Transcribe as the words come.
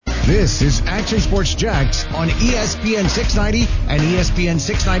This is Action Sports Jax on ESPN 690 and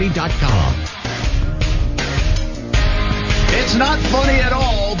ESPN690.com. It's not funny at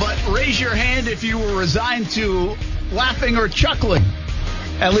all, but raise your hand if you were resigned to laughing or chuckling,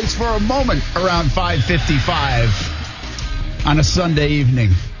 at least for a moment, around 5:55 on a Sunday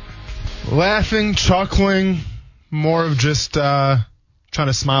evening. Laughing, chuckling, more of just trying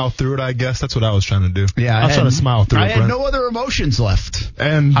to smile through it, I guess. That's what I was trying to do. Yeah, I was trying to smile through it. I had no other emotions left.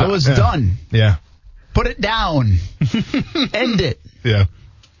 And I was done. Yeah. Put it down. End it. Yeah.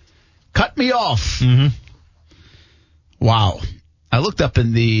 Cut me off. Mm-hmm. Wow. I looked up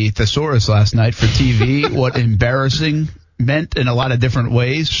in the thesaurus last night for TV what embarrassing meant in a lot of different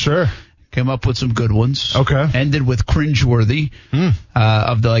ways. Sure. Came up with some good ones. Okay. Ended with cringeworthy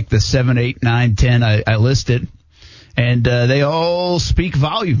of the 7, 8, 9, 10 I listed. And they all speak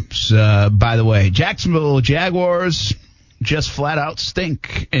volumes, by the way. Jacksonville Jaguars just flat out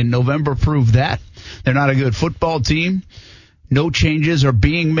stink, and November proved that. They're not a good football team. No changes are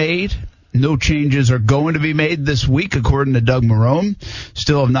being made. No changes are going to be made this week, according to Doug Marrone.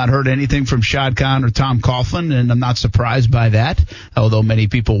 Still have not heard anything from Shad Khan or Tom Coughlin, and I'm not surprised by that, although many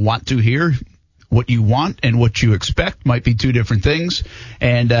people want to hear what you want and what you expect might be two different things,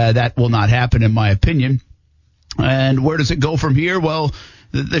 and that will not happen, in my opinion. And where does it go from here? Well,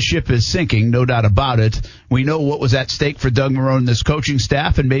 the ship is sinking, no doubt about it. We know what was at stake for Doug Marrone and this coaching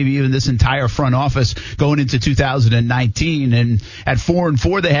staff, and maybe even this entire front office going into 2019. And at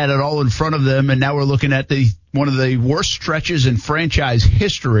 4-4, they had it all in front of them, and now we're looking at one of the worst stretches in franchise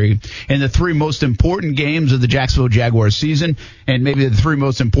history in the three most important games of the Jacksonville Jaguars season, and maybe the three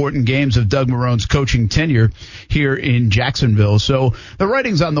most important games of Doug Marrone's coaching tenure here in Jacksonville. So the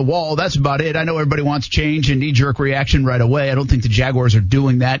writing's on the wall. That's about it. I know everybody wants change and knee-jerk reaction right away. I don't think the Jaguars are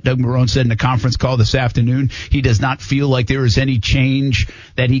doing that. Doug Marrone said in a conference call this afternoon he does not feel like there is any change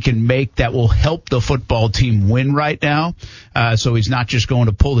that he can make that will help the football team win right now. So he's not just going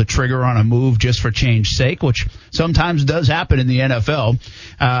to pull the trigger on a move just for change's sake, which sometimes does happen in the NFL.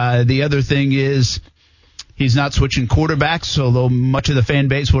 The other thing is he's not switching quarterbacks, although much of the fan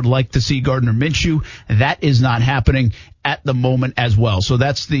base would like to see Gardner Minshew. That is not happening at the moment as well. So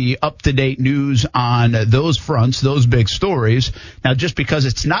that's the up-to-date news on those fronts, those big stories. Now, just because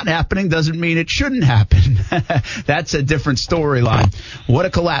it's not happening doesn't mean it shouldn't happen. That's a different storyline. What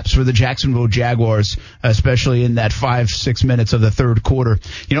a collapse for the Jacksonville Jaguars, especially in that 5-6 minutes of the third quarter.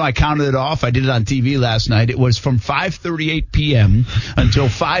 You know, I counted it off. I did it on TV last night. It was from 5:38 p.m. until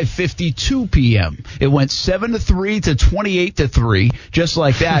 5:52 p.m. It went 7-3 to 28-3, just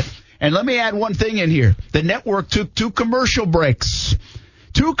like that. And let me add one thing in here. The network took two commercial breaks.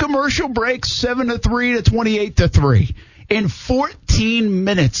 7-3 to 28-3. In 14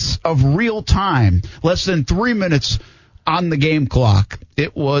 minutes of real time, less than 3 minutes on the game clock.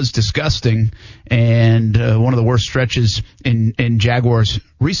 It was disgusting and one of the worst stretches in Jaguars'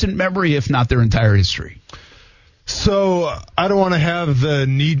 recent memory, if not their entire history. So I don't want to have the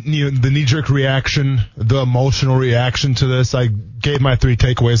knee-jerk reaction, the emotional reaction to this. I gave my 3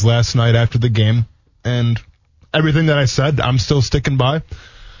 takeaways last night after the game, and everything that I said, I'm still sticking by.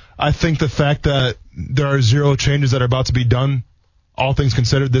 I think the fact that there are 0 changes that are about to be done, all things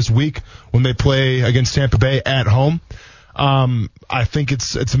considered, this week when they play against Tampa Bay at home, I think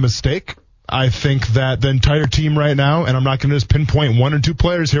it's a mistake. I think that the entire team right now, and I'm not going to just pinpoint 1 or 2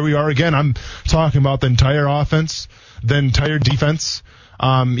 players. Here we are again. I'm talking about the entire offense, the entire defense,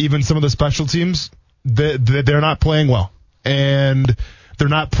 even some of the special teams. They're not playing well, and they're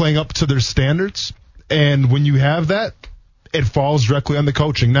not playing up to their standards. And when you have that, it falls directly on the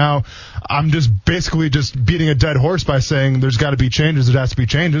coaching. Now, I'm just basically just beating a dead horse by saying there's got to be changes. There has to be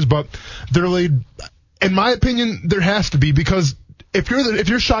changes, but there really, in my opinion, there has to be, because if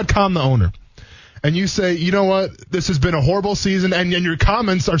you're Shad Khan, the owner, and you say, you know what, this has been a horrible season, and your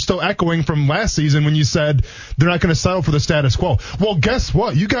comments are still echoing from last season when you said they're not going to settle for the status quo. Well, guess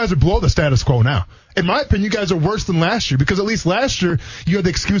what? You guys are below the status quo now. In my opinion, you guys are worse than last year, because at least last year you had the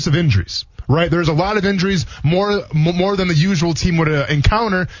excuse of injuries, right? There's a lot of injuries, more than the usual team would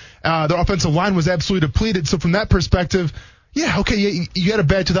encounter. The offensive line was absolutely depleted. So from that perspective, yeah, okay, you had a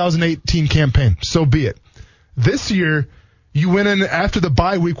bad 2018 campaign. So be it. This year, you went in after the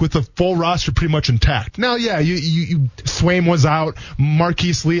bye week with the full roster pretty much intact. Now, yeah, you Swaim was out,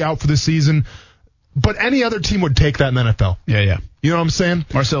 Marquise Lee out for the season, but any other team would take that in the NFL. Yeah. You know what I'm saying?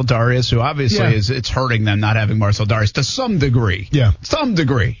 Marcel Darius, who obviously it's hurting them not having Marcel Darius to some degree. Yeah. Some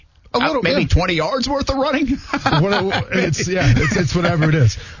degree. A little, maybe 20 yards worth of running. It's whatever it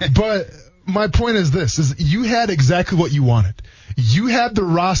is. But my point is this, is you had exactly what you wanted. You had the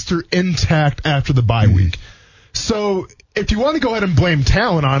roster intact after the bye week. So if you want to go ahead and blame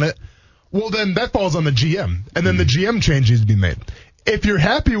talent on it, well, then that falls on the GM, and then the GM change needs to be made. If you're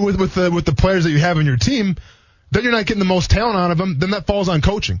happy with the players that you have in your team, then you're not getting the most talent out of them, then that falls on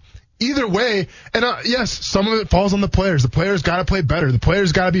coaching. Either way, and yes, some of it falls on the players. The players got to play better. The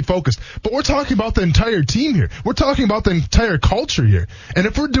players got to be focused. But we're talking about the entire team here. We're talking about the entire culture here. And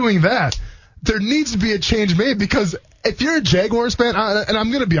if we're doing that, there needs to be a change made, because if you're a Jaguars fan, and I'm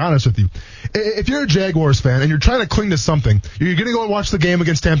going to be honest with you, if you're a Jaguars fan and you're trying to cling to something, you're going to go and watch the game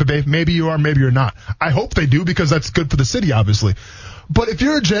against Tampa Bay. Maybe you are, maybe you're not. I hope they do, because that's good for the city, obviously. But if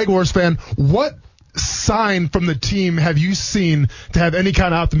you're a Jaguars fan, what sign from the team have you seen to have any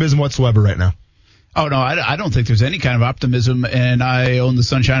kind of optimism whatsoever right now? Oh, no, I don't think there's any kind of optimism, and I own the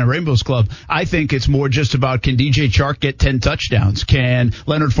Sunshine and Rainbows Club. I think it's more just about, can DJ Chark get 10 touchdowns? Can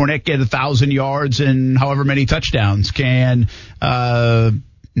Leonard Fournette get 1,000 yards and however many touchdowns? Can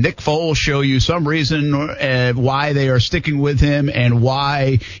Nick Foles show you some reason why they are sticking with him and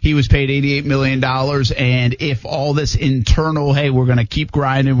why he was paid $88 million? And if all this internal, hey, we're going to keep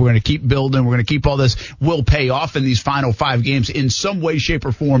grinding, we're going to keep building, we're going to keep all this, will pay off in these final 5 games in some way, shape,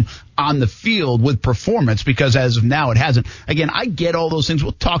 or form on the field with performance, because as of now it hasn't. Again, I get all those things.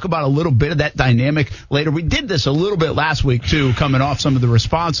 We'll talk about a little bit of that dynamic later. We did this a little bit last week, too, coming off some of the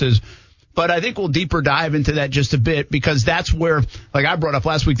responses. But I think we'll deeper dive into that just a bit, because that's where, like I brought up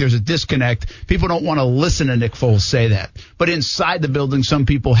last week, there's a disconnect. People don't want to listen to Nick Foles say that. But inside the building, some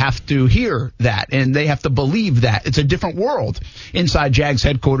people have to hear that, and they have to believe that. It's a different world inside Jags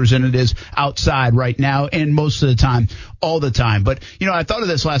headquarters than it is outside right now, and most of the time, all the time. But, I thought of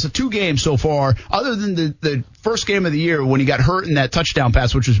this last 2 games so far, other than the first game of the year when he got hurt in that touchdown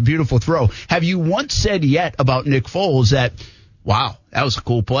pass, which was a beautiful throw. Have you once said yet about Nick Foles that, wow, that was a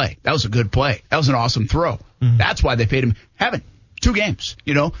cool play. That was a good play. That was an awesome throw. Mm-hmm. That's why they paid him. Haven't. 2 games,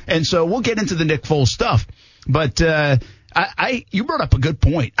 And so we'll get into the Nick Foles stuff. But you brought up a good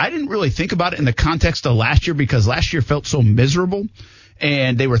point. I didn't really think about it in the context of last year, because last year felt so miserable.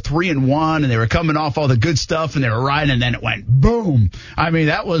 And they were 3-1, and they were coming off all the good stuff, and they were riding, and then it went boom. I mean,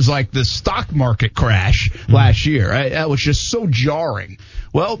 that was like the stock market crash last year. Right? That was just so jarring.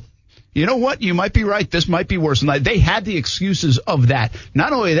 Well, you know what? You might be right. This might be worse. And they had the excuses of that.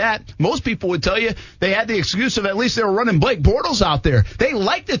 Not only that, most people would tell you they had the excuse of at least they were running Blake Bortles out there. They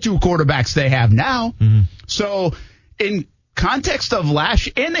like the 2 quarterbacks they have now. Mm-hmm. So in context of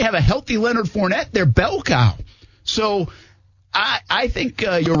and they have a healthy Leonard Fournette, they're bell cow. So I think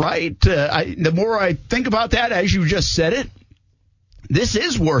you're right. The more I think about that, as you just said it, this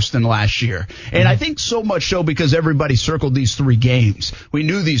is worse than last year. And I think so much so because everybody circled these 3 games. We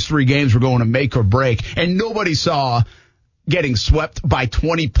knew these 3 games were going to make or break, and nobody saw getting swept by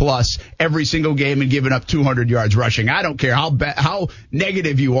 20-plus every single game and giving up 200 yards rushing. I don't care how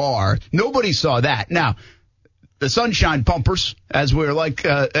negative you are. Nobody saw that. Now, the Sunshine Pumpers, as we're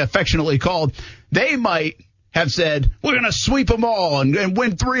affectionately called, they might have said, we're going to sweep them all and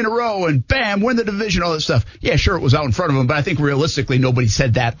win 3 in a row and bam, win the division, all that stuff. Yeah, sure, it was out in front of them, but I think realistically nobody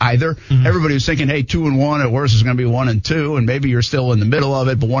said that either. Mm-hmm. Everybody was thinking, hey, 2-1, at worst it's going to be 1-2, and maybe you're still in the middle of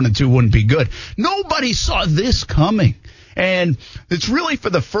it, but 1-2 wouldn't be good. Nobody saw this coming. And it's really for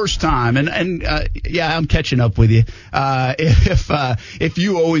the first time, and I'm catching up with you, if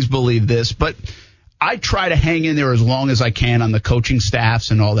you always believe this, but I try to hang in there as long as I can on the coaching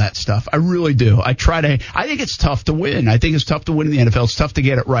staffs and all that stuff. I really do. I think it's tough to win. I think it's tough to win in the NFL. It's tough to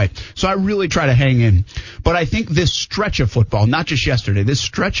get it right. So I really try to hang in. But I think this stretch of football, not just yesterday, this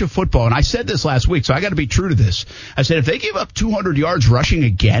stretch of football, and I said this last week, so I got to be true to this. I said if they give up 200 yards rushing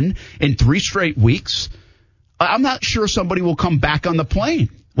again in 3 straight weeks, I'm not sure somebody will come back on the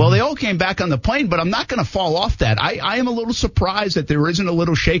plane. Well, they all came back on the plane, but I'm not going to fall off that. I am a little surprised that there isn't a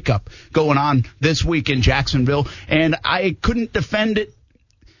little shakeup going on this week in Jacksonville, and I couldn't defend it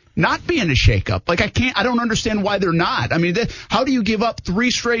not being a shakeup. I don't understand why they're not. I mean, how do you give up 3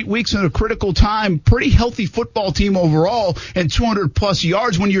 straight weeks in a critical time, pretty healthy football team overall, and 200-plus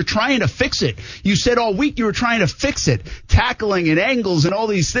yards when you're trying to fix it? You said all week you were trying to fix it, tackling and angles and all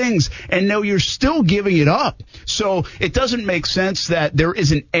these things, and now you're still giving it up. So it doesn't make sense that there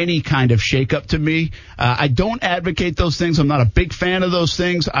isn't any kind of shakeup to me. I don't advocate those things. I'm not a big fan of those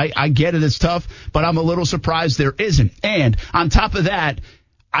things. I get it. It's tough, but I'm a little surprised there isn't. And on top of that,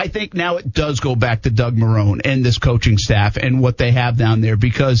 I think now it does go back to Doug Marrone and this coaching staff and what they have down there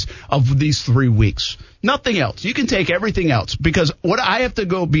because of these 3 weeks. Nothing else. You can take everything else because what I have to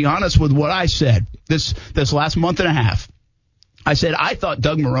go be honest with what I said this last month and a half. I said I thought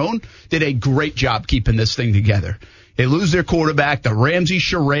Doug Marrone did a great job keeping this thing together. They lose their quarterback, the Ramsey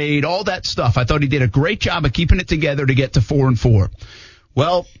charade, all that stuff. I thought he did a great job of keeping it together to get to 4-4.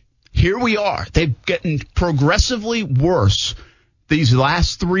 Well, here we are. They've gotten progressively worse these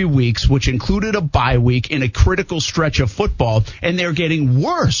last 3 weeks, which included a bye week in a critical stretch of football, and they're getting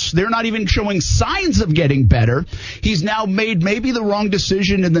worse. They're not even showing signs of getting better. He's now made maybe the wrong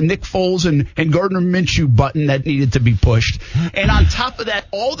decision in the Nick Foles and Gardner Minshew button that needed to be pushed. And on top of that,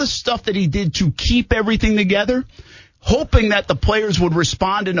 all the stuff that he did to keep everything together, hoping that the players would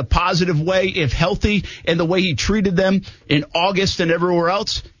respond in a positive way if healthy, and the way he treated them in August and everywhere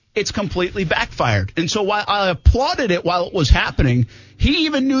else, it's completely backfired. And so while I applauded it while it was happening, he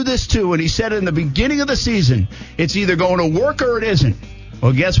even knew this too, and he said in the beginning of the season, it's either going to work or it isn't.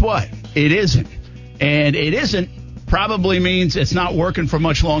 Well, guess what? It isn't. And it isn't probably means it's not working for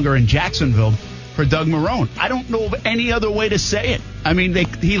much longer in Jacksonville for Doug Marrone. I don't know of any other way to say it. I mean,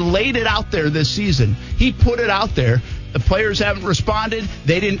 he laid it out there this season. He put it out there. The players haven't responded.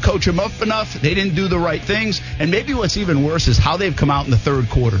 They didn't coach him up enough. They didn't do the right things. And maybe what's even worse is how they've come out in the third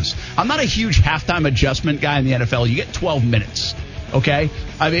quarters. I'm not a huge halftime adjustment guy in the NFL. You get 12 minutes, okay?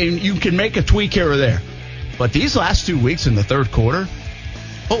 I mean, you can make a tweak here or there. But these last 2 weeks in the third quarter,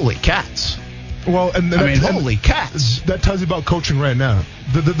 holy cats. Well, holy cats. That tells you about coaching right now.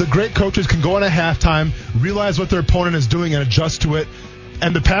 The great coaches can go in at halftime, realize what their opponent is doing, and adjust to it.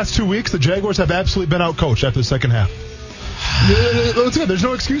 And the past 2 weeks, the Jaguars have absolutely been outcoached after the second half. There's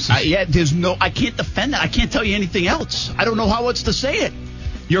no excuses. I can't defend that. I can't tell you anything else. I don't know how else to say it.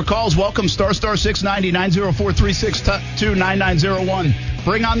 Your calls welcome, star 690 904 362 9901.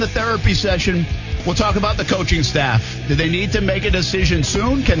 Bring on the therapy session. We'll talk about the coaching staff. Do they need to make a decision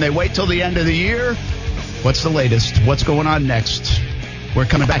soon? Can they wait till the end of the year? What's the latest? What's going on next? We're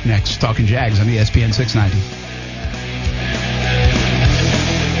coming back next, talking Jags on ESPN 690.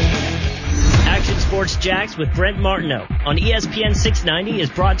 Action Sports Jax with Brent Martineau on ESPN 690 is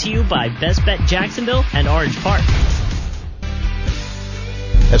brought to you by Best Bet Jacksonville and Orange Park.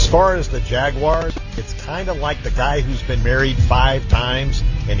 As far as the Jaguars, it's kind of like the guy who's been married 5 times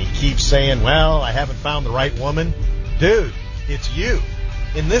and he keeps saying, well, I haven't found the right woman. Dude, it's you.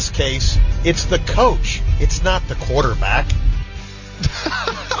 In this case, it's the coach. It's not the quarterback.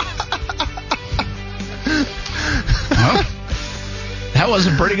 Well, that was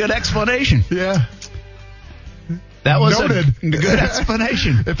a pretty good explanation. Yeah. That was Noted. a good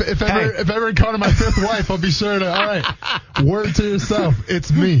explanation. If ever encounter my 5th wife, I'll be sure to, all right, word to yourself,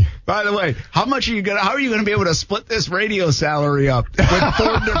 it's me. By the way, how are you going to be able to split this radio salary up with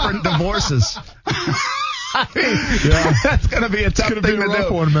 4 different divorces? I mean, that's going to be a tough thing to do. It's going to be a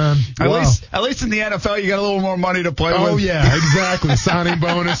rough one, man. At least in the NFL, you got a little more money to play with. Oh, yeah, exactly. Signing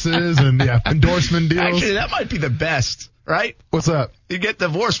bonuses and endorsement deals. Actually, that might be the best, right? What's up? You get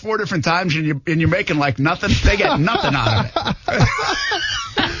divorced 4 different times and you're making like nothing. They get nothing out of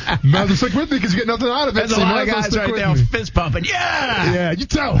it. Man, just stick with me because you get nothing out of it. There's a lot of guys right there fist pumping. Yeah! Yeah, you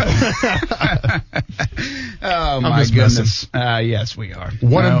tell. Oh, my goodness. Yes, we are.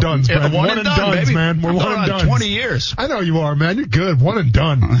 One and done, man. One and done, baby. Man. We're one and done. 20 years. I know you are, man. You're good. One and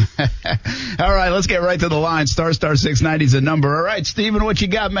done. All right, let's get right to the line. Star 690 is the number. All right, Steven, what you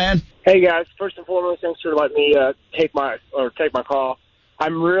got, man? Hey, guys. First and foremost, thanks for letting me take my call.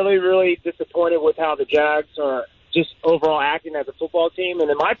 I'm really, really disappointed with how the Jags are just overall acting as a football team.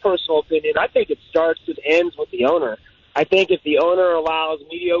 And in my personal opinion, I think it starts and ends with the owner. I think if the owner allows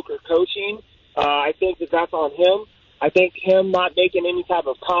mediocre coaching, I think that's on him. I think him not making any type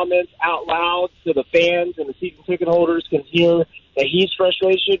of comments out loud so the fans and the season ticket holders can hear that he's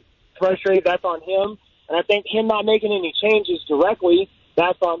frustrated, that's on him. And I think him not making any changes directly,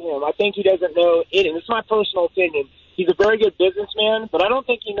 that's on him. I think he doesn't know it, and it's my personal opinion. He's a very good businessman, but I don't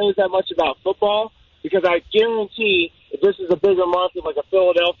think he knows that much about football, because I guarantee if this is a bigger market like a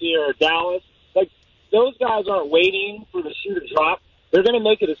Philadelphia or a Dallas, like those guys aren't waiting for the shoe to drop. They're going to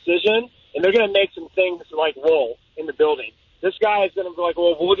make a decision, and they're going to make some things like roll in the building. This guy is going to be like,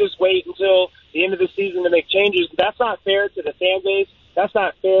 well, we'll just wait until the end of the season to make changes. That's not fair to the fan base. That's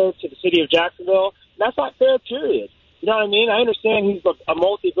not fair to the city of Jacksonville. That's not fair, period. You know what I mean? I understand he's a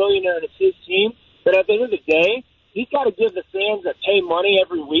multi-billionaire and it's his team, but at the end of the day, he's got to give the fans that pay money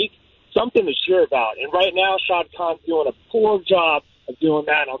every week something to cheer about. And right now, Shad Khan's doing a poor job of doing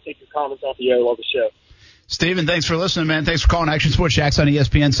that, and I'll take your comments off the air. Love the show. Steven, thanks for listening, man. Thanks for calling Action Sports Jax on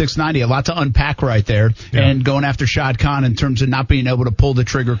ESPN 690. A lot to unpack right there, and going after Shad Khan in terms of not being able to pull the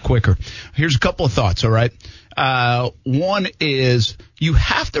trigger quicker. Here's a couple of thoughts, all right? One is you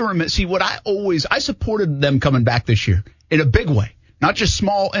have to remember, see, what I supported them coming back this year in a big way. Not just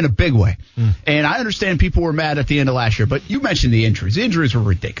small, in a big way. And I understand people were mad at the end of last year, but you mentioned the injuries. The injuries were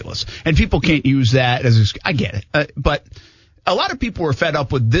ridiculous. And people can't use that as I get it. But a lot of people were fed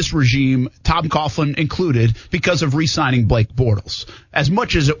up with this regime, Tom Coughlin included, because of re-signing Blake Bortles, as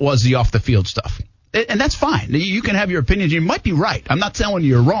much as it was the off-the-field stuff. And that's fine. You can have your opinions. You might be right. I'm not telling you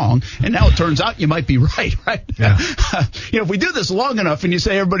you're wrong. And now it turns out you might be right? Yeah. If we do this long enough and you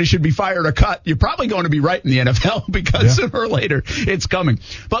say everybody should be fired or cut, you're probably going to be right in the NFL because sooner or later it's coming.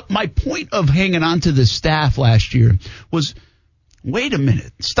 But my point of hanging on to the staff last year was, wait a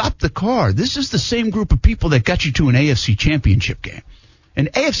minute, stop the car. This is the same group of people that got you to an AFC championship game. An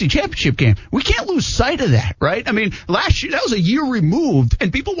AFC championship game. We can't lose sight of that, right? I mean, last year, that was a year removed,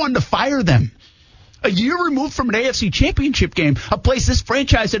 and people wanted to fire them. A year removed from an AFC championship game, a place this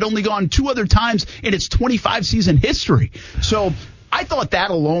franchise had only gone 2 other times in its 25-season history. So I thought that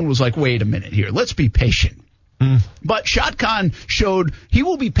alone was like, wait a minute here, let's be patient. But Shad Khan showed he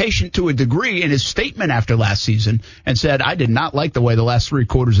will be patient to a degree in his statement after last season and said, I did not like the way the last 3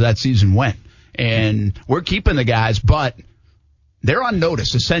 quarters of that season went. And we're keeping the guys, but they're on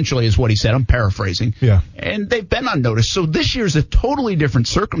notice, essentially, is what he said. I'm paraphrasing. Yeah. And they've been on notice. So this year's a totally different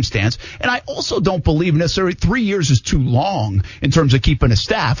circumstance. And I also don't believe necessarily 3 years is too long in terms of keeping a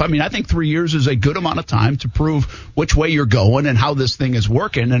staff. I mean, I think 3 years is a good amount of time to prove which way you're going and how this thing is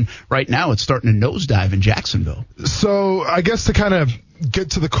working. And right now it's starting to nosedive in Jacksonville. So I guess to kind of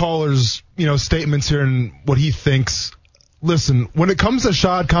get to the caller's, statements here and what he thinks. Listen, when it comes to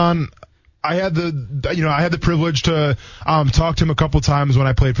Shad Khan, I had the privilege to talk to him a couple times when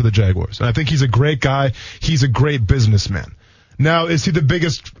I played for the Jaguars. And I think he's a great guy. He's a great businessman. Now, is he the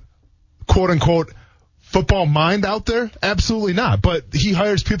biggest, quote unquote, football mind out there? Absolutely not. But he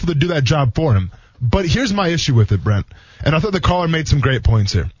hires people to do that job for him. But here's my issue with it, Brent. And I thought the caller made some great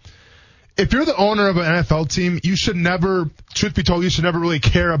points here. If you're the owner of an NFL team, you should never, truth be told, you should never really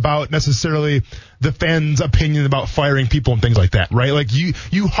care about necessarily the fans' opinion about firing people and things like that, right? Like you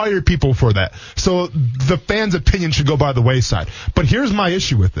hire people for that. So the fans' opinion should go by the wayside. But here's my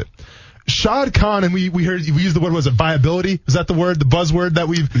issue with it. Shad Khan, and we used the word, was it viability? Is that the word, the buzzword that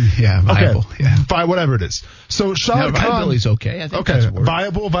we've? Yeah, viable. Okay, yeah. Whatever it is. So Shad Khan. Viability's okay. I think that's a word.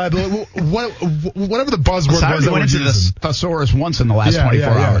 Viability. Whatever the buzzword was. I went into the thesaurus once in the last 24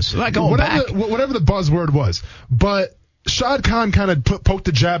 hours. Like going back. Whatever the buzzword was. But Shad Khan kind of poked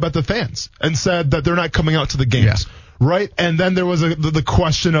a jab at the fans and said that they're not coming out to the games. Yeah. Right? And then there was the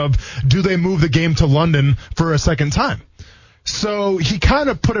question of, do they move the game to London for a second time? So he kind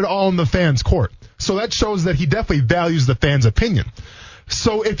of put it all in the fans' court. So that shows that he definitely values the fans' opinion.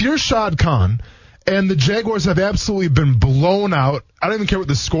 So if you're Shad Khan and the Jaguars have absolutely been blown out, I don't even care what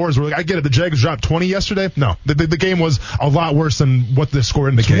the scores were. I get it. The Jags dropped 20 yesterday. No, the game was a lot worse than what the score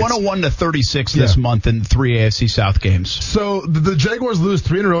indicates. It's 101-36 this month in 3 AFC South games. So the Jaguars lose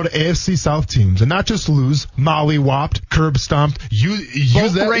 3 in a row to AFC South teams, and not just lose, molly-whopped, curb stomped,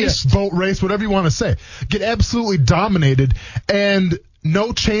 boat race, whatever you want to say. Get absolutely dominated, and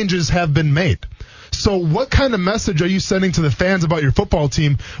no changes have been made. So what kind of message are you sending to the fans about your football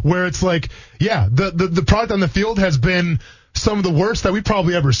team where it's like, yeah, the product on the field has been some of the worst that we've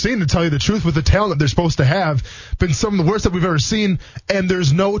probably ever seen, to tell you the truth, with the talent that they're supposed to have, been some of the worst that we've ever seen, and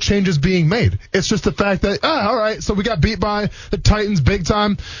there's no changes being made. It's just the fact that, all right, so we got beat by the Titans big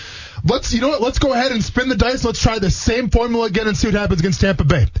time. Let's go ahead and spin the dice. Let's try the same formula again and see what happens against Tampa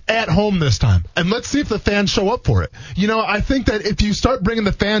Bay at home this time. And let's see if the fans show up for it. I think that if you start bringing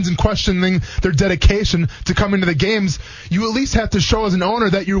the fans and questioning their dedication to coming to the games, you at least have to show as an owner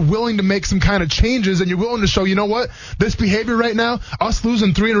that you're willing to make some kind of changes, and you're willing to show, you know what, this behavior right now, us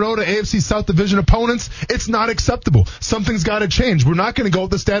losing 3 in a row to AFC South Division opponents, it's not acceptable. Something's got to change. We're not going to go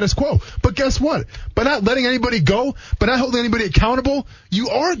with the status quo. But guess what? By not letting anybody go, by not holding anybody accountable, you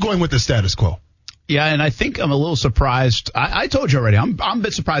are going with the status quo. Yeah, and I think I'm a little surprised. I told you already. I'm a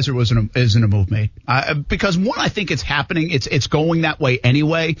bit surprised there isn't a move made. Because one, I think it's happening. It's going that way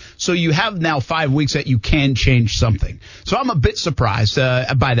anyway. So you have now 5 weeks that you can change something. So I'm a bit surprised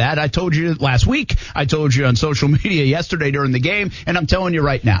by that. I told you last week. I told you on social media yesterday during the game, and I'm telling you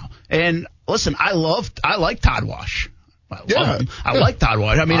right now. And listen, I like Todd Wash. I like Todd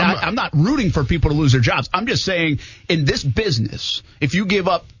Wash. I mean, I'm not rooting for people to lose their jobs. I'm just saying, in this business, if you give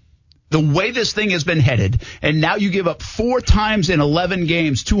up the way this thing has been headed, and now you give up 4 times in 11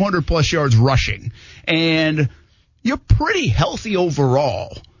 games, 200-plus yards rushing, and you're pretty healthy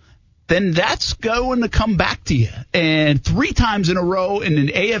overall, then that's going to come back to you. And 3 times in a row in an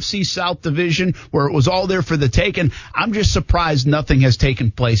AFC South division where it was all there for the taking, I'm just surprised nothing has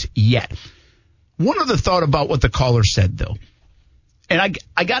taken place yet. One other thought about what the caller said, though, and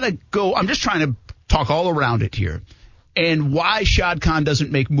I got to go, I'm just trying to talk all around it here, and why Shad Khan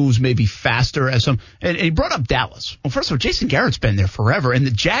doesn't make moves maybe faster as some. And he brought up Dallas. Well, first of all, Jason Garrett's been there forever, and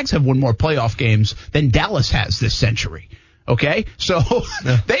the Jags have won more playoff games than Dallas has this century. Okay, so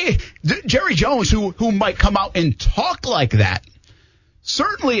Jerry Jones, who might come out and talk like that,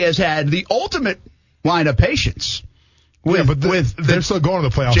 certainly has had the ultimate line of patience. With they're still going to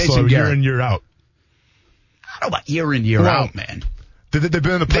the playoffs Jason year in, year out. I don't know about year in, year out, man. They've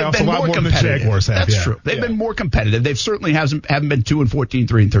been in the playoffs a lot more than the Jaguars have. That's true. They've been more competitive. They've certainly haven't been 2-14,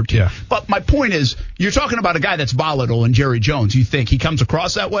 3-13. Yeah. But my point is, you're talking about a guy that's volatile in Jerry Jones. You think he comes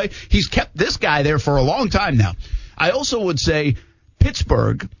across that way? He's kept this guy there for a long time now. I also would say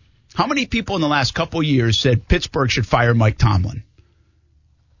Pittsburgh. How many people in the last couple years said Pittsburgh should fire Mike Tomlin?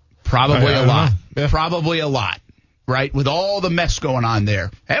 Probably a lot. Yeah. Probably a lot. Right, with all the mess going on there.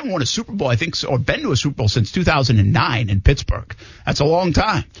 I haven't won a Super Bowl, I think, or been to a Super Bowl since 2009 in Pittsburgh. That's a long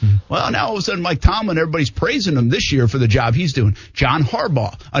time. Well, now all of a sudden, Mike Tomlin, everybody's praising him this year for the job he's doing. John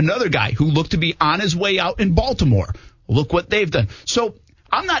Harbaugh, another guy who looked to be on his way out in Baltimore. Look what they've done. So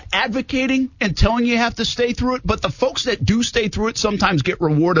I'm not advocating and telling you have to stay through it, but the folks that do stay through it sometimes get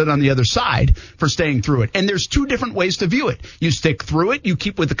rewarded on the other side for staying through it. And there's two different ways to view it. You stick through it, you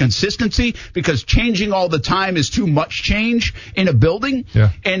keep with the consistency, because changing all the time is too much change in a building.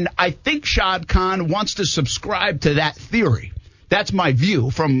 Yeah. And I think Shad Khan wants to subscribe to that theory. That's my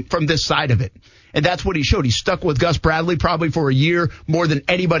view from this side of it. And that's what he showed. He stuck with Gus Bradley probably for a year more than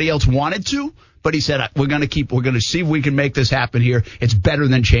anybody else wanted to. But he said, we're going to see if we can make this happen here. It's better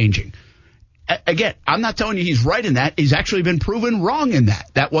than changing. Again, I'm not telling you he's right in that. He's actually been proven wrong in that.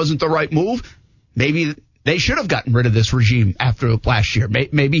 That wasn't the right move. Maybe they should have gotten rid of this regime after last year.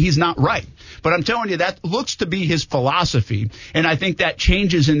 Maybe he's not right. But I'm telling you, that looks to be his philosophy, and I think that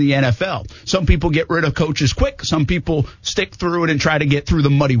changes in the NFL. Some people get rid of coaches quick. Some people stick through it and try to get through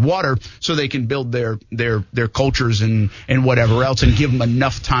the muddy water so they can build their cultures and whatever else and give them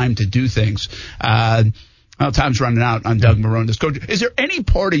enough time to do things. Time's running out on Doug Marrone, this coach. Is there any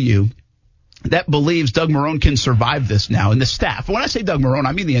part of you that believes Doug Marrone can survive this now, and the staff? When I say Doug Marrone,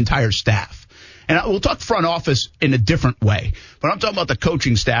 I mean the entire staff. And we'll talk front office in a different way, but I'm talking about the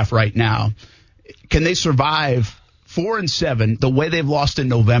coaching staff right now. Can they survive 4-7 the way they've lost in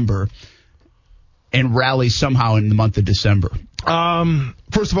November and rally somehow in the month of December?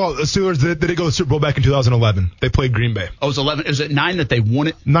 First of all, the Steelers, they did go to the Super Bowl back in 2011. They played Green Bay. Oh, it was 11. Is it 9 that they won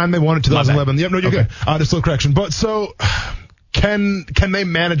it? 9 they won it 2011. Yep, no, you're good. Just a little correction. But so, can they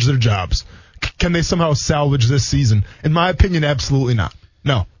manage their jobs? Can they somehow salvage this season? In my opinion, absolutely not.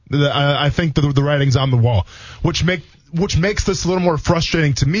 No. I think the writing's on the wall, which makes this a little more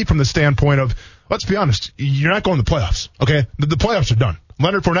frustrating to me from the standpoint of, let's be honest, you're not going to the playoffs, okay? The playoffs are done.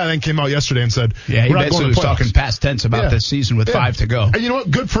 Leonard Fournette then came out yesterday and said, he basically was talking past tense about this season with 5 to go. And you know what?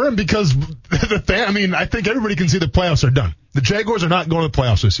 Good for him, because I think everybody can see the playoffs are done. The Jaguars are not going to the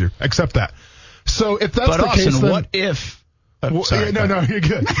playoffs this year, except that. So if that's the case, then what if? Sorry, no, you're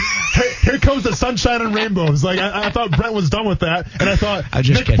good. Here comes the sunshine and rainbows. Like I thought Brent was done with that, and I thought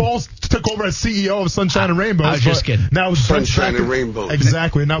Nick Foles took over as CEO of Sunshine and Rainbows. I was just kidding. Now Sunshine and Rainbows.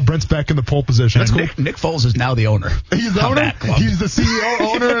 Exactly. Now Brent's back in the pole position. That's cool. Nick Foles is now the owner. He's the owner. He's the CEO,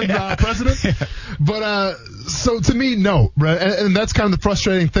 owner, and president. Yeah. But so to me, no, Brent, and that's kind of the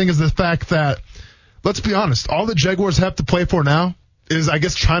frustrating thing, is the fact that, let's be honest, all the Jaguars have to play for now is, I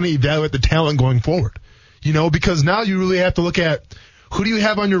guess, trying to evaluate the talent going forward. You know, because now you really have to look at, who do you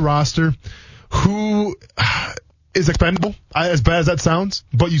have on your roster, who is expendable, as bad as that sounds,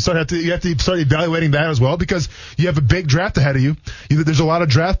 but you have to start evaluating that as well, because you have a big draft ahead of you. There's a lot of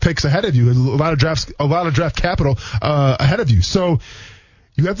draft picks ahead of you, a lot of draft capital ahead of you. So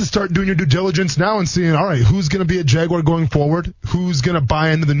you have to start doing your due diligence now and seeing, all right, who's going to be a Jaguar going forward? Who's going to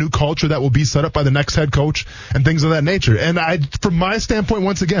buy into the new culture that will be set up by the next head coach and things of that nature? And from my standpoint,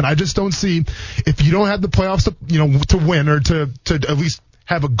 once again, I just don't see, if you don't have the playoffs to win, or to at least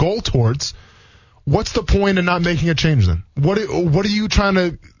have a goal towards, what's the point in not making a change then? What are you trying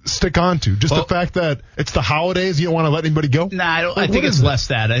to stick on to? Just the fact that it's the holidays, you don't want to let anybody go? Nah, I think it's less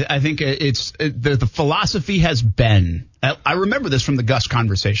that. I think the philosophy has been, I remember this from the Gus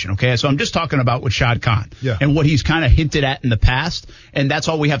conversation, okay? So I'm just talking about with Shad Khan and what he's kind of hinted at in the past, and that's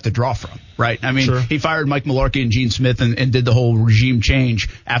all we have to draw from, right? I mean, He fired Mike Mularkey and Gene Smith and did the whole regime change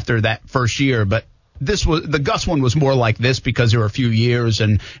after that first year, but the Gus one was more like this, because there were a few years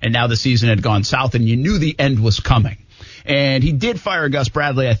and now the season had gone south and you knew the end was coming. And he did fire Gus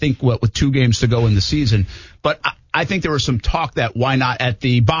Bradley, I think, with 2 games to go in the season. But I think there was some talk that why not at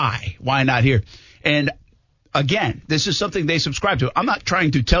the bye? Why not here? And again, this is something they subscribe to. I'm not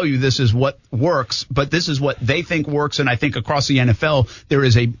trying to tell you this is what works, but this is what they think works. And I think across the NFL, there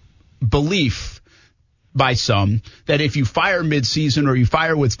is a belief by some that if you fire midseason or you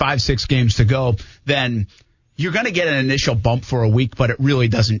fire with 5-6 games to go, then you're going to get an initial bump for a week, but it really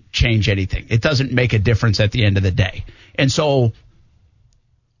doesn't change anything. It doesn't make a difference at the end of the day. And so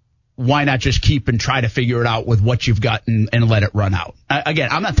why not just keep and try to figure it out with what you've got and let it run out? Again,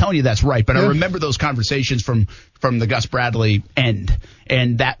 I'm not telling you that's right, but I remember those conversations from the Gus Bradley end,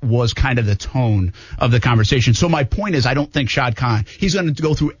 and that was kind of the tone of the conversation. So my point is, I don't think Shad Khan, he's going to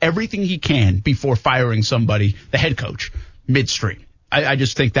go through everything he can before firing somebody, the head coach, midstream. I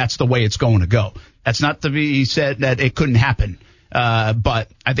just think that's the way it's going to go. That's not to be said that it couldn't happen. But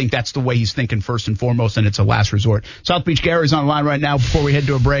I think that's the way he's thinking first and foremost, and it's a last resort. South Beach Gary's on the line right now before we head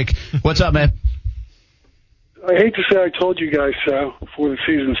to a break. What's up, man? I hate to say I told you guys so before the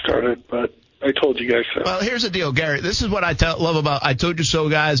season started, but I told you guys so. Well, here's the deal, Gary. This is what I love about I told you so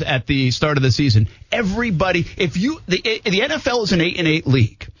guys at the start of the season. Everybody, the NFL is an 8-8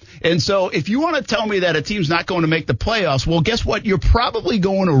 league. And so if you want to tell me that a team's not going to make the playoffs, well, guess what? You're probably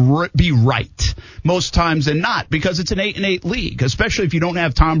going to be right most times than not, because it's an 8-8 league, especially if you don't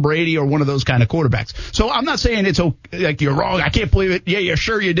have Tom Brady or one of those kind of quarterbacks. So I'm not saying it's like you're wrong. I can't believe it. Yeah,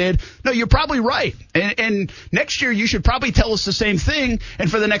 sure you did. No, you're probably right. And next year you should probably tell us the same thing.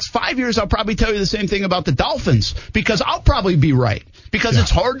 And for the next 5 years, I'll probably tell you the same thing about the Dolphins, because I'll probably be right. Because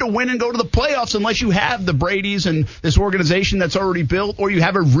it's hard to win and go to the playoffs unless you have the Bradys and this organization that's already built, or you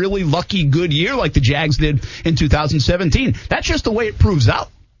have a really lucky good year like the Jags did in 2017. That's just the way it proves out.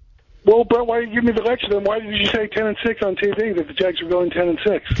 Well, Brett, why did you give me the lecture then? Why did you say 10-6 on TV that the Jags were going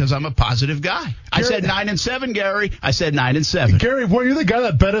 10-6? Because I'm a positive guy. I said 9-7, Gary. I said 9-7. Gary, were you the guy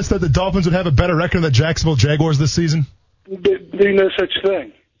that bet us that the Dolphins would have a better record than the Jacksonville Jaguars this season? There's no such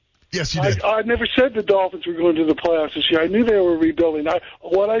thing. Yes, you did. I never said the Dolphins were going to the playoffs this year. I knew they were rebuilding.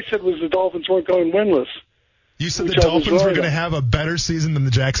 What I said was the Dolphins weren't going winless. You said the Dolphins were going to have a better season than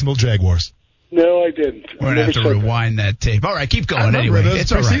the Jacksonville Jaguars. No, I didn't. We're going to have to rewind that tape. All right, keep going anyway.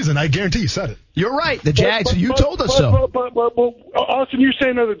 It's preseason. I guarantee you said it. You're right. The Jags, you told us so. But Austin, you're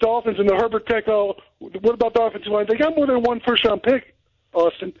saying the Dolphins and the Herbert pick, what about the offensive line? They got more than one first-round pick,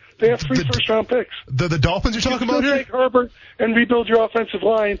 Austin. They have three first-round picks. The Dolphins you're talking about here? Take Herbert and rebuild your offensive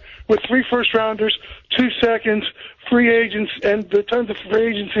line with 3 first-rounders, 2 seconds, free agents, and the tons of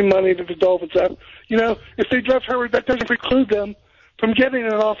free agency money that the Dolphins have. You know, if they draft Herbert, that doesn't preclude them from getting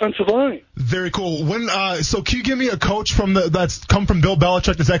an offensive line. Very cool. So can you give me a coach that's come from Bill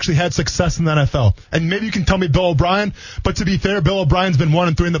Belichick that's actually had success in the NFL? And maybe you can tell me Bill O'Brien, but to be fair, Bill O'Brien's been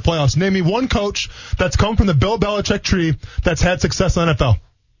 1-3 in the playoffs. Name me one coach that's come from the Bill Belichick tree that's had success in the NFL.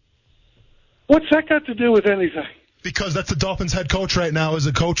 What's that got to do with anything? Because that's the Dolphins head coach right now, is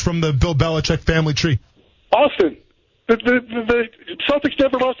a coach from the Bill Belichick family tree. Austin, the Celtics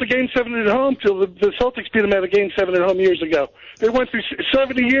never lost a Game 7 at home till the Celtics beat them at a Game 7 at home years ago. They went through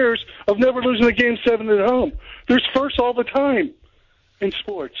 70 years of never losing a Game 7 at home. There's firsts all the time in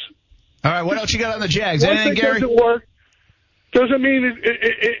sports. All right, what else you got on the Jags? Anything, Gary? Doesn't work. Doesn't mean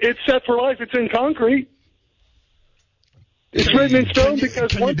it's set for life. It's in concrete. It's written in stone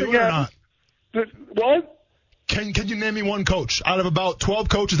because one thing happens. What? Can you name me one coach out of about 12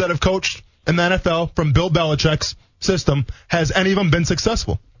 coaches that have coached in the NFL from Bill Belichick's system? Has any of them been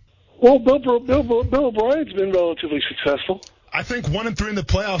successful? Well, Bill O'Brien's been relatively successful. I think 1-3 in the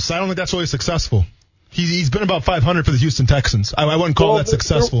playoffs. I don't think that's really successful. He's been about 500 for the Houston Texans. I wouldn't call that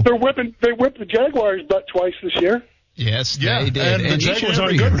successful. They whipped the Jaguars' butt twice this year. Yes, they did. And the Jaguars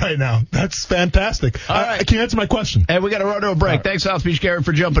aren't good right now. That's fantastic. All right. Can you answer my question? And we got to run to a break. Right. Thanks, South Beach Gary,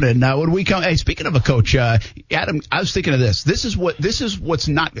 for jumping in. Now, when we come, speaking of a coach, Adam, I was thinking of this. This is what's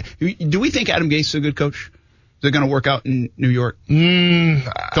not. Do we think Adam Gase is a good coach? Is it going to work out in New York? Don't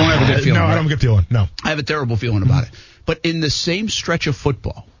have a good feeling. No, I don't have a good feeling. No, I have a terrible feeling about it. But in the same stretch of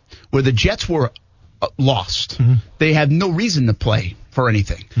football where the Jets were lost, they had no reason to play for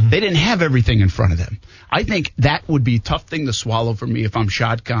anything. They didn't have everything in front of them. I think that would be a tough thing to swallow for me if I'm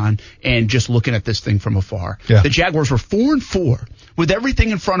Shad Khan and just looking at this thing from afar. Yeah. The Jaguars were 4-4 with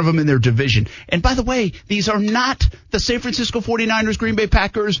everything in front of them in their division. And by the way, these are not the San Francisco 49ers, Green Bay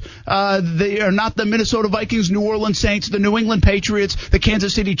Packers. They are not the Minnesota Vikings, New Orleans Saints, the New England Patriots, the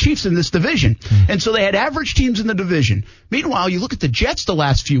Kansas City Chiefs in this division. And so they had average teams in the division. Meanwhile, you look at the Jets the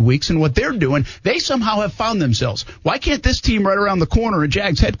last few weeks and what they're doing. They somehow have found themselves. Why can't this team right around the corner at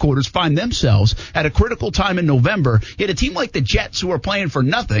Jags headquarters find themselves at a critical time in November? Yet a team like the Jets, who are playing for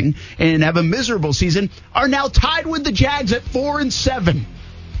nothing and have a miserable season, are now tied with the Jags at 4-7.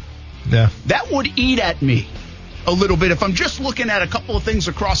 Yeah. That would eat at me a little bit if I'm just looking at a couple of things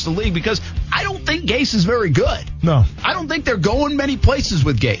across the league, because I don't think Gase is very good. No. I don't think they're going many places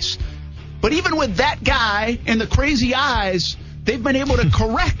with Gase. But even with that guy and the crazy eyes, they've been able to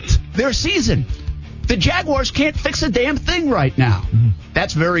correct their season. The Jaguars can't fix a damn thing right now.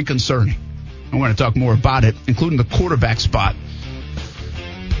 That's very concerning. I want to talk more about it, including the quarterback spot.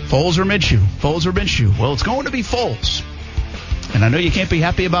 Foles or Minshew? Foles or Minshew? Well, it's going to be Foles. And I know you can't be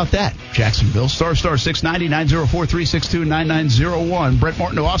happy about that. Jacksonville, star 690 904-362 9901. Brent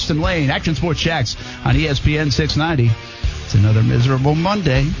Martin to Austin Lane, Action Sports Jacks on ESPN 690. It's another miserable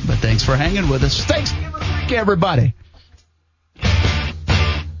Monday, but thanks for hanging with us. Thanksgiving week, everybody.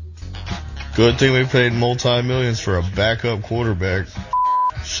 Good thing we paid multi-millions for a backup quarterback.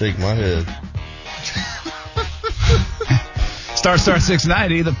 Shake my head. Star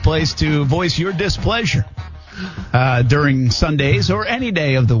 690, the place to voice your displeasure during Sundays or any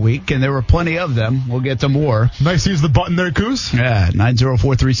day of the week, and there were plenty of them. We'll get to more. Nice to use the button there, Coos. Yeah,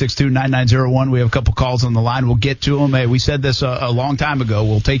 904-362-9901. We have a couple calls on the line. We'll get to them. Hey, we said this a long time ago.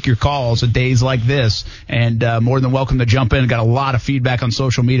 We'll take your calls at days like this, and more than welcome to jump in. Got a lot of feedback on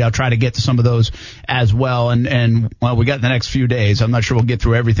social media. I'll try to get to some of those as well. And well, we got the next few days. I'm not sure we'll get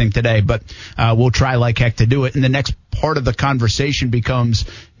through everything today, but we'll try like heck to do it. And the next part of the conversation becomes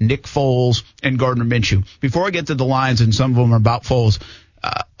Nick Foles and Gardner Minshew. Before I get to the lines, and some of them are about Foles,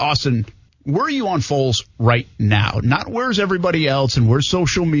 Austin, where are you on Foles right now? Not where's everybody else and where's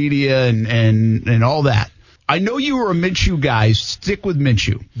social media and all that. I know you were a Minshew guy. Stick with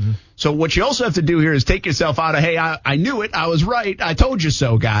Minshew. Mm-hmm. So what you also have to do here is take yourself out of, hey, I knew it. I was right. I told you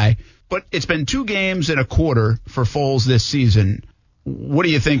so, guy. But it's been 2 games and a quarter for Foles this season. What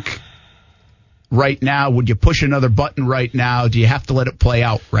do you think right now? Would you push another button right now? Do you have to let it play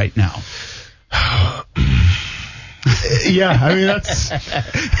out right now? Yeah, I mean, that's...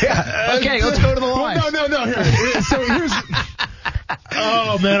 Yeah. Okay, let's go to the line. Well, no. Here. So here's...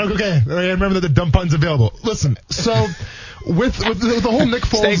 Oh, man, okay. I remember that the dump button's available. Listen, so... With the whole Nick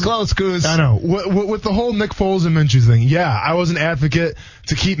Foles... Stay close, Coos. I know. With the whole Nick Foles and Minshew thing, yeah, I was an advocate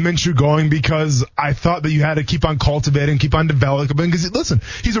to keep Minshew going because I thought that you had to keep on cultivating, keep on developing. Because, listen,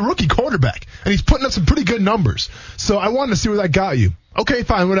 he's a rookie quarterback, and he's putting up some pretty good numbers. So I wanted to see where that got you. Okay,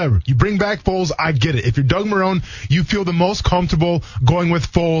 fine, whatever. You bring back Foles, I get it. If you're Doug Marrone, you feel the most comfortable going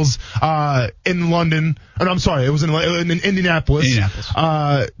with Foles in London. And I'm sorry, it was in Indianapolis.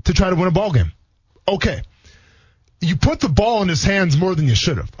 To try to win a ball game. Okay. You put the ball in his hands more than you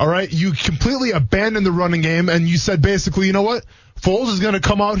should have, all right? You completely abandoned the running game, and you said basically, you know what? Foles is going to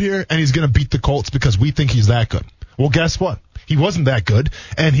come out here, and he's going to beat the Colts because we think he's that good. Well, guess what? He wasn't that good,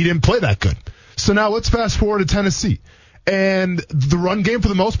 and he didn't play that good. So now let's fast forward to Tennessee. And the run game, for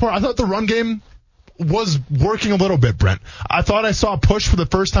the most part, I thought the run game was working a little bit, Brent. I thought I saw a push for the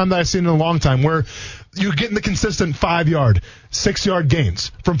first time that I've seen in a long time where you're getting the consistent 5-yard, 6-yard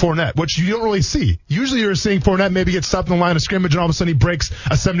gains from Fournette, which you don't really see. Usually you're seeing Fournette maybe get stopped in the line of scrimmage and all of a sudden he breaks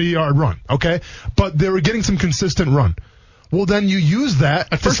a 70-yard run, okay? But they were getting some consistent run. Well, then you use that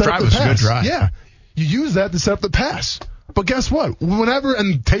to first set up drive the was pass. a good drive. Yeah. You use that to set up the pass. But guess what?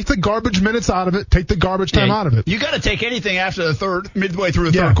 And take the garbage minutes out of it, take the garbage time out of it. You got to take anything after midway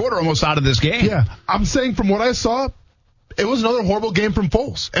through the third quarter almost out of this game. Yeah. I'm saying from what I saw, it was another horrible game from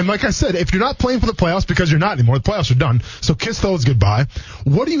Foles. And like I said, if you're not playing for the playoffs, because you're not anymore, the playoffs are done, so kiss those goodbye.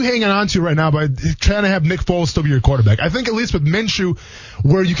 What are you hanging on to right now by trying to have Nick Foles still be your quarterback? I think at least with Minshew,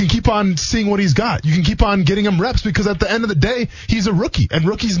 where you can keep on seeing what he's got. You can keep on getting him reps because at the end of the day, he's a rookie, and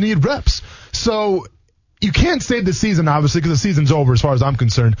rookies need reps. So you can't save the season, obviously, because the season's over as far as I'm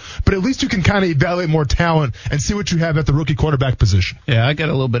concerned. But at least you can kind of evaluate more talent and see what you have at the rookie quarterback position. Yeah, I got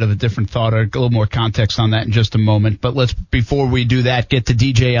a little bit of a different thought, or a little more context on that in just a moment. But before we do that, get to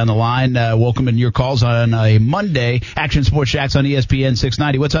DJ on the line. Welcome in your calls on a Monday. Action Sports Jacks on ESPN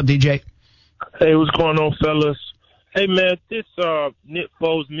 690. What's up, DJ? Hey, what's going on, fellas? Hey, man, this Nick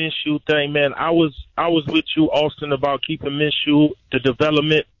Foles Minshew thing, man, I was with you, Austin, about keeping Minshew, the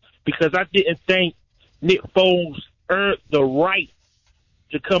development, because I didn't think Nick Foles earned the right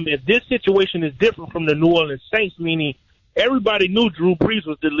to come in. This situation is different from the New Orleans Saints, meaning everybody knew Drew Brees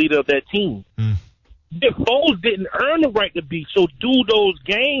was the leader of that team. Nick Foles didn't earn the right to be. So do those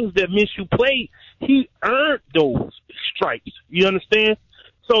games that Minshew played, he earned those stripes. You understand?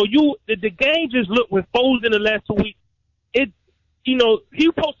 So the game just looked when Foles in the last 2 weeks, he was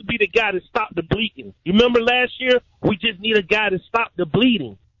supposed to be the guy to stop the bleeding. You remember last year? We just need a guy to stop the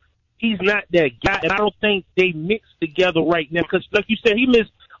bleeding. He's not that guy, and I don't think they mix together right now because, like you said, he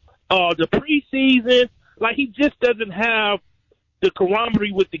missed the preseason. Like, he just doesn't have the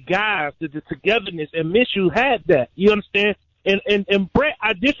camaraderie with the guys, the togetherness, and Minshew had that. You understand? And Brett,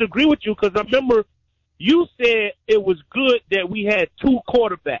 I disagree with you because I remember you said it was good that we had 2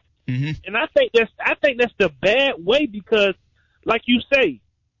 quarterbacks, and I think that's the bad way because, like you say,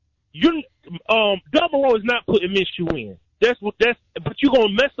 Doug Marrone is not putting Minshew in. But you're going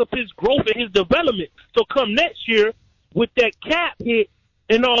to mess up his growth and his development. So come next year with that cap hit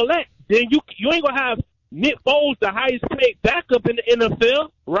and all that, then you ain't gonna have Nick Foles, the highest paid backup in the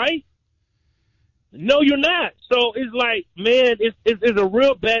NFL, right? No, you're not. So it's like, man, it's a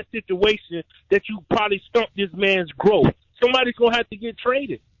real bad situation that you probably stumped this man's growth. Somebody's gonna have to get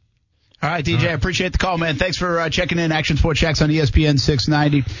traded. All right, DJ, I appreciate the call, man. Thanks for checking in. Action Sports Jacks on ESPN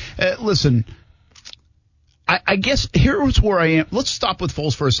 690. Listen, I guess here's where I am. Let's stop with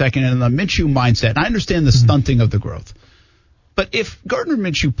Foles for a second and the Minshew mindset. And I understand the stunting of the growth. But if Gardner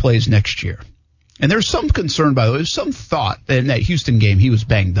Minshew plays next year, and there's some concern, by the way, there's some thought that in that Houston game he was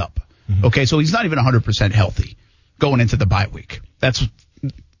banged up. Okay, so he's not even 100% healthy going into the bye week. That's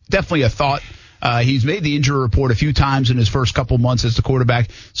definitely a thought. He's made the injury report a few times in his first couple months as the quarterback.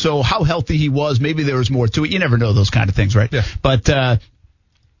 So how healthy he was, maybe there was more to it. You never know those kind of things, right? Yeah. But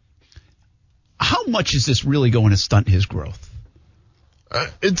how much is this really going to stunt his growth?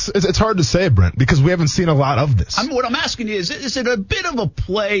 It's hard to say, Brent, because we haven't seen a lot of this. What I'm asking you is it a bit of a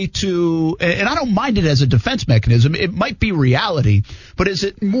play to, and I don't mind it as a defense mechanism, it might be reality, but is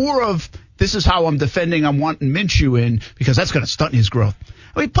it more of, this is how I'm defending, I'm wanting Minshew in, because that's going to stunt his growth?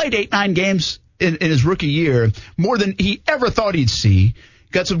 He played 8-9 games in his rookie year, more than he ever thought he'd see.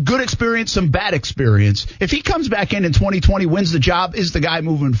 Got some good experience, some bad experience. If he comes back in 2020, wins the job, is the guy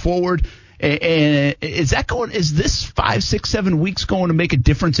moving forward? And is this 5, 6, 7 weeks going to make a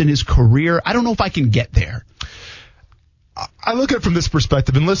difference in his career? I don't know if I can get there. I look at it from this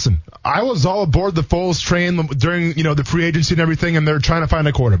perspective, and listen, I was all aboard the Foles train during, the free agency and everything, and they're trying to find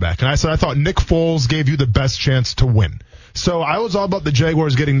a quarterback. And I said I thought Nick Foles gave you the best chance to win. So I was all about the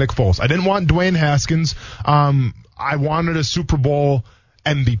Jaguars getting Nick Foles. I didn't want Dwayne Haskins. I wanted a Super Bowl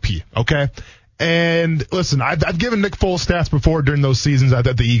MVP, okay? And listen, I've given Nick Foles stats before during those seasons at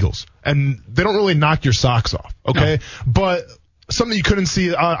the Eagles, and they don't really knock your socks off, okay? No. But something you couldn't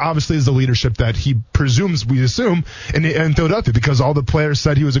see, obviously, is the leadership that we assume, in Philadelphia, because all the players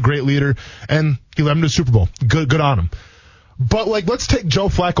said he was a great leader, and he led them to the Super Bowl. Good on him. But, let's take Joe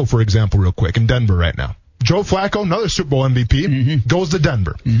Flacco, for example, real quick, in Denver right now. Joe Flacco, another Super Bowl MVP, goes to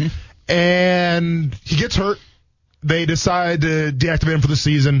Denver. And he gets hurt. They decide to deactivate him for the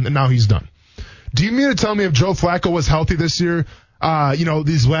season, and now he's done. Do you mean to tell me if Joe Flacco was healthy this year,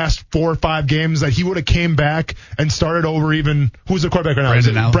 these last 4 or 5 games, that he would have came back and started over even, who's the quarterback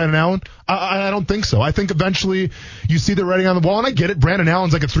right now? Brandon Allen? I don't think so. I think eventually you see the writing on the wall, and I get it. Brandon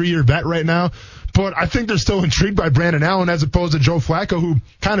Allen's like a 3-year vet right now, but I think they're still intrigued by Brandon Allen as opposed to Joe Flacco, who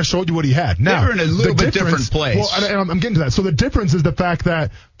kind of showed you what he had. Now, they're in a little bit different place. Well, I'm getting to that. So the difference is the fact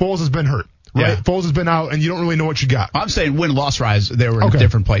that Foles has been hurt. Right, yeah. Foles has been out, and you don't really know what you got. I'm saying win-loss rise, they were in a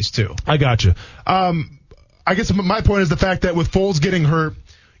different place too. I got you. I guess my point is the fact that with Foles getting hurt,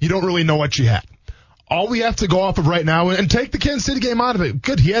 you don't really know what you had. All we have to go off of right now, and take the Kansas City game out of it.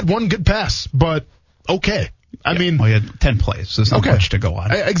 Good, he had one good pass, but okay. I mean, he had 10 plays. So there's not much to go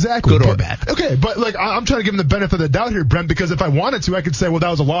on. Exactly. Good or bad. Okay, but I'm trying to give him the benefit of the doubt here, Brent, because if I wanted to, I could say, well, that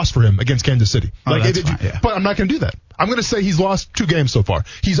was a loss for him against Kansas City. That's fine, yeah. But I'm not going to do that. I'm going to say he's lost 2 games so far.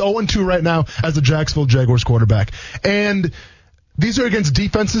 He's 0-2 right now as the Jacksonville Jaguars quarterback. And these are against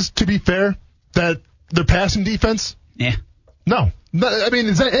defenses, to be fair, that they're passing defense. Yeah. No. I mean,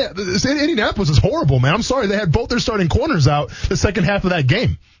 Indianapolis is horrible, man. I'm sorry. They had both their starting corners out the second half of that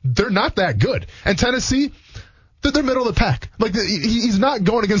game. They're not that good. And Tennessee, they're middle of the pack. He's not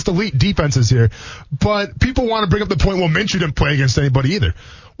going against elite defenses here. But people want to bring up the point, well, Minshew didn't play against anybody either.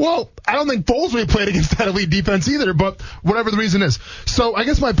 Well, I don't think Foles really played against that elite defense either, but whatever the reason is. So I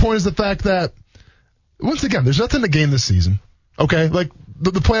guess my point is the fact that, once again, there's nothing to gain this season. Okay?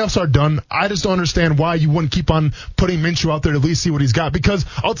 The playoffs are done. I just don't understand why you wouldn't keep on putting Minshew out there to at least see what he's got. Because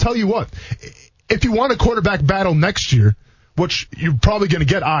I'll tell you what, if you want a quarterback battle next year, which you're probably going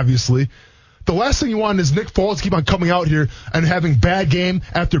to get, obviously, the last thing you want is Nick Foles to keep on coming out here and having bad game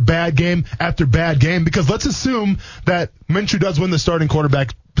after bad game after bad game. Because let's assume that Minshew does win the starting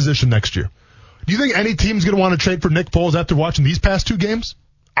quarterback position next year. Do you think any team's going to want to trade for Nick Foles after watching these past 2 games?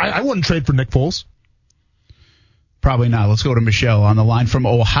 I wouldn't trade for Nick Foles. Probably not. Let's go to Michelle on the line from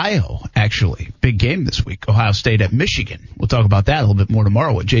Ohio, actually. Big game this week. Ohio State at Michigan. We'll talk about that a little bit more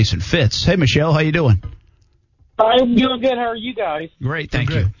tomorrow with Jason Fitz. Hey, Michelle, how you doing? I'm doing good. How are you guys? Great,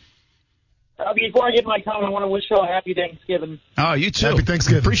 thank you. Before I get my comment, I want to wish you all a happy Thanksgiving. Oh, you too. Happy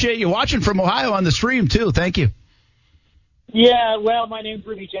Thanksgiving. Appreciate you watching from Ohio on the stream, too. Thank you. Yeah, well, my name's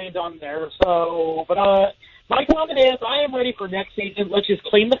Ruby James on there. But my comment is I am ready for next season. Let's just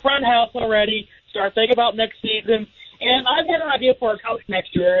clean the front house already, start thinking about next season. And I've got an idea for a coach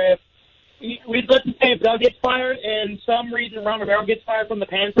next year. Let's say if Doug gets fired and some reason Ron Rivera gets fired from the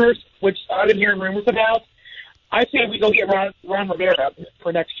Panthers, which I've been hearing rumors about, I say we go get Ron Rivera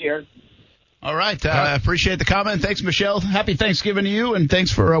for next year. All right. Appreciate the comment. Thanks, Michelle. Happy Thanksgiving to you, and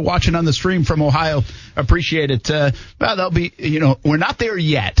thanks for watching on the stream from Ohio. Appreciate it. Well, they'll be, we're not there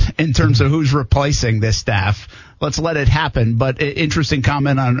yet in terms of who's replacing this staff. Let's let it happen. But interesting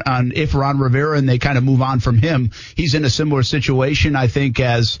comment on if Ron Rivera and they kind of move on from him. He's in a similar situation, I think,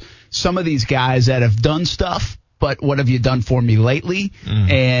 as some of these guys that have done stuff. But what have you done for me lately?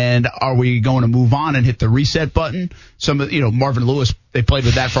 And are we going to move on and hit the reset button? Some of, Marvin Lewis, they played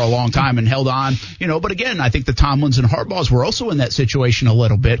with that for a long time and held on, But again, I think the Tomlins and Harbaughs were also in that situation a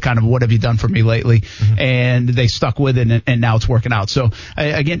little bit, kind of what have you done for me lately? And they stuck with it, and now it's working out. So,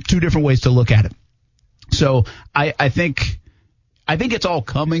 again, two different ways to look at it. So I think it's all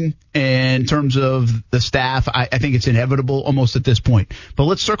coming in terms of the staff. I think it's inevitable almost at this point. But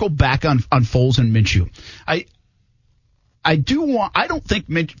let's circle back on Foles and Minshew. I don't think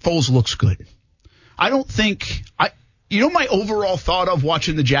Foles looks good. I don't think my overall thought of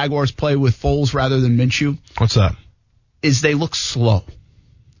watching the Jaguars play with Foles rather than Minshew? What's that? Is they look slow.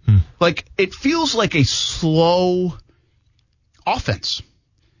 Like, it feels like a slow offense.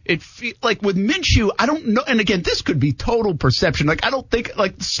 It like with Minshew, I don't know. And again, this could be total perception. Like, I don't think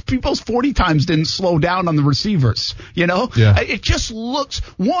people's 40 times didn't slow down on the receivers, Yeah. It just looks,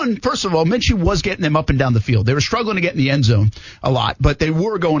 first of all, Minshew was getting them up and down the field. They were struggling to get in the end zone a lot, but they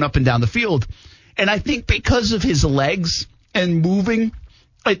were going up and down the field. And I think because of his legs and moving,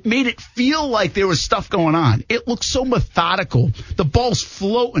 it made it feel like there was stuff going on. It looked so methodical. The ball's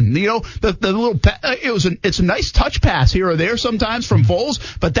floating. The little it's a nice touch pass here or there sometimes from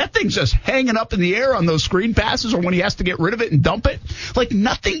Foles, but that thing's just hanging up in the air on those screen passes or when he has to get rid of it and dump it. Like,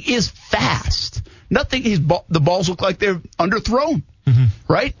 nothing is fast. Nothing. The balls look like they're underthrown.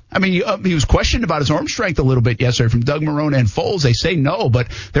 Right? I mean, he was questioned about his arm strength a little bit yesterday from Doug Marrone and Foles. They say no, but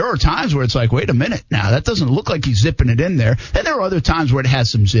there are times where it's like, wait a minute now, that doesn't look like he's zipping it in there. And there are other times where it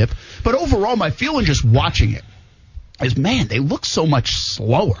has some zip. But overall, my feeling just watching it is, man, they look so much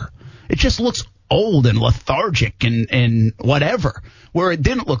slower. It just looks old and lethargic and whatever, where it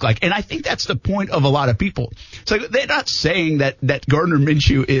didn't look like. And I think that's the point of a lot of people. It's like they're not saying that Gardner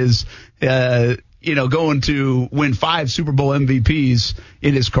Minshew is going to win 5 Super Bowl MVPs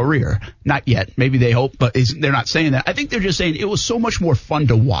in his career. Not yet. Maybe they hope, but they're not saying that. I think they're just saying it was so much more fun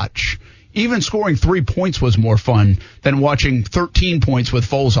to watch. Even scoring 3 points was more fun than watching 13 points with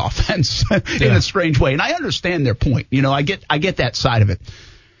Foles' offense in a strange way. And I understand their point. I get that side of it.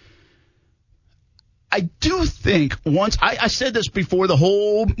 I do think once I said this before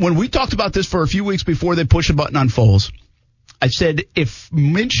when we talked about this for a few weeks before they pushed a button on Foles. I said if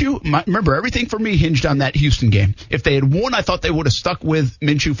Minshew, remember, everything for me hinged on that Houston game. If they had won, I thought they would have stuck with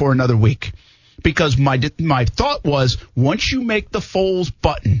Minshew for another week. Because my thought was, once you make the Foles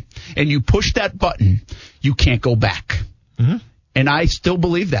button and you push that button, you can't go back. And I still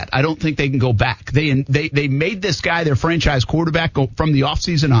believe that. I don't think they can go back. They made this guy their franchise quarterback from the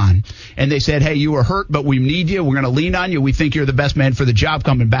offseason on. And they said, hey, you were hurt, but we need you. We're going to lean on you. We think you're the best man for the job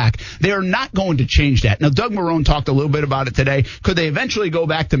coming back. They're not going to change that. Now, Doug Marrone talked a little bit about it today. Could they eventually go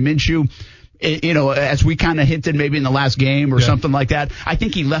back to Minshew? As we kind of hinted maybe in the last game or something like that. I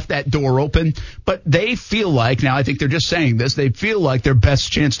think he left that door open. But they feel like, now I think they're just saying this, they feel like their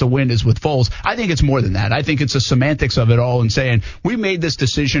best chance to win is with Foles. I think it's more than that. I think it's the semantics of it all and saying, we made this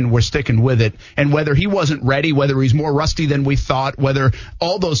decision, we're sticking with it. And whether he wasn't ready, whether he's more rusty than we thought, whether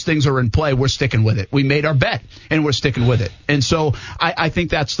all those things are in play, we're sticking with it. We made our bet, and we're sticking with it. And so I think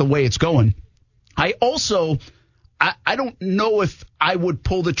that's the way it's going. I don't know if I would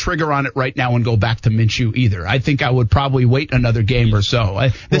pull the trigger on it right now and go back to Minshew either. I think I would probably wait another game or so.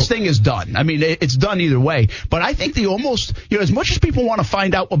 This thing is done. I mean, it's done either way. But I think as much as people want to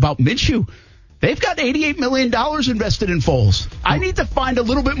find out about Minshew, they've got $88 million invested in Foles. I need to find a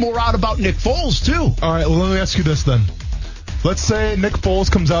little bit more out about Nick Foles, too. All right, well, let me ask you this then. Let's say Nick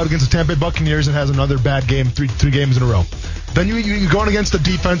Foles comes out against the Tampa Bay Buccaneers and has another bad game, three games in a row. Then you're going against a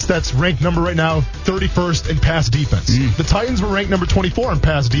defense that's ranked number right now 31st in pass defense. The Titans were ranked number 24 in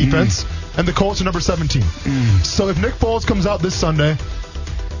pass defense, and the Colts are number 17. So if Nick Foles comes out this Sunday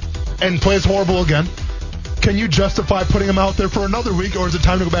and plays horrible again, can you justify putting him out there for another week, or is it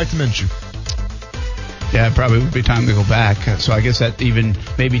time to go back to Minshew? Yeah, it probably would be time to go back. So I guess that even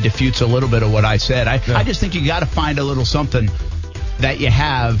maybe defutes a little bit of what I said. I just think you got to find a little something that you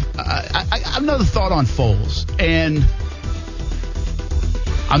have. Another thought on Foles, and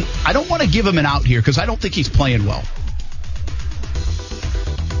I don't want to give him an out here because I don't think he's playing well.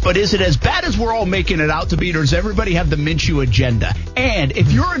 But is it as bad as we're all making it out to be, or does everybody have the Minshew agenda? And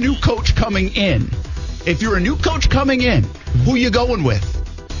if you're a new coach coming in, who you going with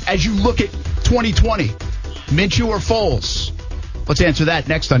as you look at 2020? Minshew or Foles? Let's answer that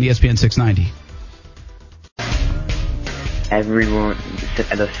next on ESPN 690. Everyone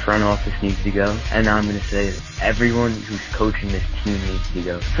at the front office needs to go, and I'm going to say everyone who's coaching this team needs to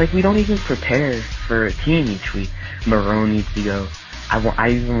go. It's like we don't even prepare for a team each week. Marone needs to go. I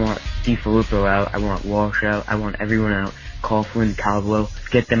even want DiFilippo out. I want Walsh out. I want everyone out. Coughlin, Caldwell,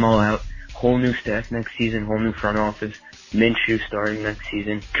 get them all out. Whole new staff next season, whole new front office. Minshew starting next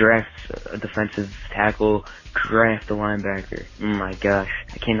season. Draft a defensive tackle. Draft a linebacker. Oh my gosh.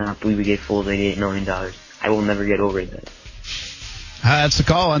 I cannot believe we gave Foles $88 million. I will never get over that. That's the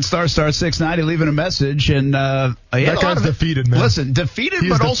call on Star 690, leaving a message. And that guy's defeated, man. Listen, defeated,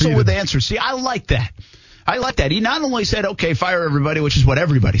 but also with answers. See, I like that. He not only said, okay, fire everybody, which is what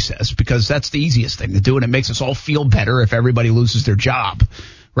everybody says, because that's the easiest thing to do, and it makes us all feel better if everybody loses their job,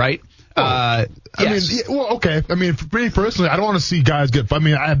 right? Yes. Okay. I mean, for me personally, I don't want to see guys get. I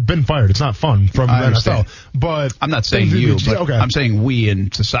mean, I've been fired. It's not fun from the NFL. But I'm not saying you. But okay. I'm saying we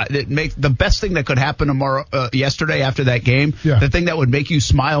in society. The best thing that could happen yesterday after that game. Yeah. The thing that would make you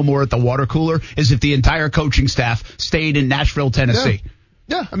smile more at the water cooler is if the entire coaching staff stayed in Nashville, Tennessee.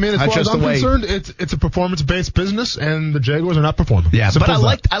 Yeah, I mean, as far as I'm concerned, it's a performance-based business, and the Jaguars are not performing. Yeah, but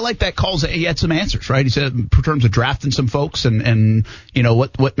I like that call. He had some answers, right? He said in terms of drafting some folks and you know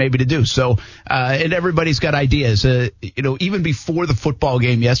what maybe to do. So and everybody's got ideas. Even before the football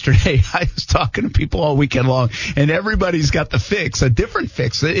game yesterday, I was talking to people all weekend long, and everybody's got the fix, a different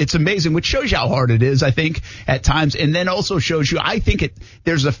fix. It's amazing, which shows you how hard it is, I think, at times, and then also shows you, I think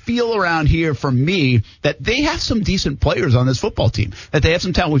there's a feel around here for me that they have some decent players on this football team, that they have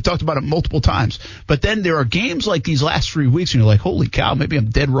some talent. We've talked about it multiple times. But then there are games like these last 3 weeks, and you're like, holy cow, maybe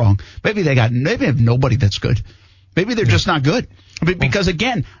I'm dead wrong. Maybe they have nobody that's good. Maybe they're just not good. Because,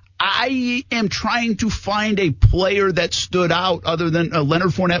 again, I am trying to find a player that stood out other than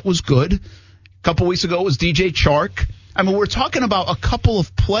Leonard Fournette was good. A couple weeks ago it was DJ Chark. I mean, we're talking about a couple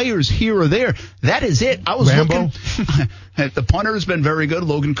of players here or there. That is it. I was looking. The punter has been very good,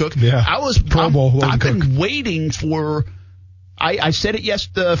 Logan Cook. Yeah. I've been waiting for. I said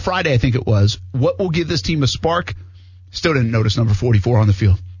it Friday, I think it was. What will give this team a spark? Still didn't notice number 44 on the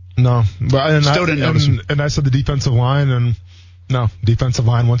field. No. Still didn't notice him. And I said the defensive line, and no, defensive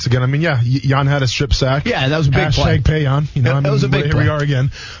line once again. I mean, yeah, Jan had a strip sack. Yeah, that was a big play. Pay Jan. That was a big play. Here we are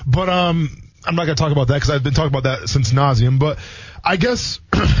again. But I'm not going to talk about that because I've been talking about that since nauseum. But I guess,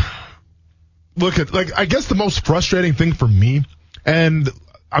 I guess the most frustrating thing for me, and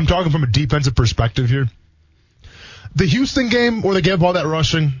I'm talking from a defensive perspective here, the Houston game where they gave all that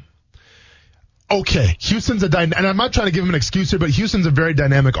rushing, okay, Houston's and I'm not trying to give them an excuse here, but Houston's a very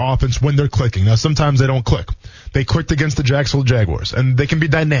dynamic offense when they're clicking. Now, sometimes they don't click. They clicked against the Jacksonville Jaguars, and they can be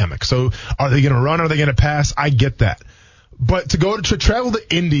dynamic. So are they going to run? Are they going to pass? I get that. But to travel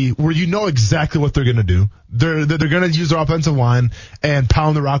to Indy, where you know exactly what they're going to do, they're going to use their offensive line and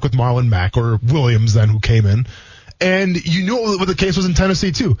pound the rock with Marlon Mack or Williams then, who came in. And you knew what the case was in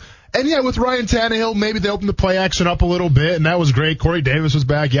Tennessee, too. And, yeah, with Ryan Tannehill, maybe they opened the play action up a little bit, and that was great. Corey Davis was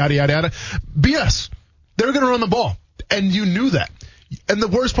back, yada, yada, yada. BS. They were going to run the ball, and you knew that. And the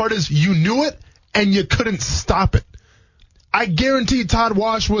worst part is you knew it, and you couldn't stop it. I guarantee Todd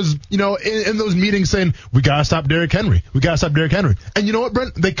Wash was, in those meetings saying, we got to stop Derrick Henry. We got to stop Derrick Henry. And you know what,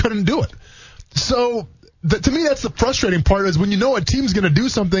 Brent? They couldn't do it. So to me, that's the frustrating part is when you know a team's going to do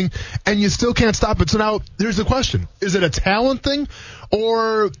something and you still can't stop it. So now here's the question. Is it a talent thing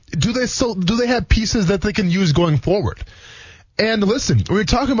or do they have pieces that they can use going forward? And listen, we're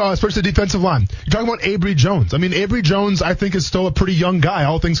talking about, especially the defensive line, you're talking about Avery Jones. I mean, Avery Jones, I think, is still a pretty young guy,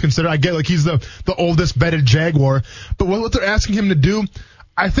 all things considered. I get he's the oldest bedded Jaguar. But what they're asking him to do,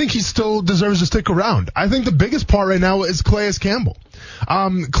 I think he still deserves to stick around. I think the biggest part right now is Calais Campbell.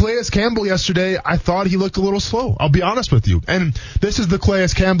 Calais Campbell yesterday, I thought he looked a little slow. I'll be honest with you. And this is the Calais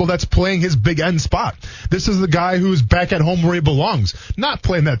Campbell that's playing his big end spot. This is the guy who's back at home where he belongs. Not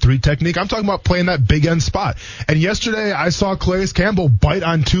playing that 3 technique. I'm talking about playing that big end spot. And yesterday I saw Calais Campbell bite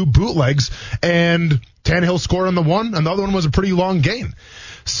on 2 bootlegs and Tannehill scored on the one and the other one was a pretty long gain.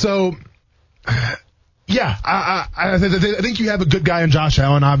 So, yeah, I think you have a good guy in Josh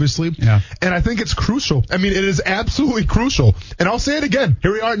Allen, obviously. Yeah. And I think it's crucial. I mean, it is absolutely crucial. And I'll say it again.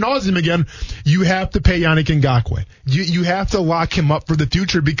 Here we are at nauseam again. You have to pay Yannick Ngakoue. You have to lock him up for the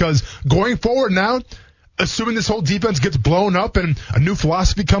future because going forward now, assuming this whole defense gets blown up and a new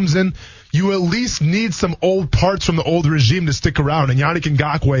philosophy comes in, you at least need some old parts from the old regime to stick around, and Yannick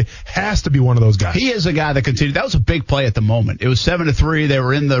Ngakoue has to be one of those guys. He is a guy that continued. That was a big play at the moment. It was 7-3. They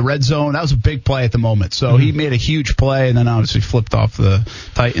were in the red zone. That was a big play at the moment. So he made a huge play, and then obviously flipped off the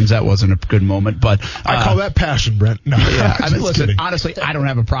Titans. That wasn't a good moment. But I call that passion, Brent. No, yeah, I mean, listen, honestly, I don't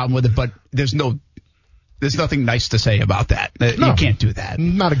have a problem with it, but there's no There's nothing nice to say about that. No. You can't do that.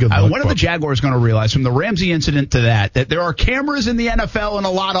 Not a good look. When are the Jaguars going to realize from the Ramsey incident to that there are cameras in the NFL and a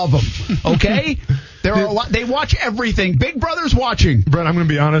lot of them? Okay, there are a lot. They watch everything. Big Brother's watching. Brent, I'm going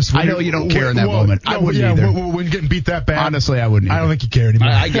to be honest. I know you don't care in that moment. No, I wouldn't either. When you're getting beat that bad, honestly, I wouldn't either. I don't think you care anymore.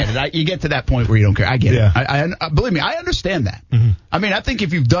 I get it. You get to that point where you don't care. I get it. I believe me, I understand that. Mm-hmm. I mean, I think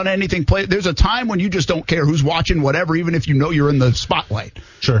if you've done anything, there's a time when you just don't care who's watching whatever, even if you know you're in the spotlight.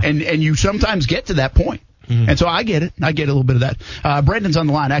 Sure. And you sometimes get to that point. Mm-hmm. And so I get it. I get a little bit of that. Brendan's on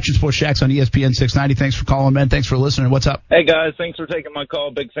the line. Action Sports Jax on ESPN 690. Thanks for calling, man. Thanks for listening. What's up? Hey, guys. Thanks for taking my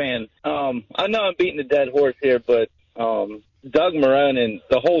call. Big fan. I know I'm beating a dead horse here, but Doug Marrone and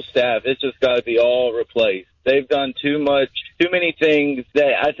the whole staff, it's just got to be all replaced. They've done too many things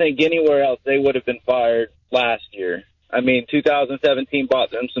that I think anywhere else they would have been fired last year. I mean, 2017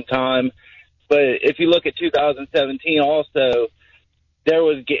 bought them some time. But if you look at 2017 also, there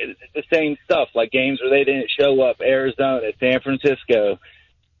was the same stuff, like games where they didn't show up, Arizona, San Francisco.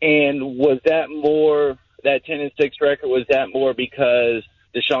 And was that more, that 10-6 record, was that more because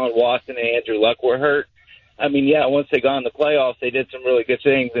Deshaun Watson and Andrew Luck were hurt? I mean, yeah, once they got in the playoffs, they did some really good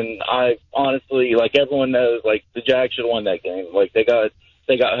things. And I honestly, like everyone knows, like the Jags should have won that game. Like they got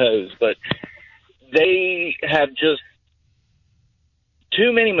hosed. But they have just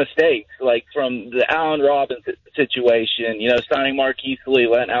too many mistakes, like from the Allen Robinson situation, signing Marquise Lee,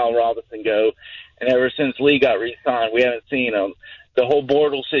 letting Allen Robinson go. And ever since Lee got re-signed, we haven't seen him. The whole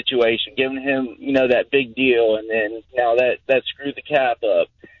Bortles situation, giving him, that big deal, and then now that screwed the cap up.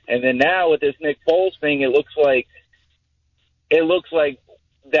 And then now with this Nick Foles thing, it looks like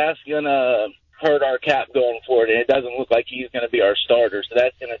that's going to hurt our cap going forward, and it doesn't look like he's going to be our starter, so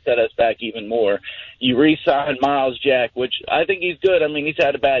that's going to set us back even more. You re-signed Miles Jack, which I think he's good. I mean, he's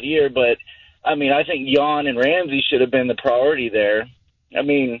had a bad year, but, I mean, I think Jan and Ramsey should have been the priority there. I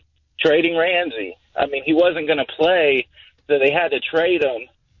mean, trading Ramsey. I mean, he wasn't going to play, so they had to trade him,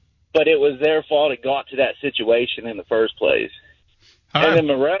 but it was their fault it got to that situation in the first place. And then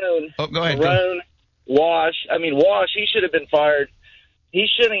Marrone, Wash, he should have been fired. He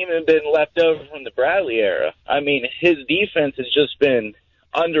shouldn't even been left over from the Bradley era. I mean, his defense has just been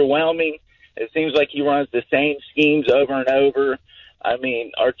underwhelming. It seems like he runs the same schemes over and over. I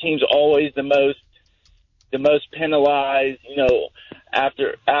mean, our team's always the most penalized,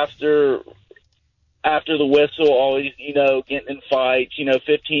 after the whistle, always, getting in fights,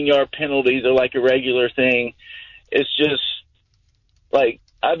 15-yard penalties are like a regular thing. It's just like,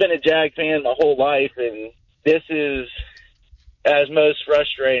 I've been a Jag fan my whole life, and this is as most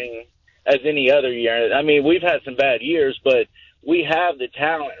frustrating as any other year. I mean, we've had some bad years, but we have the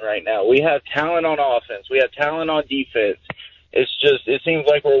talent right now. We have talent on offense. We have talent on defense. It's just, it seems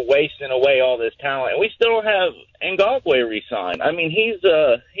like we're wasting away all this talent. And we still don't have Ngakoue re-signed. I mean, he's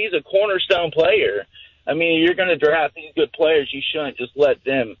a cornerstone player. I mean, you're going to draft these good players. You shouldn't just let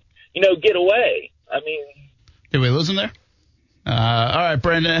them, get away. I mean. Did we lose him there? All right,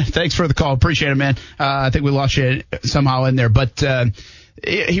 Brendan, thanks for the call. Appreciate it, man. I think we lost you somehow in there, but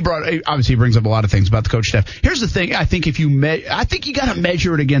he brings up a lot of things about the coach staff. Here's the thing. I think I think you got to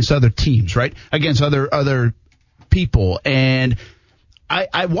measure it against other teams, right? Against other people. And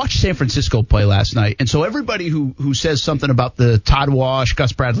I watched San Francisco play last night. And so everybody who says something about the Todd Wash,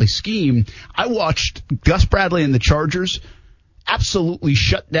 Gus Bradley scheme, I watched Gus Bradley and the Chargers absolutely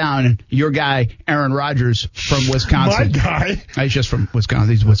shut down your guy, Aaron Rodgers from Wisconsin. My guy? He's just from Wisconsin.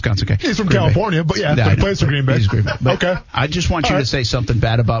 He's a Wisconsin guy. He's from California, but yeah, he plays for Green Bay. He's Green Bay. Okay. I just want you to say something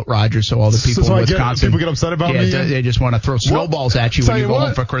bad about Rodgers so all the people in Wisconsin. People get upset about me? They just want to throw snowballs at you when you go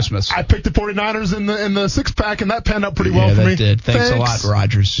home for Christmas. I picked the 49ers in the six-pack, and that panned out pretty well for me. Did. Thanks a lot,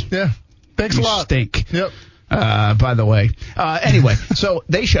 Rodgers. Yeah. Thanks a lot. You stink. Yep. By the way. Anyway, so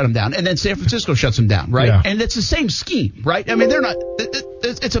they shut him down, and then San Francisco shuts him down, right? Yeah. And it's the same scheme, right? I mean, they're not.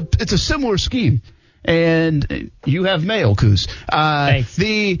 It's a similar scheme, and you have mail, Coos. Thanks.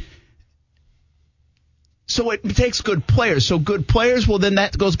 So it takes good players. So good players, well, then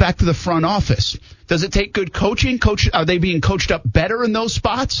that goes back to the front office. Does it take good coaching? Are they being coached up better in those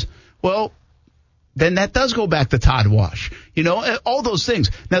spots? Well, then that does go back to Todd Wash. All those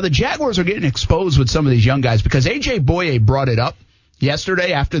things. Now, the Jaguars are getting exposed with some of these young guys because A.J. Boye brought it up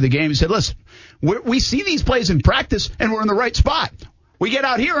yesterday after the game. He said, listen, we see these plays in practice, and we're in the right spot. We get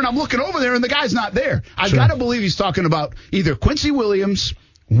out here, and I'm looking over there, and the guy's not there. I've got to believe he's talking about either Quincy Williams,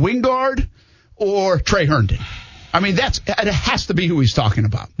 Wingard, or Trey Herndon. I mean, it has to be who he's talking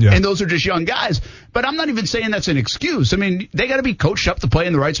about. Yeah. And those are just young guys. But I'm not even saying that's an excuse. I mean, they got to be coached up to play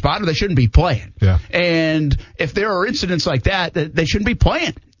in the right spot or they shouldn't be playing. Yeah. And if there are incidents like that, they shouldn't be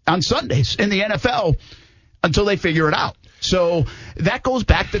playing on Sundays in the NFL until they figure it out. So that goes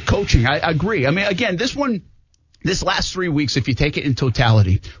back to coaching. I agree. I mean, again, this last 3 weeks, if you take it in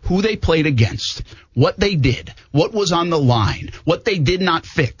totality, who they played against, what they did, what was on the line, what they did not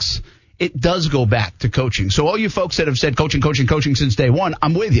fix, it does go back to coaching. So all you folks that have said coaching since day one,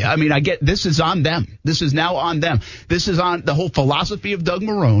 I'm with you. I mean, I get this is on them. This is now on them. This is on the whole philosophy of Doug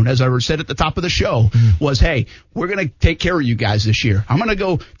Marrone, as I said at the top of the show, was, hey, we're going to take care of you guys this year. I'm going to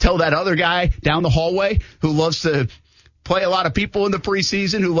go tell that other guy down the hallway who loves to play a lot of people in the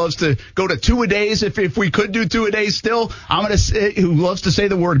preseason, who loves to go to two-a-days if we could do two-a-days still. I'm going to say, who loves to say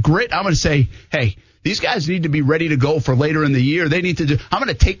the word grit. I'm going to say, hey, these guys need to be ready to go for later in the year. They need to I'm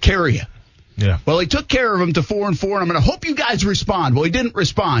going to take care of you. Yeah. Well, he took care of them to 4-4, and I'm going to hope you guys respond. Well, he didn't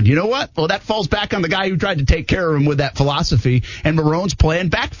respond. You know what? Well, that falls back on the guy who tried to take care of him with that philosophy, and Marrone's plan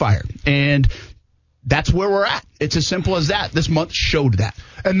backfired. And that's where we're at. It's as simple as that. This month showed that.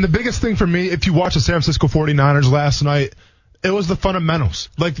 And the biggest thing for me, if you watch the San Francisco 49ers last night, it was the fundamentals.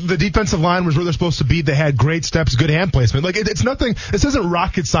 Like, the defensive line was where they're supposed to be. They had great steps, good hand placement. Like, it's nothing. This isn't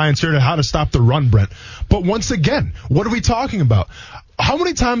rocket science here to how to stop the run, Brent. But once again, what are we talking about? How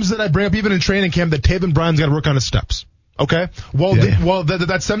many times did I bring up, even in training camp, that Taven Bryan's got to work on his steps? Okay? Well,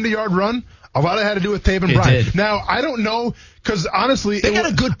 that 70-yard run, a lot of it had to do with Taven Bryan. Now, I don't know, because honestly, they got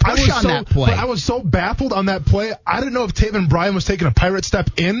a good push on that play. But I was so baffled on that play. I didn't know if Taven Bryan was taking a pirate step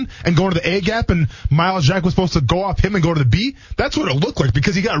in and going to the A gap, and Myles Jack was supposed to go off him and go to the B. That's what it looked like,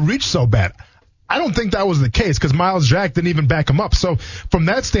 because he got reached so bad. I don't think that was the case, because Myles Jack didn't even back him up. So from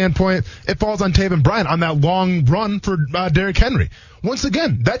that standpoint, it falls on Taven Bryan on that long run for Derrick Henry. Once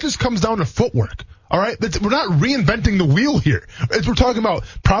again, that just comes down to footwork. All right? We're not reinventing the wheel here. We're talking about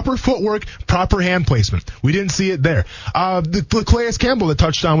proper footwork, proper hand placement. We didn't see it there. The Calais Campbell, the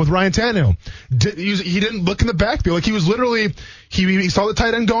touchdown with Ryan Tannehill, he didn't look in the backfield. Like, he was literally, he saw the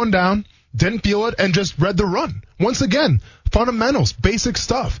tight end going down, didn't feel it, and just read the run. Once again, fundamentals, basic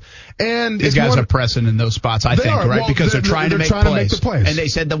stuff. And these guys are pressing in those spots, I think, right? Well, because they're trying to make the plays. And they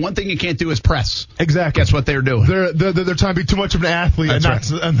said the one thing you can't do is press. Exactly. Guess what they're doing? They're trying to be too much of an athlete and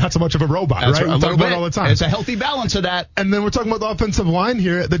not so much of a robot, right? We talk about it all the time. It's a healthy balance of that. And then we're talking about the offensive line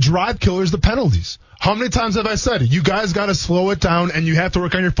here, the drive killers, the penalties. How many times have I said, you guys got to slow it down, and you have to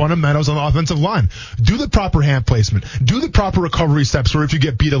work on your fundamentals on the offensive line. Do the proper hand placement. Do the proper recovery steps, or if you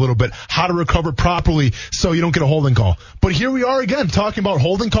get beat a little bit, how to recover properly so you don't get a holding call. But here we are again talking about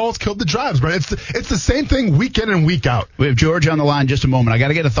holding calls killed the drives, right? It's the same thing week in and week out. We have George on the line just a moment. I got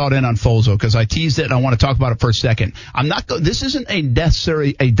to get a thought in on Folzo, because I teased it and I want to talk about it for a second. This isn't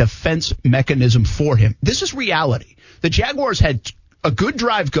necessarily a defense mechanism for him. This is reality. The Jaguars had a good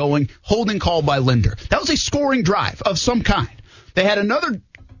drive going, holding call by Linder. That was a scoring drive of some kind. They had another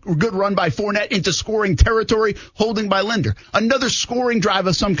good run by Fournette into scoring territory, holding by Linder. Another scoring drive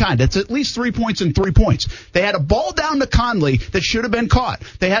of some kind. That's at least 3 points and 3 points. They had a ball down to Conley that should have been caught.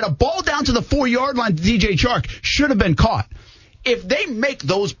 They had a ball down to the 4-yard line to DJ Chark, should have been caught. If they make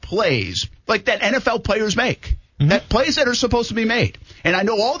those plays like that NFL players make, that plays that are supposed to be made. And I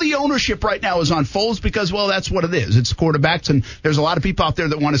know all the ownership right now is on Foles because, well, that's what it is. It's quarterbacks, and there's a lot of people out there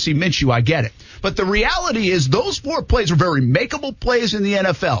that want to see Minshew. I get it. But the reality is those 4 plays are very makeable plays in the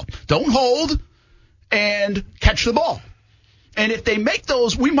NFL. Don't hold and catch the ball. And if they make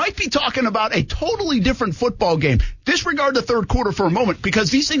those, we might be talking about a totally different football game. Disregard the third quarter for a moment, because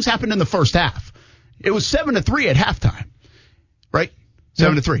these things happened in the first half. It was 7-3 at halftime, right?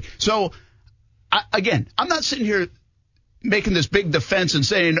 7-3. So, again, I'm not sitting here making this big defense and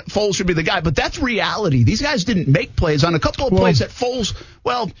saying Foles should be the guy, but that's reality. These guys didn't make plays on a couple of plays that Foles,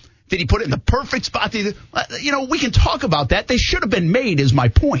 did he put it in the perfect spot? We can talk about that. They should have been made, is my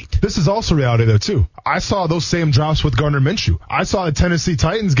point. This is also reality, though, too. I saw those same drops with Gardner Minshew. I saw a Tennessee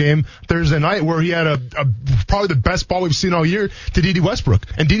Titans game Thursday night where he had a probably the best ball we've seen all year to Dede Westbrook.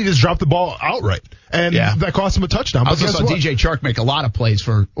 And Dede just dropped the ball outright. And that cost him a touchdown. I also saw DJ Chark make a lot of plays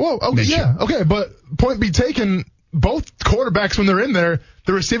for Minshew. Yeah, okay, but point be taken, both quarterbacks, when they're in there,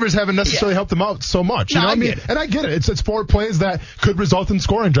 the receivers haven't necessarily helped them out so much. You know what I mean? And I get it. It's 4 plays that could result in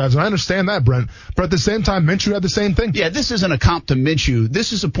scoring drives, and I understand that, Brent. But at the same time, Minshew had the same thing. Yeah, this isn't a comp to Minshew.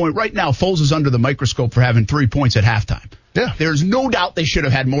 This is a point. Right now, Foles is under the microscope for having 3 points at halftime. Yeah. There's no doubt they should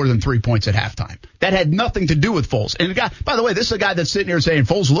have had more than 3 points at halftime. That had nothing to do with Foles. And the guy, by the way, this is a guy that's sitting here saying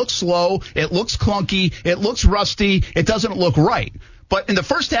Foles looks slow, it looks clunky, it looks rusty, it doesn't look right. But in the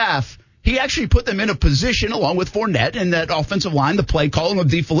first half, he actually put them in a position, along with Fournette and that offensive line, the play calling of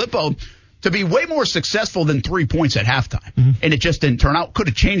DeFilippo, to be way more successful than 3 points at halftime. And it just didn't turn out. Could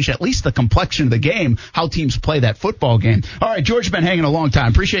have changed at least the complexion of the game, how teams play that football game. All right, George has been hanging a long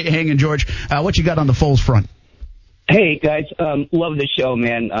time. Appreciate you hanging, George. What you got on the Foles front? Hey, guys. Love the show,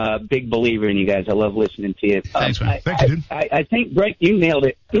 man. Big believer in you guys. I love listening to you. Thanks, man. Thank you, dude. I think, Brett, you nailed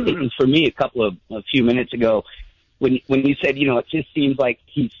it for me a few minutes ago when you said, it just seems like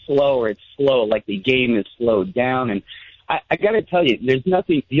he's slow or it's slow, like the game is slowed down. And I got to tell you,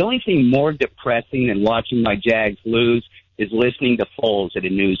 the only thing more depressing than watching my Jags lose is listening to Foles at a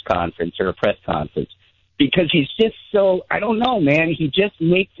news conference or a press conference. Because he's just so, I don't know, man, he just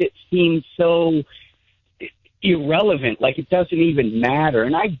makes it seem so irrelevant, like it doesn't even matter.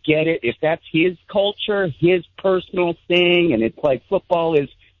 And I get it, if that's his culture, his personal thing, and it's like football is,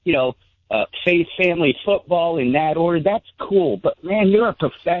 faith, family, football in that order, that's cool. But, man, you're a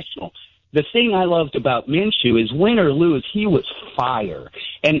professional. The thing I loved about Minshew is win or lose, he was fire.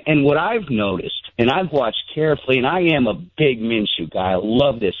 And what I've noticed, and I've watched carefully, and I am a big Minshew guy. I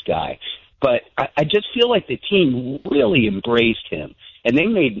love this guy. But I just feel like the team really embraced him. And they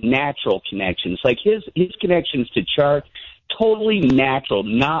made natural connections. Like his connections to Chark, totally natural,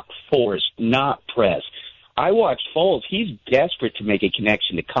 not forced, not pressed. I watched Foles. He's desperate to make a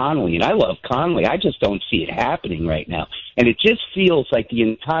connection to Conley, and I love Conley. I just don't see it happening right now. And it just feels like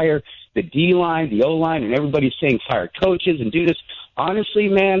the D-line, the O-line, and everybody's saying fire coaches and do this. Honestly,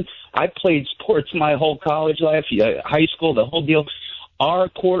 man, I played sports my whole college life, high school, the whole deal. Our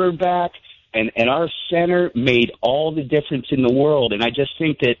quarterback and our center made all the difference in the world. And I just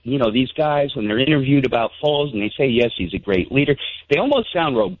think that, these guys, when they're interviewed about Foles and they say, yes, he's a great leader, they almost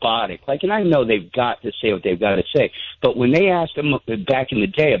sound robotic. And I know they've got to say what they've got to say. But when they asked them back in the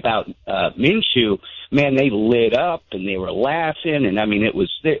day about Minshew, man, they lit up and they were laughing. And, I mean, it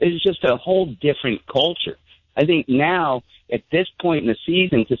was just a whole different culture. I think now, at this point in the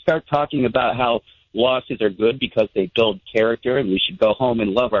season, to start talking about how losses are good because they build character and we should go home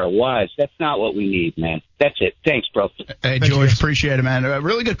and love our wives. That's not what we need, man. That's it. Thanks, bro. Hey, George, appreciate it, man.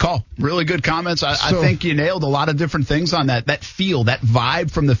 Really good call. Really good comments. I think you nailed a lot of different things on that feel, that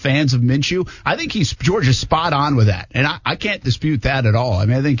vibe from the fans of Minshew. I think George is spot on with that, and I can't dispute that at all. I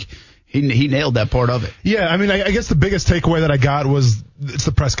mean, I think he nailed that part of it. Yeah, I mean, I guess the biggest takeaway that I got was it's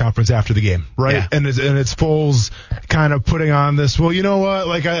the press conference after the game, right? Yeah. And it's Foles kind of putting on this, well, you know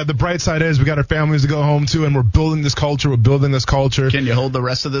what? The bright side is we got our families to go home to, and we're building this culture. Can you hold the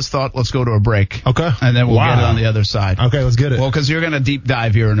rest of this thought? Let's go to a break. Okay. And then we'll get it on the other side. Okay, let's get it. Well, because you're going to deep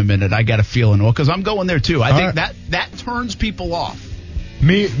dive here in a minute. I got a feeling. Well, because I'm going there, too. I think that turns people off.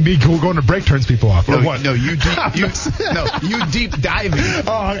 Me going to break turns people off. Or what? No, you deep diving.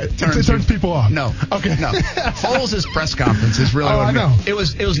 It turns people off. No. Okay. No. Foles' press conference is really what I know. It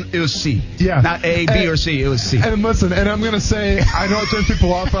was C. Yeah. Not A, B, or C. It was C. And listen, and I'm going to say, I know it turns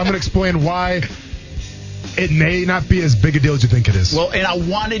people off, but I'm going to explain why it may not be as big a deal as you think it is. Well, and I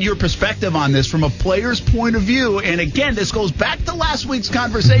wanted your perspective on this from a player's point of view. And again, this goes back to last week's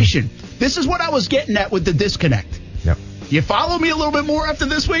conversation. This is what I was getting at with the disconnect. Yep. You follow me a little bit more after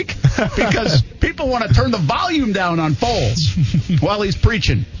this week? Because people want to turn the volume down on Foles while he's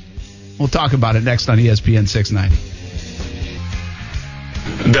preaching. We'll talk about it next on ESPN 690.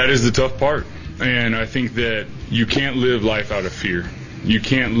 That is the tough part. And I think that you can't live life out of fear. You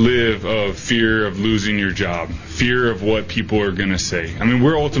can't live of fear of losing your job, fear of what people are going to say. I mean,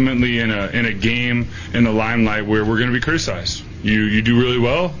 we're ultimately in a game in the limelight where we're going to be criticized. You do really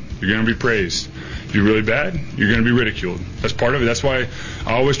well, you're going to be praised. If you're really bad, you're going to be ridiculed. That's part of it. That's why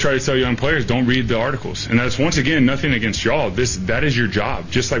I always try to tell young players, don't read the articles. And that's, once again, nothing against y'all. That is your job.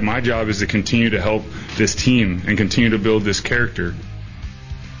 Just like my job is to continue to help this team and continue to build this character.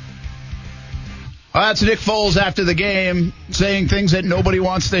 Well, that's Nick Foles after the game saying things that nobody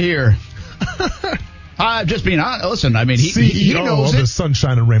wants to hear. I'm just being honest. Listen, I mean, he knows of it. the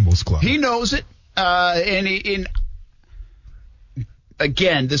Sunshine and Rainbows Club. He knows it.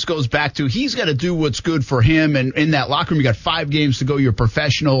 Again, this goes back to he's got to do what's good for him. And in that locker room, you got 5 games to go. You're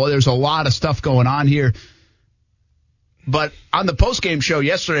professional. There's a lot of stuff going on here. But on the postgame show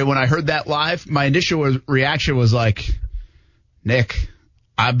yesterday, when I heard that live, my initial reaction was like, Nick,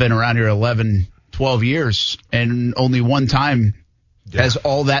 I've been around here 11, 12 years, and only one time has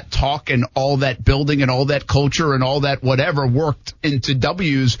all that talk and all that building and all that culture and all that whatever worked into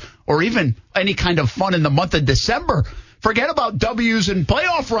W's or even any kind of fun in the month of December. Forget about W's and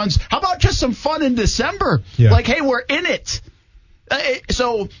playoff runs. How about just some fun in December? Yeah. Like, hey, we're in it.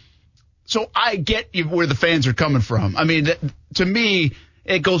 So I get where the fans are coming from. I mean, to me,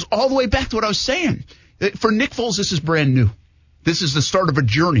 it goes all the way back to what I was saying. For Nick Foles, this is brand new. This is the start of a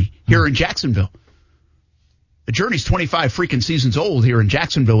journey here in Jacksonville. The journey's 25 freaking seasons old here in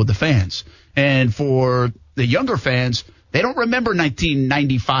Jacksonville with the fans. And for the younger fans, they don't remember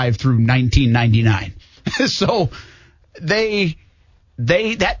 1995 through 1999. So they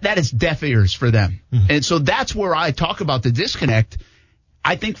that is deaf ears for them. Mm-hmm. And so that's where I talk about the disconnect.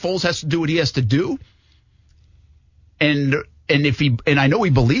 I think Foles has to do what he has to do. And I know he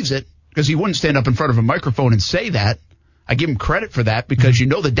believes it, because he wouldn't stand up in front of a microphone and say that. I give him credit for that, because you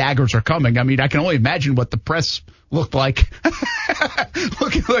know the daggers are coming. I mean, I can only imagine what the press looked like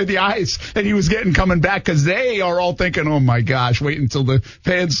looking at the eyes that he was getting coming back, because they are all thinking, oh, my gosh, wait until the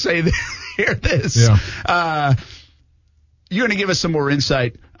fans say hear this. Yeah. You're going to give us some more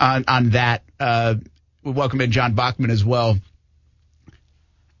insight on that. We welcome in John Bachman as well.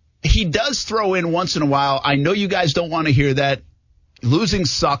 He does throw in once in a while. I know you guys don't want to hear that. Losing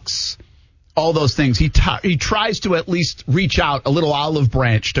sucks. All those things. He tries to at least reach out a little olive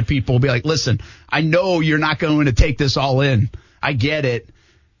branch to people, be like, listen, I know you're not going to take this all in. I get it.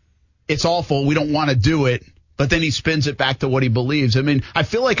 It's awful. We don't want to do it. But then he spins it back to what he believes. I mean, I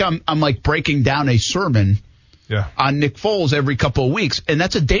feel like I'm like breaking down a sermon on Nick Foles every couple of weeks. And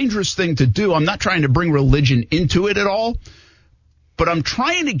that's a dangerous thing to do. I'm not trying to bring religion into it at all. But I'm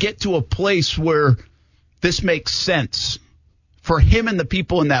trying to get to a place where this makes sense for him and the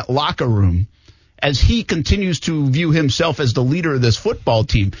people in that locker room as he continues to view himself as the leader of this football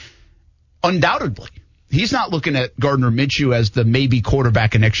team. Undoubtedly, he's not looking at Gardner Minshew as the maybe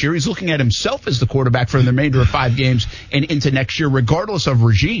quarterback of next year. He's looking at himself as the quarterback for the remainder of 5 games and into next year, regardless of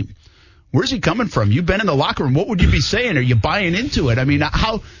regime. Where's he coming from? You've been in the locker room. What would you be saying? Are you buying into it? I mean,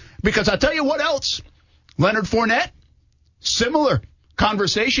 how? Because I'll tell you what else. Leonard Fournette, similar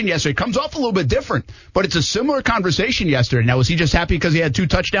conversation yesterday. Comes off a little bit different, but it's a similar conversation yesterday. Now, was he just happy because he had 2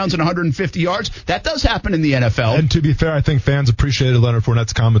 touchdowns and 150 yards? That does happen in the NFL. And to be fair, I think fans appreciated Leonard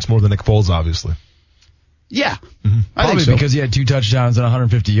Fournette's comments more than Nick Foles, obviously. Yeah. Mm-hmm. I Probably think so. Because he had 2 touchdowns and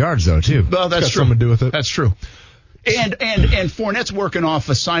 150 yards, though, too. Well, that's true. Something to do with it. That's true. And Fournette's working off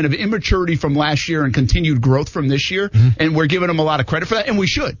a sign of immaturity from last year and continued growth from this year, and we're giving him a lot of credit for that, and we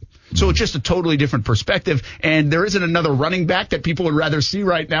should. So it's just a totally different perspective, and there isn't another running back that people would rather see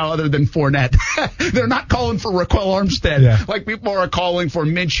right now other than Fournette. They're not calling for Raquel Armstead like people are calling for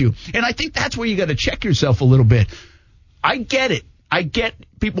Minshew. And I think that's where you got to check yourself a little bit. I get it. I get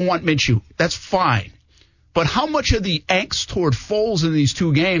people want Minshew. That's fine. But how much of the angst toward Foles in these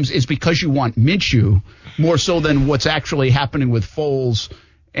 2 games is because you want Minshew more so than what's actually happening with Foles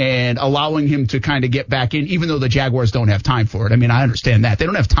and allowing him to kind of get back in, even though the Jaguars don't have time for it? I mean, I understand that. They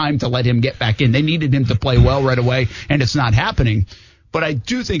don't have time to let him get back in. They needed him to play well right away, and it's not happening. But I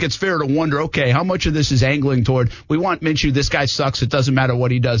do think it's fair to wonder, okay, how much of this is angling toward, we want Minshew, this guy sucks, it doesn't matter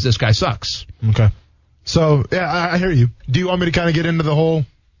what he does, this guy sucks. Okay. So, yeah, I hear you. Do you want me to kind of get into the whole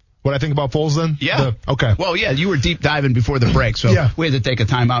what I think about Foles then? Yeah. Okay. Well, yeah, you were deep diving before the break, so we had to take a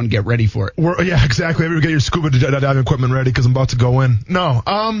timeout and get ready for it. Yeah, exactly. Everybody get your scuba diving equipment ready because I'm about to go in. No.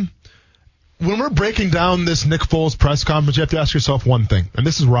 When we're breaking down this Nick Foles press conference, you have to ask yourself one thing, and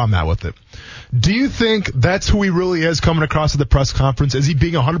this is where I'm at with it. Do you think that's who he really is coming across at the press conference? Is he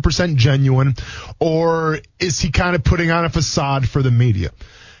being 100% genuine, or is he kind of putting on a facade for the media?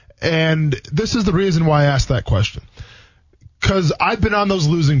 And this is the reason why I asked that question. Because I've been on those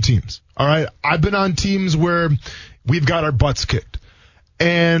losing teams, all right? I've been on teams where we've got our butts kicked.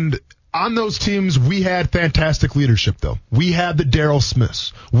 And on those teams, we had fantastic leadership, though. We had the Darryl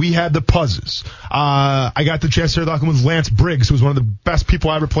Smiths. We had the Puzzes. I got the chance to talk with Lance Briggs, who was one of the best people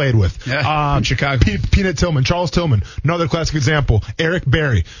I ever played with. Yeah, in Chicago. Peanut Tillman, Charles Tillman, another classic example. Eric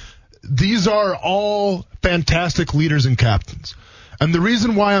Berry. These are all fantastic leaders and captains. And the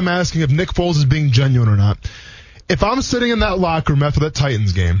reason why I'm asking if Nick Foles is being genuine or not, if I'm sitting in that locker room after that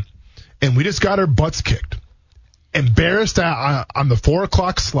Titans game, and we just got our butts kicked, embarrassed on the 4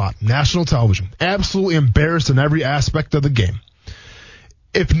 o'clock slot, national television, absolutely embarrassed in every aspect of the game.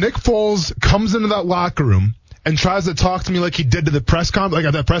 If Nick Foles comes into that locker room and tries to talk to me like he did to the press like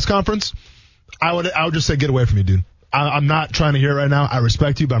at that press conference, I would just say, get away from me, dude. I'm not trying to hear it right now. I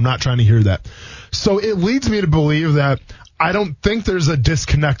respect you, but I'm not trying to hear that. So it leads me to believe that I don't think there's a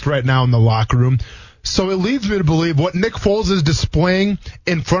disconnect right now in the locker room. So it leads me to believe what Nick Foles is displaying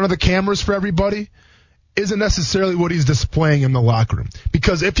in front of the cameras for everybody isn't necessarily what he's displaying in the locker room.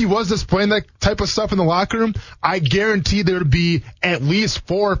 Because if he was displaying that type of stuff in the locker room, I guarantee there would be at least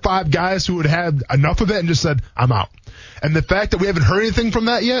 4 or 5 guys who would have enough of it and just said, I'm out. And the fact that we haven't heard anything from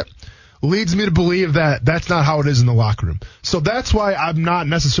that yet leads me to believe that that's not how it is in the locker room. So that's why I'm not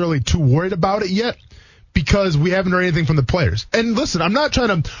necessarily too worried about it yet, because we haven't heard anything from the players. And listen, I'm not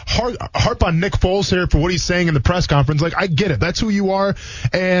trying to harp on Nick Foles here for what he's saying in the press conference. Like, I get it. That's who you are.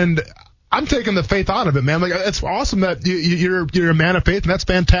 And I'm taking the faith out of it, man. Like, it's awesome that you're a man of faith, and that's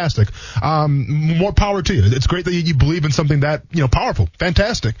fantastic. More power to you. It's great that you believe in something that, powerful.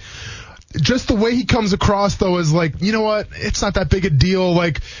 Fantastic. just the way he comes across, though, is like, you know what? It's not that big a deal.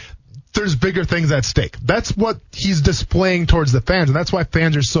 Like, there's bigger things at stake. That's what he's displaying towards the fans, and that's why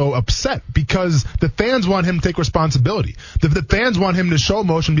fans are so upset, because the fans want him to take responsibility. The fans want him to show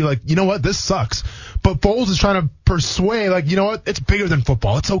emotion and be like, you know what, this sucks. But Foles is trying to persuade, like, you know what, it's bigger than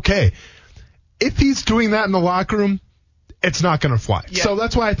football. It's okay. If he's doing that in the locker room, it's not going to fly. Yeah. So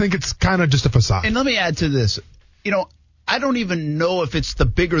that's why I think it's kind of just a facade. And let me add to this. You know, I don't even know if it's the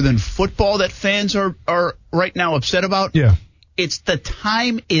bigger than football that fans are right now upset about. Yeah. It's the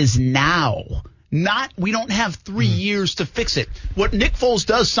time is now. We don't have 3 years to fix it. What Nick Foles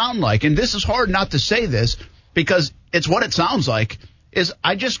does sound like, and this is hard not to say this because it's what it sounds like, is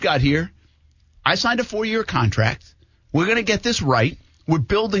I just got here. I signed a 4-year contract. We're going to get this right. We're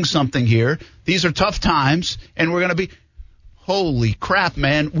building something here. These are tough times, and we're going to be... Holy crap,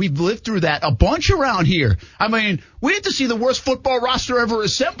 man. We've lived through that a bunch around here. I mean, we had to see the worst football roster ever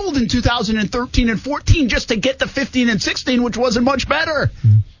assembled in 2013 and 14 just to get to 15 and 16, which wasn't much better.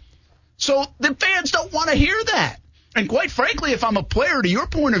 So the fans don't want to hear that. And quite frankly, if I'm a player, to your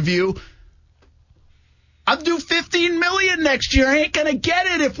point of view, I'll do $15 million next year. I ain't going to get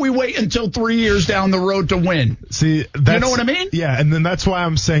it if we wait until 3 years down the road to win. See, you know what I mean? Yeah, and then that's why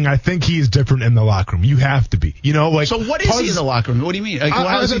I'm saying I think he's different in the locker room. You have to be. You know, like. So what is he in the locker room? What do you mean? Like,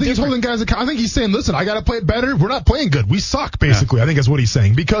 I think he's holding guys accountable. I think he's saying, listen, I got to play better. We're not playing good. We suck, basically. Yeah. I think that's what he's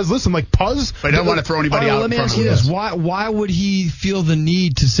saying. Because, listen, like Puzz. But I don't want to throw anybody out. Let me ask you this. Why would he feel the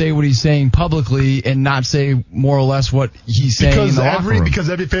need to say what he's saying publicly and not say more or less what he's saying in the locker room? Because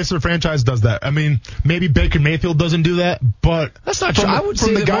every face of the franchise does that. I mean, maybe Baker Mayfield doesn't do that, but that's not true. I would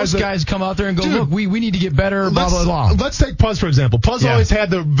say that most guys come out there and go, look, we need to get better, blah, blah, blah. Let's take Puzz, for example. Puzz always had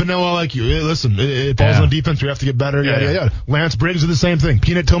the vanilla, like, hey, listen, it falls on defense, we have to get better, yada. Lance Briggs did the same thing.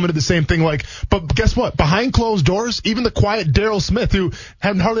 Peanut Tillman did the same thing. Like, but guess what? Behind closed doors, even the quiet Daryl Smith, who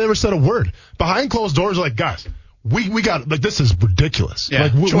hadn't hardly ever said a word, behind closed doors, like, guys, we got, like, this is ridiculous. Yeah,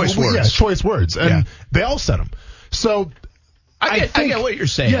 like, choice words. Yeah, choice words. And they all said them. So... I get what you're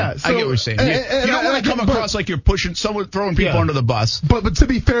saying. Yeah, so, I get what you're saying. You don't want to come across like you're pushing someone, throwing people under the bus. But to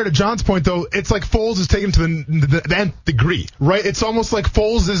be fair to John's point, though, it's like Foles is taken to the nth degree, right? It's almost like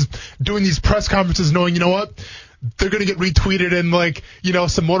Foles is doing these press conferences knowing, you know what? They're going to get retweeted and, like, you know,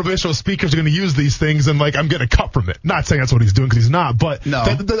 some motivational speakers are going to use these things and, like, I'm getting a cut from it. Not saying that's what he's doing because he's not, but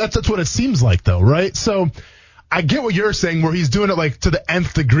that's what it seems like, though, right? So... I get what you're saying where he's doing it like to the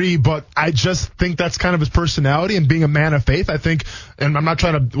nth degree, but I just think that's kind of his personality and being a man of faith. I think, and I'm not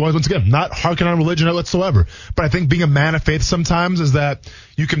trying to, once again, not harking on religion whatsoever, but I think being a man of faith sometimes is that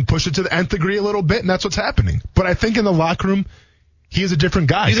you can push it to the nth degree a little bit, and that's what's happening. But I think in the locker room, he is a different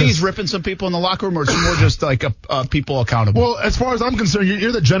guy. You think he's ripping some people in the locker room, or it's more just like people accountable? Well, as far as I'm concerned,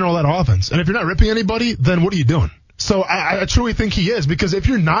 you're the general of that offense. And if you're not ripping anybody, then what are you doing? So I truly think he is, because if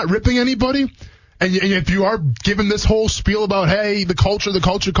you're not ripping anybody, and if you are giving this whole spiel about, hey, the culture, the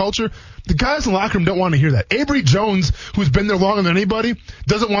guys in the locker room don't want to hear that. Avery Jones, who's been there longer than anybody,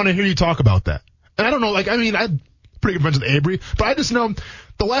 doesn't want to hear you talk about that. And I don't know, I'm pretty good friends with Avery, but I just know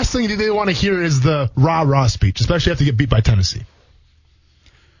the last thing they want to hear is the rah-rah speech, especially after you get beat by Tennessee.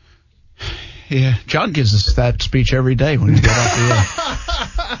 Yeah, John gives us that speech every day when we get off the air.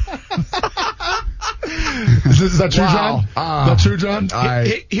 Is that true, John? Is that true, John?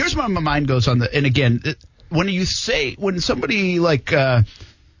 Here's where my mind goes on and again, when somebody like Nick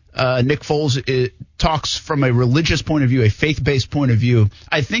Foles talks from a religious point of view, a faith-based point of view,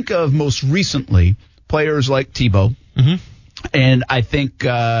 I think of most recently players like Tebow. Mm-hmm. And I think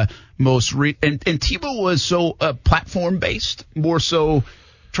and Tebow was so platform-based, more so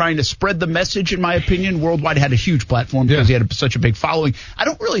trying to spread the message, in my opinion. Worldwide had a huge platform because he had such a big following. I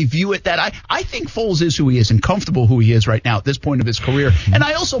don't really view it that. I think Foles is who he is and comfortable who he is right now at this point of his career. And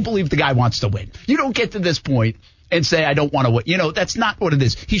I also believe the guy wants to win. You don't get to this point and say, I don't want to win. You know, that's not what it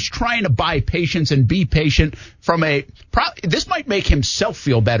is. He's trying to buy patience and be patient this might make himself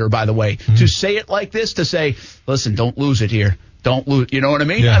feel better, by the way, to say it like this, to say, listen, don't lose it here. Don't lose. You know what I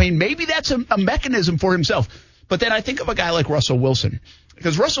mean? Yeah. I mean, maybe that's a mechanism for himself. But then I think of a guy like Russell Wilson.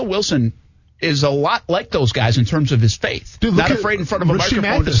 Because Russell Wilson is a lot like those guys in terms of his faith. Dude, not afraid in front of a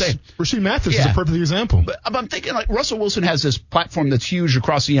microphone to say. Rasheed Mathis is a perfect example. But I'm thinking like Russell Wilson has this platform that's huge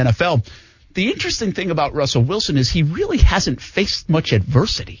across the NFL. The interesting thing about Russell Wilson is he really hasn't faced much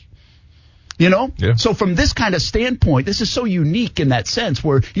adversity. You know? Yeah. So from this kind of standpoint, this is so unique in that sense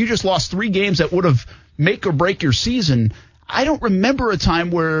where you just lost 3 games that would have make or break your season. I don't remember a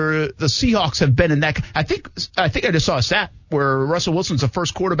time where the Seahawks have been in that. I think I just saw a stat where Russell Wilson's the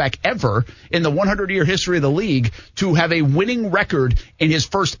first quarterback ever in the 100-year history of the league to have a winning record in his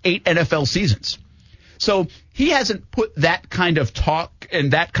first 8 NFL seasons. So he hasn't put that kind of talk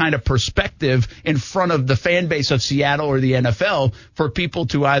and that kind of perspective in front of the fan base of Seattle or the NFL for people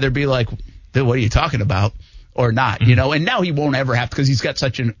to either be like, dude, what are you talking about, or not, you know? And now he won't ever have to because he's got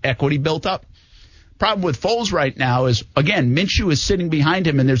such an equity built up. Problem with Foles right now is, again, Minshew is sitting behind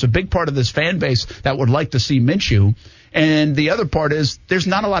him, and there's a big part of this fan base that would like to see Minshew. And the other part is there's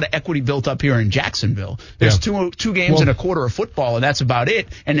not a lot of equity built up here in Jacksonville. There's two games and a quarter of football, and that's about it.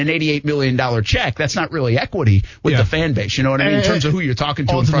 And an $88 million check, that's not really equity with the fan base. You know what I mean? In terms of who you're talking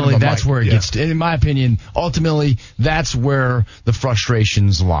to in front of a mic. That's where it gets, in my opinion, ultimately, that's where the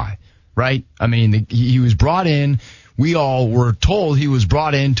frustrations lie, right? I mean, he was brought in. We all were told he was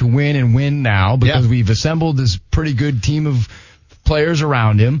brought in to win and win now because we've assembled this pretty good team of players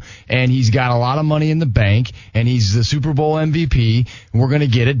around him, and he's got a lot of money in the bank, and he's the Super Bowl MVP, and we're going to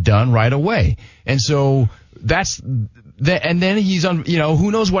get it done right away. And so and then he's on, you know,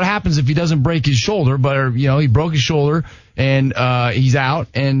 who knows what happens if he doesn't break his shoulder, but, you know, he broke his shoulder and he's out,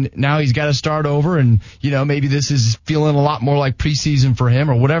 and now he's got to start over, and, you know, maybe this is feeling a lot more like preseason for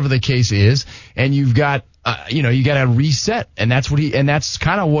him or whatever the case is, and you've got, you got to reset, and that's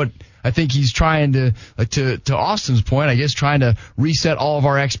kind of what I think he's trying to Austin's point, I guess, trying to reset all of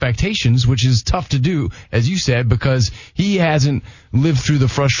our expectations, which is tough to do, as you said, because he hasn't lived through the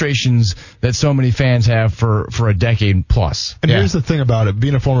frustrations that so many fans have for a decade plus. And here's the thing about it,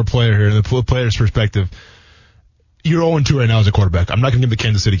 being a former player here, the player's perspective, you're 0-2 right now as a quarterback. I'm not going to give the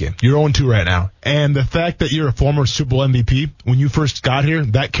Kansas City game. You're 0-2 right now. And the fact that you're a former Super Bowl MVP, when you first got here,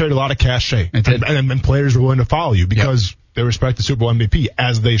 that carried a lot of cachet. And players were willing to follow you because they respect the Super Bowl MVP,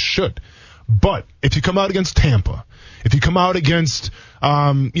 as they should. But if you come out against Tampa, if you come out against,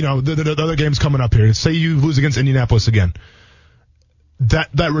 the other games coming up here, say you lose against Indianapolis again,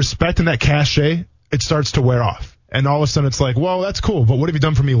 that respect and that cachet, it starts to wear off. And all of a sudden it's like, well, that's cool, but what have you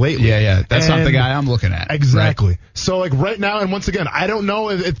done for me lately? Yeah. That's not the guy I'm looking at. Exactly. Right. So, like, right now, and once again, I don't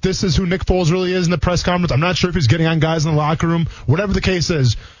know if this is who Nick Foles really is in the press conference. I'm not sure if he's getting on guys in the locker room. Whatever the case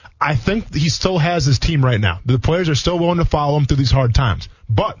is, I think he still has his team right now. The players are still willing to follow him through these hard times.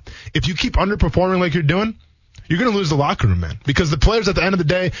 But if you keep underperforming like you're doing, you're going to lose the locker room, man. Because the players, at the end of the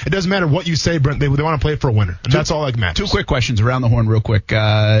day, it doesn't matter what you say, Brent, they want to play for a winner. And that's all that matters. Two quick questions around the horn real quick.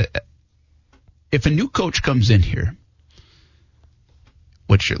 If a new coach comes in here,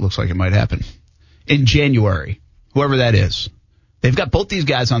 which it looks like it might happen, in January, whoever that is, they've got both these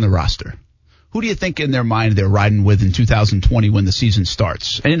guys on the roster. Who do you think in their mind they're riding with in 2020 when the season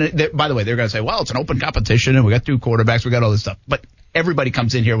starts? And by the way, they're going to say, well, it's an open competition and we got two quarterbacks, we got all this stuff. But everybody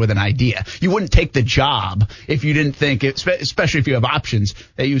comes in here with an idea. You wouldn't take the job if you didn't think, especially if you have options,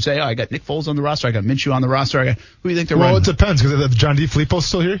 that you say, oh, I got Nick Foles on the roster, I got Minshew on the roster. Who do you think they're running? Well, it depends, because if John DeFilippo's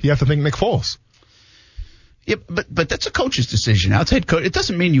still here, you have to think Nick Foles. Yeah, but that's a coach's decision. Now, head coach. It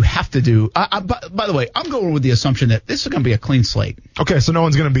doesn't mean you have to do. By the way, I'm going with the assumption that this is going to be a clean slate. Okay, so no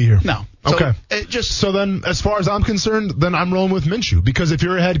one's going to be here. No. Okay. So then, as far as I'm concerned, then I'm rolling with Minshew, because if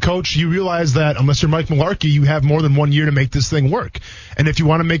you're a head coach, you realize that unless you're Mike Mularkey, you have more than 1 year to make this thing work. And if you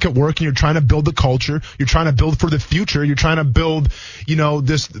want to make it work, and you're trying to build the culture, you're trying to build for the future, you're trying to build,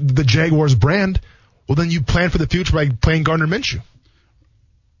 the Jaguars brand. Well, then you plan for the future by playing Gardner Minshew.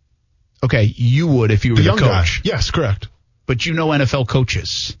 Okay, you would if you were the coach. Guy. Yes, correct. But you know NFL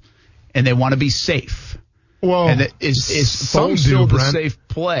coaches, and they want to be safe. Well, and some still the safe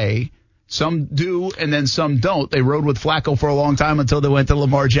play. Some do, and then some don't. They rode with Flacco for a long time until they went to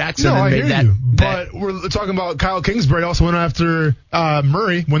Lamar Jackson. No, and I made hear you. But we're talking about Kyle Kingsbury also went after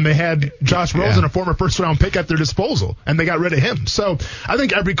Murray when they had Josh Rosen, a former first-round pick, at their disposal, and they got rid of him. So I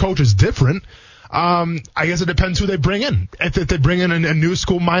think every coach is different. I guess it depends who they bring in. If they bring in a new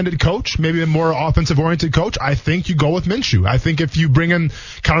school-minded coach, maybe a more offensive-oriented coach, I think you go with Minshew. I think if you bring in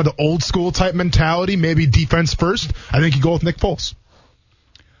kind of the old-school type mentality, maybe defense first, I think you go with Nick Foles.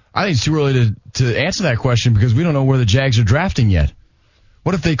 I think it's too early to answer that question because we don't know where the Jags are drafting yet.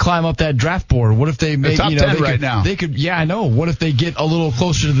 What if they climb up that draft board? What if they make top 10 right now? They could, yeah, I know. What if they get a little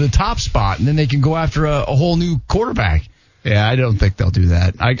closer to the top spot and then they can go after a whole new quarterback? Yeah, I don't think they'll do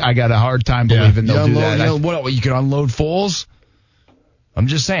that. I got a hard time believing they'll do that. What you could unload Foles? I'm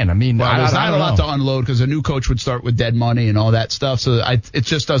just saying. I mean, there's not a lot to unload because a new coach would start with dead money and all that stuff. So it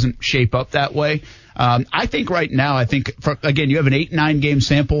just doesn't shape up that way. I think right now, again, you have an 8-9 game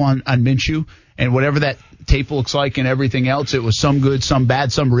sample on Minshew, and whatever that tape looks like and everything else, it was some good, some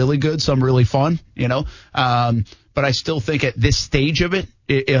bad, some really good, some really fun, But I still think at this stage of it,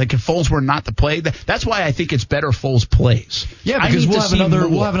 like if Foles were not to play, that's why I think it's better Foles plays. Yeah, because we'll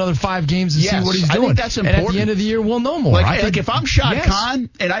have another 5 games to see what he's doing. I think that's important. And at the end of the year, we'll know more. Like if I'm Shad Khan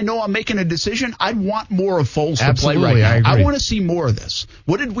and I know I'm making a decision, I'd want more of Foles to play right now. I want to see more of this.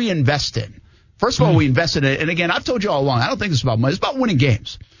 What did we invest in First of all, we invested in it. And again, I've told you all along, I don't think it's about money. It's about winning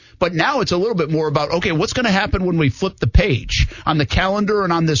games. But now it's a little bit more about, okay, what's going to happen when we flip the page on the calendar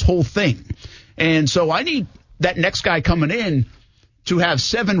and on this whole thing? And so I need that next guy coming in to have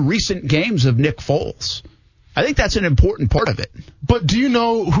 7 recent games of Nick Foles. I think that's an important part of it. But do you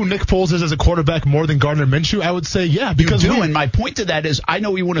know who Nick Foles is as a quarterback more than Gardner Minshew? I would say, yeah. Because you do, and my point to that is I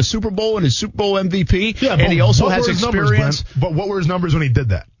know he won a Super Bowl and is Super Bowl MVP, yeah, and he also has experience. Numbers, but what were his numbers when he did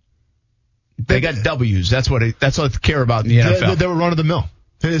that? They got W's. That's what they care about in the NFL. They were run-of-the-mill.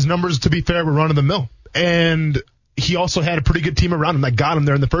 His numbers, to be fair, were run-of-the-mill. And he also had a pretty good team around him that got him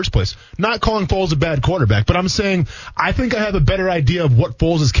there in the first place. Not calling Foles a bad quarterback, but I'm saying I think I have a better idea of what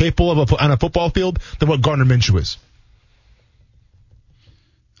Foles is capable of on a football field than what Gardner Minshew is.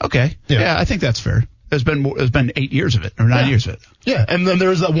 Okay. Yeah, I think that's fair. There's been 8 years of it, or 9 years of it. Yeah, and then there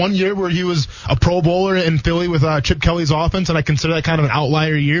was that one year where he was a Pro Bowler in Philly with Chip Kelly's offense, and I consider that kind of an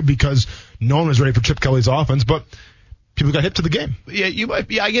outlier year because no one was ready for Chip Kelly's offense, but people got hip to the game.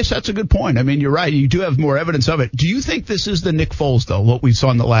 Yeah, I guess that's a good point. I mean, you're right. You do have more evidence of it. Do you think this is the Nick Foles, though, what we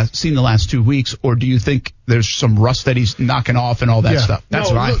saw seen the last 2 weeks, or do you think there's some rust that he's knocking off and all that stuff? That's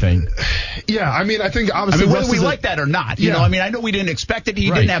what I think. Yeah, I mean, I think obviously whether we like that or not, you know, I mean, I know we didn't expect it. He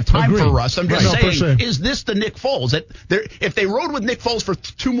didn't have time for rust. I'm just saying, is this the Nick Foles? If they rode with Nick Foles for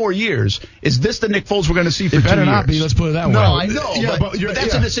 2 more years, is this the Nick Foles we're going to see for 2 years? It better not be. Let's put it that way. No, I know, but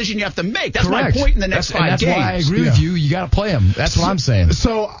that's a decision you have to make. That's Correct. my point in the next 5 games. That's why I agree with you. You got to play him. That's what I'm saying.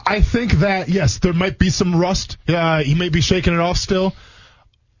 So I think that, yes, there might be some rust. He may be shaking it off still.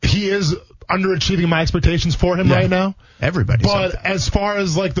 He is underachieving my expectations for him right now. Everybody's. But as far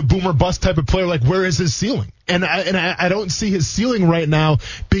as like the boomer bust type of player, like where is his ceiling? And I don't see his ceiling right now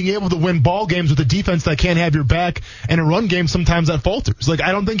being able to win ball games with a defense that can't have your back and a run game sometimes that falters. Like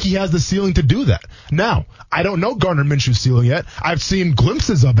I don't think he has the ceiling to do that. Now, I don't know Gardner Minshew's ceiling yet. I've seen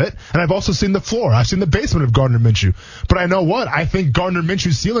glimpses of it, and I've also seen the floor. I've seen the basement of Gardner Minshew. But I know what? I think Gardner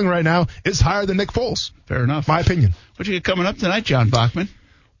Minshew's ceiling right now is higher than Nick Foles. Fair enough. My opinion. What you got coming up tonight, John Bachman?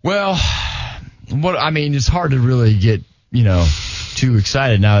 Well, it's hard to really get, too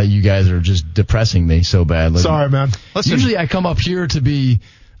excited now that you guys are just depressing me so bad. Sorry, man. Listen, usually I come up here to be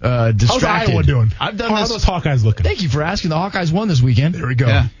distracted. How's Iowa doing? I've done How are those Hawkeyes looking? Thank you for asking. The Hawkeyes won this weekend. There we go.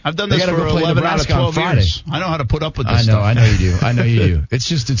 Yeah, I've done this for 11 out of 12 years. I know how to put up with this stuff. I know you do. I know you do.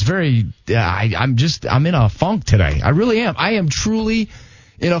 It's very, I'm in a funk today. I really am. I am truly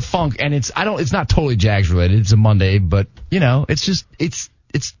in a funk, and it's not totally Jags related. It's a Monday, but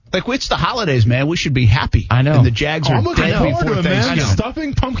it's like it's the holidays, man. We should be happy. I know. And the Jags are I'm looking dead forward to before it, man. Thanksgiving.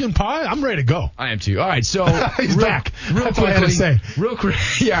 Stuffing, pumpkin pie. I'm ready to go. I am too. All right, so he's back. Real That's what I had to say. Real quick.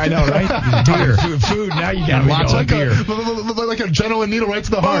 Yeah, I know, right? Beer, food. Now you got lots of beer. Like a gentle needle right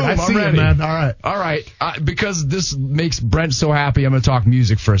to the heart. I see it, man. All right. Because this makes Brent so happy, I'm going to talk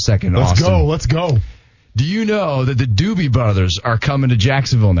music for a second. Let's go. Do you know that the Doobie Brothers are coming to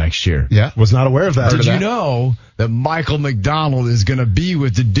Jacksonville next year? Yeah, was not aware of that. Did you know that Michael McDonald is going to be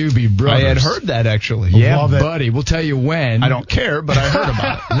with the Doobie Brothers? I had heard that, actually. Yeah, buddy. We'll tell you when. I don't care, but I heard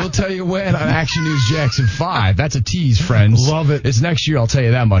about it. We'll tell you when on Action News Jackson 5. That's a tease, friends. Love it. It's next year, I'll tell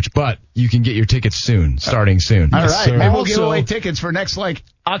you that much. But you can get your tickets soon, starting soon. All right. Maybe we'll give away tickets for next,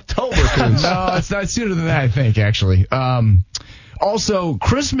 October. No, it's not sooner than that, I think, actually. Also,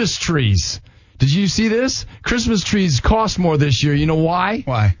 Christmas trees. Did you see this? Christmas trees cost more this year. You know why?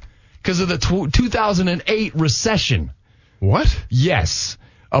 Why? Because of the 2008 recession. What? Yes.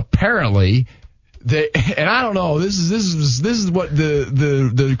 Apparently, and I don't know. This is what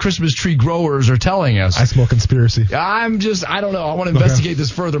the Christmas tree growers are telling us. I smell conspiracy. I don't know. I want to investigate this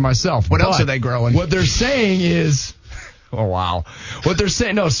further myself. What else are they growing? What they're saying is. Oh, wow. What they're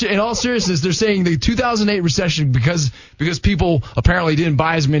saying, no, in all seriousness, they're saying the 2008 recession, because people apparently didn't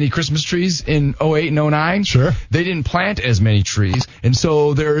buy as many Christmas trees in 08 and 09. Sure. They didn't plant as many trees, and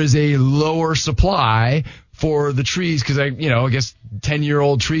so there is a lower supply for the trees, because I guess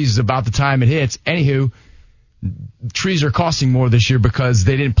 10-year-old trees is about the time it hits. Anywho, trees are costing more this year because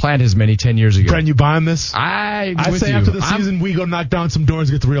they didn't plant as many 10 years ago. Brent, you buying this? I say after the season we go knock down some doors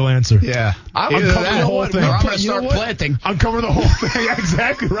and get the real answer. Yeah. I'm covering the whole thing. I'm going to start planting. I'm covering the whole thing. Yeah,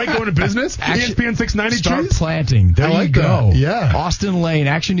 exactly. Right? Going to business. ESPN 690 start trees. Planting. There you go. That. Yeah. Austin Lane.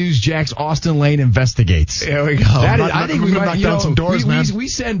 Action News Jax. Austin Lane investigates. There we go. I think we might knock down some doors, man. We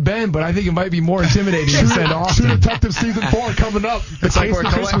send Ben, but I think it might be more intimidating to send Austin. True Detective Season 4 coming up. It's like we're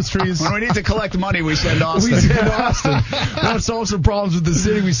Christmas trees. When we need to collect money, we send Austin. Want to solve some problems with the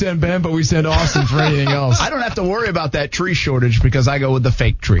city, we send Ben, but we send Austin for anything else. I don't have to worry about that tree shortage because I go with the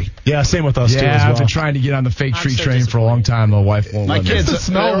fake tree. Yeah, same with us too. Yeah, as well. I've been trying to get on the fake tree train for a long time. My wife won't let me. My kids, the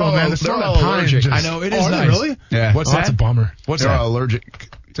smell, man. The they're smell all of pine. allergic. I know, it is nice. Really? Yeah. What's that? That's a bummer. What's they're that? all allergic.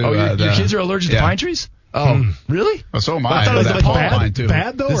 Your kids are allergic to pine trees? Oh, really? Well, so am I. I thought it was That's bad, too.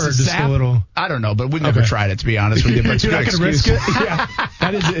 bad though, or just a little? I don't know, but we've never tried it, to be honest with you. But it's You're a not good going to risk excuse. it? Yeah.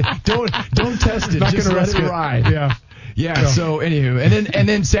 That is it. Don't test it. Not Just gonna let risk it it. ride. Yeah. Yeah. So anywho, and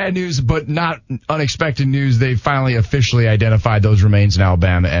then sad news, but not unexpected news. They finally officially identified those remains in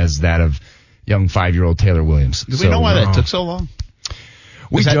Alabama as that of young 5-year-old Taylor Williams. Do we know why that took so long?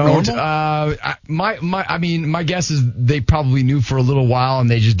 We don't. normal? My guess is they probably knew for a little while and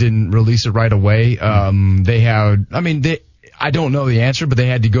they just didn't release it right away. I don't know the answer, but they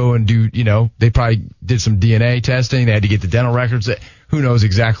had to go and do, they probably did some DNA testing. They had to get the dental records. Who knows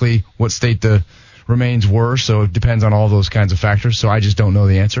exactly what state the remains were. So it depends on all those kinds of factors. So I just don't know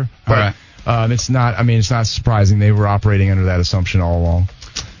the answer. But, it's not surprising. They were operating under that assumption all along.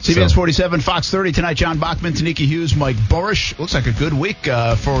 CBS 47, Fox 30 tonight. John Bachman, Tanika Hughes, Mike Borish. Looks like a good week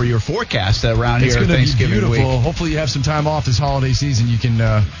for your forecast around it's here. It's going to be beautiful. Week. Hopefully you have some time off this holiday season. You can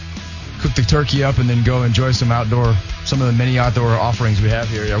cook the turkey up and then go enjoy some of the many outdoor offerings we have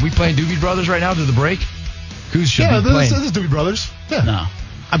here. Are we playing Doobie Brothers right now to the break? Who should be playing? This is Doobie Brothers. Yeah. No.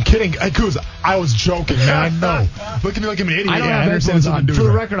 I'm kidding. Hey, Kuz, I was joking, man. No. Look at me like I'm an idiot. I don't have headphones on. For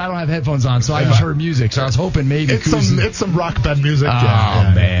the record, I don't have headphones on, so I just heard music. So I was hoping maybe it's some rock band music. Oh,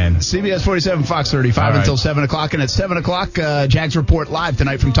 man. CBS 47, Fox 30, 5 until 7 o'clock. And at 7 o'clock, Jags Report live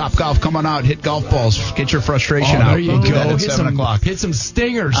tonight from Top Golf. Come on out, hit golf balls, get your frustration out. There you We'll do go. that at 7 o'clock. Hit some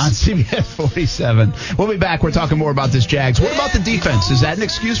stingers. On CBS 47. We'll be back. We're talking more about this Jags. What about the defense? Is that an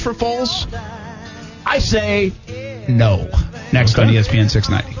excuse for Foles? I say no. Next on ESPN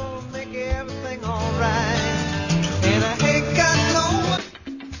 690.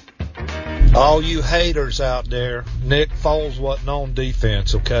 All you haters out there, Nick Foles wasn't on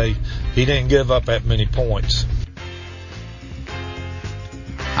defense, okay? He didn't give up that many points.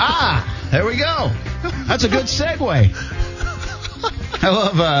 There we go. That's a good segue. I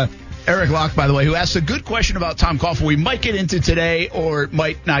love Eric Locke, by the way, who asked a good question about Tom Coughlin we might get into today or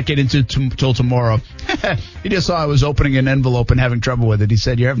might not get into till tomorrow. He just saw I was opening an envelope and having trouble with it. He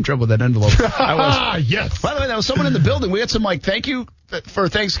said, "You're having trouble with that envelope." I was. Yes. By the way, there was someone in the building. We had some, thank you for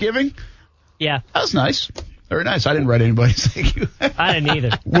Thanksgiving. Yeah. That was nice. Very nice. I didn't write anybody's thank you. I didn't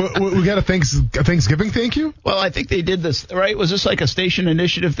either. We got a Thanksgiving thank you? Well, I think they did this, right? Was this like a station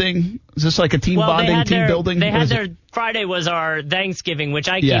initiative thing? Is this like a team bonding, team building? They had their Friday was our Thanksgiving, which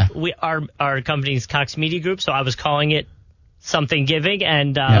I keep our company's Cox Media Group, so I was calling it something giving,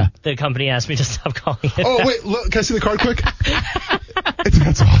 and the company asked me to stop calling it that. Wait, look, can I see the card quick?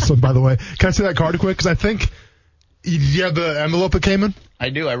 That's awesome, by the way. Can I see that card quick? Because I think you have the envelope that came in? I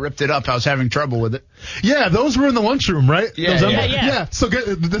do. I ripped it up. I was having trouble with it. Yeah, those were in the lunchroom, right? Yeah. So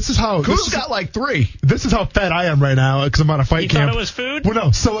this is how. Who's got 3? This is how fat I am right now because I'm on a fight camp. You thought it was food? Well, no.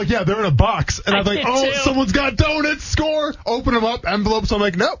 So they're in a box, and I'm like, too. Someone's got donuts. Score. Open them up, envelopes. So I'm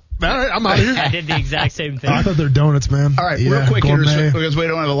like, nope. All right, I'm out of here. I did the exact same thing. I thought they're donuts, man. All right, real quick here, because we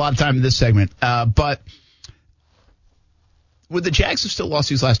don't have a lot of time in this segment. But would the Jags have still lost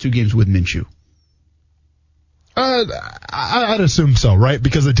these last 2 games with Minshew? I'd assume so, right?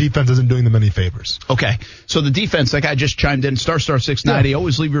 Because the defense isn't doing them any favors. Okay. So the defense, like I just chimed in, star 690,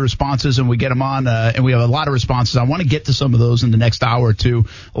 always leave your responses and we get them on, and we have a lot of responses. I want to get to some of those in the next hour or two.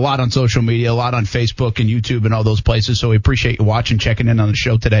 A lot on social media, a lot on Facebook and YouTube and all those places. So we appreciate you watching, checking in on the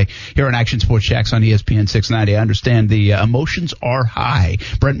show today here on Action Sports Jacks on ESPN 690. I understand the emotions are high.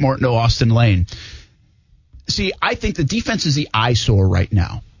 Brent Martineau, Austin Lane. See, I think the defense is the eyesore right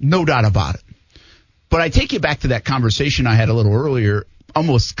now. No doubt about it. But I take you back to that conversation I had a little earlier,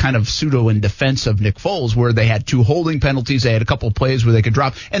 almost kind of pseudo in defense of Nick Foles, where they had 2 holding penalties. They had a couple of plays where they could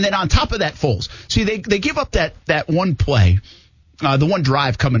drop. And then on top of that, Foles. See, they give up that one play, the one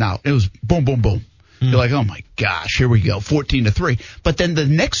drive coming out. It was boom, boom, boom. You're like, oh, my gosh, here we go, 14-3. But then the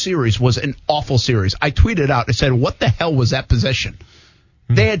next series was an awful series. I tweeted out, I said, what the hell was that possession?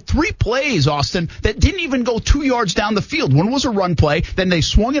 They had 3 plays, Austin, that didn't even go 2 yards down the field. One was a run play. Then they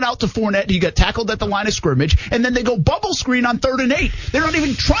swung it out to Fournette. He got tackled at the line of scrimmage. And then they go bubble screen on 3rd and 8. They're not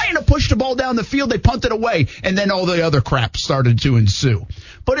even trying to push the ball down the field. They punt it away. And then all the other crap started to ensue.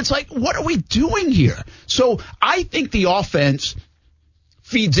 But it's like, what are we doing here? So I think the offense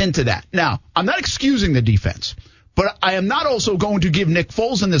feeds into that. Now, I'm not excusing the defense, but I am not also going to give Nick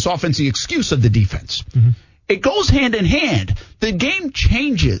Foles and this offense the excuse of the defense. Mm-hmm. It goes hand in hand. The game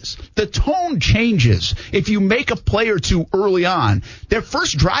changes. The tone changes if you make a play or 2 early on. Their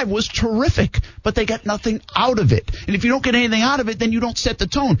first drive was terrific, but they got nothing out of it. And if you don't get anything out of it, then you don't set the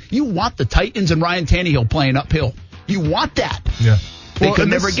tone. You want the Titans and Ryan Tannehill playing uphill. You want that. Yeah. They could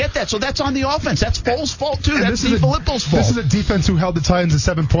never get that. So that's on the offense. That's Foles' fault, too. That's Filippo's fault. This is a defense who held the Titans to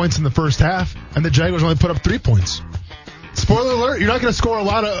 7 points in the first half, and the Jaguars only put up 3 points. Spoiler alert, you're not going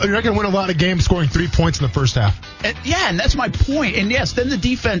to win a lot of games scoring 3 points in the first half. And that's my point. And yes, then the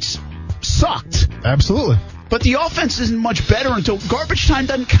defense sucked. Absolutely. But the offense isn't much better until garbage time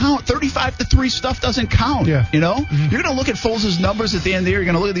doesn't count. 35-3 stuff doesn't count. Yeah. You know? Mm-hmm. You're going to look at Foles' numbers at the end of the year. You're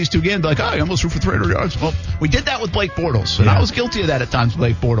going to look at these two games and be like, I almost threw for 300 yards. Well, we did that with Blake Bortles. And I was guilty of that at times with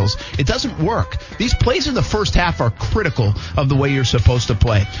Blake Bortles. It doesn't work. These plays in the first half are critical of the way you're supposed to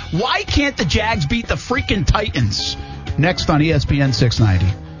play. Why can't the Jags beat the freaking Titans? Next on ESPN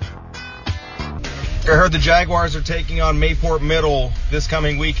 690. I heard the Jaguars are taking on Mayport Middle this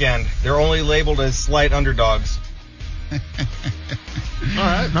coming weekend. They're only labeled as slight underdogs. All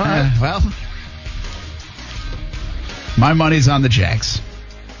right. Well, my money's on the Jags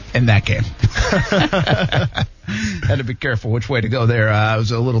in that game. Had to be careful which way to go there. It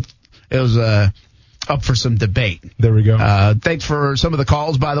was up for some debate. There we go. Thanks for some of the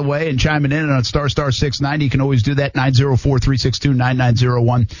calls, by the way, and chiming in on star 690. You can always do that,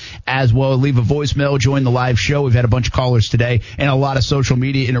 904-362-9901 as well. Leave a voicemail, join the live show. We've had a bunch of callers today and a lot of social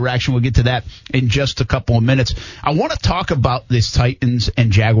media interaction. We'll get to that in just a couple of minutes. I want to talk about this Titans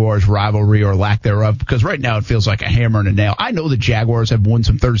and Jaguars rivalry or lack thereof, because right now it feels like a hammer and a nail. I know the Jaguars have won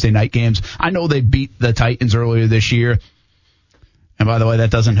some Thursday night games. I know they beat the Titans earlier this year. And by the way, that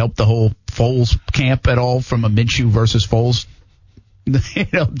doesn't help the whole Foles camp at all from a Minshew versus Foles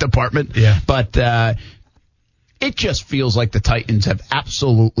department. Yeah. But it just feels like the Titans have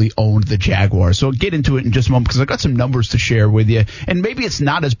absolutely owned the Jaguars. So I'll get into it in just a moment because I've got some numbers to share with you. And maybe it's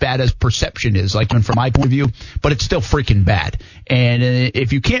not as bad as perception is, like from my point of view, but it's still freaking bad. And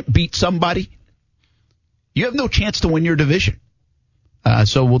if you can't beat somebody, you have no chance to win your division.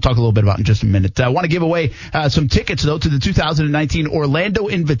 So we'll talk a little bit about it in just a minute. I want to give away some tickets, though, to the 2019 Orlando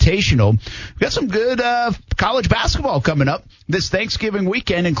Invitational. We've got some good college basketball coming up this Thanksgiving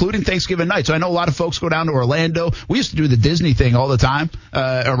weekend, including Thanksgiving night. So I know a lot of folks go down to Orlando. We used to do the Disney thing all the time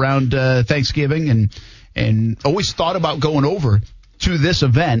around Thanksgiving and always thought about going over to this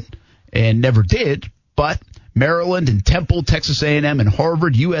event and never did. But Maryland and Temple, Texas A&M and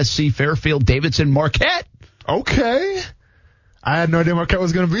Harvard, USC, Fairfield, Davidson, Marquette. Okay. I had no idea Marquette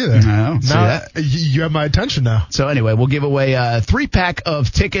was going to be there. No, now you have my attention now. So anyway, we'll give away a 3-pack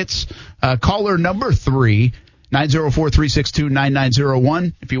of tickets. Caller number 3,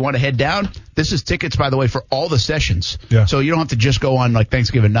 904-362-9901. If you want to head down, this is tickets, by the way, for all the sessions. Yeah. So you don't have to just go on like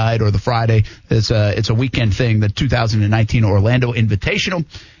Thanksgiving night or the Friday. It's a weekend thing, the 2019 Orlando Invitational.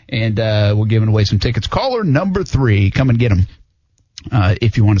 And we're giving away some tickets. Caller number 3, come and get them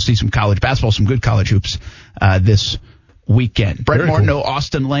if you want to see some college basketball, some good college hoops this weekend. Brett Martineau, cool.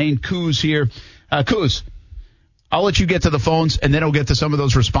 Austin Lane, Coos here. Coos, I'll let you get to the phones, and then I'll get to some of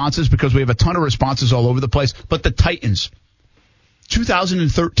those responses because we have a ton of responses all over the place. But the Titans,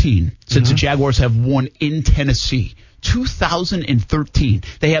 2013, since the Jaguars have won in Tennessee. 2013.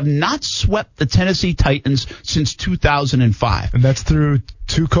 They have not swept the Tennessee Titans since 2005. And that's through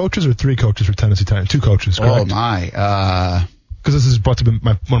 2 coaches or 3 coaches for Tennessee Titans? 2 coaches, correct? Oh, my. Because this is about to be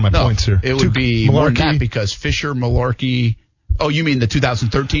one of my points here. It would be Mularkey. More than that because Fisher, Mularkey. Oh, you mean the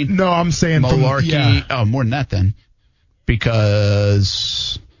 2013? No, I'm saying Mularkey. Oh, more than that then.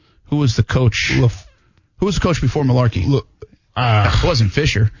 Because who was the coach? Who was the coach before Mularkey? It wasn't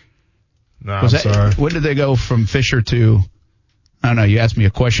Fisher. No, I'm sorry. When did they go from Fisher to? I don't know. You asked me a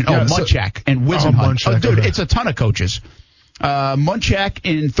question. Munchak and Wisenhunt. Dude, it's a ton of coaches. Munchak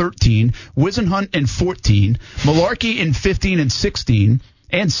in 13, Wisenhunt in 14, Mularkey in 15 and 16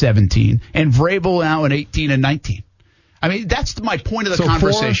 and 17, and Vrabel now in 18 and 19. I mean, that's my point of the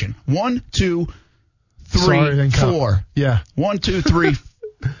conversation. 1, 2, 3, 4. Yeah. 1, 2, 3,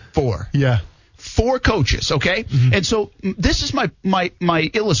 4. Yeah. 4 coaches, okay? Mm-hmm. And so this is my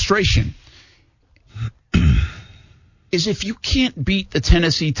illustration. Is if you can't beat the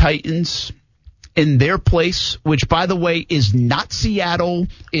Tennessee Titans in their place, which, by the way, is not Seattle,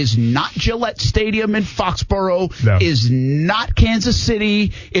 is not Gillette Stadium in Foxborough, is not Kansas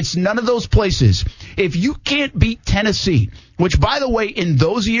City. It's none of those places. If you can't beat Tennessee, which, by the way, in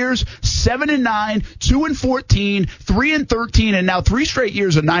those years, 7-9, 2-14, 3-13, and now 3 straight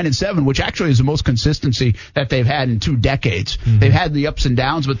years of 9-7, which actually is the most consistency that they've had in 2 decades. Mm-hmm. They've had the ups and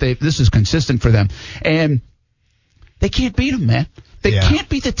downs, but this is consistent for them. And they can't beat them, man. They can't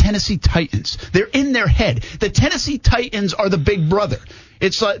beat the Tennessee Titans. They're in their head. The Tennessee Titans are the big brother.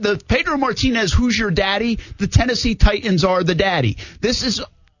 It's like the Pedro Martinez, who's your daddy? The Tennessee Titans are the daddy.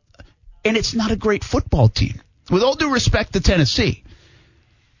 And it's not a great football team. With all due respect to Tennessee,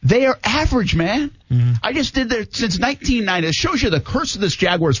 They are average, man. Mm-hmm. I just did that since 1990. It shows you the curse of this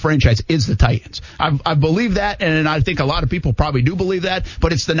Jaguars franchise is the Titans. I believe that, and I think a lot of people probably do believe that,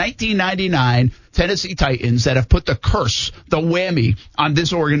 but it's the 1999 Tennessee Titans that have put the curse, the whammy, on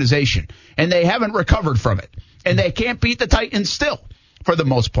this organization, and they haven't recovered from it. And they can't beat the Titans still, for the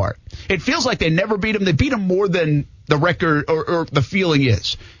most part. It feels like they never beat them. They beat them more than the record or the feeling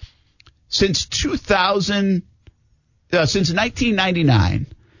is. Since 1999,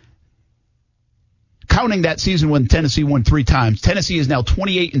 counting that season when Tennessee won 3 times, Tennessee is now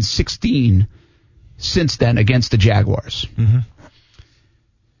 28-16 since then against the Jaguars. Mm-hmm.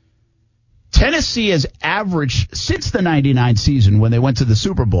 Tennessee has averaged, since the 99 season when they went to the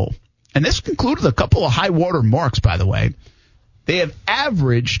Super Bowl, and this included a couple of high water marks, by the way, they have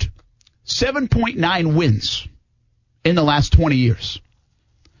averaged 7.9 wins in the last 20 years.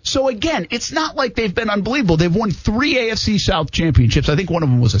 So, again, it's not like they've been unbelievable. They've won 3 AFC South championships. I think one of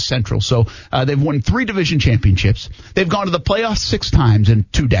them was a Central. So they've won 3 division championships. They've gone to the playoffs 6 times in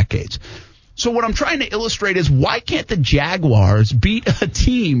 2 decades. So what I'm trying to illustrate is why can't the Jaguars beat a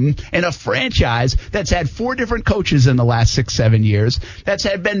team and a franchise that's had 4 different coaches in the last 6-7 years, that's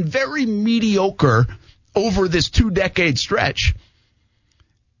had been very mediocre over this 2-decade stretch?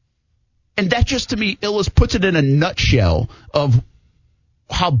 And that just, to me, puts it in a nutshell of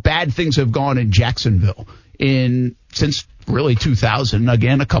how bad things have gone in Jacksonville since really 2000.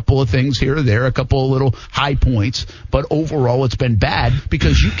 Again, a couple of things here or there, a couple of little high points, but overall it's been bad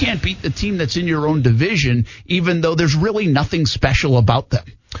because you can't beat the team that's in your own division, even though there's really nothing special about them.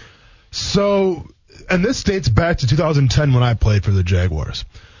 So, and this dates back to 2010 when I played for the Jaguars.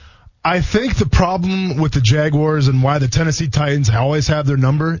 I think the problem with the Jaguars and why the Tennessee Titans always have their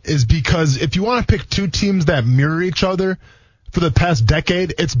number is because if you want to pick 2 teams that mirror each other, for the past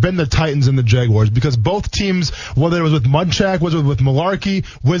decade, it's been the Titans and the Jaguars because both teams, whether it was with Munchak, whether it was with Malarkey,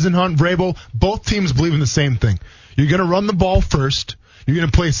 Wisenhunt, Vrabel, both teams believe in the same thing. You're going to run the ball first, you're going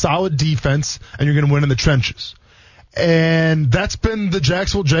to play solid defense, and you're going to win in the trenches. And that's been the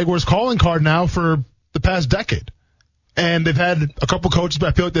Jacksonville Jaguars calling card now for the past decade. And they've had a couple coaches, but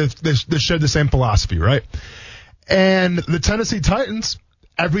I feel like they shared the same philosophy, right? And the Tennessee Titans,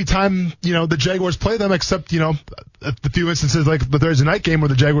 every time, the Jaguars play them, except, the few instances like the Thursday night game where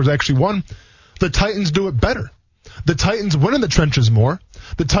the Jaguars actually won, the Titans do it better. The Titans win in the trenches more.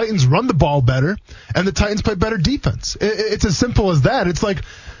 The Titans run the ball better, and the Titans play better defense. It's as simple as that. It's like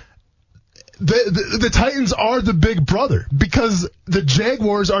the Titans are the big brother because the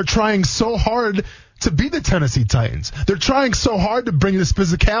Jaguars are trying so hard to be the Tennessee Titans. They're trying so hard to bring this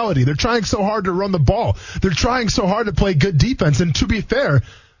physicality. They're trying so hard to run the ball. They're trying so hard to play good defense. And to be fair,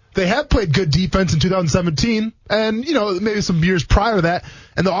 they have played good defense in 2017 and, maybe some years prior to that.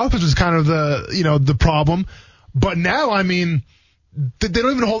 And the offense was kind of the problem. But now, they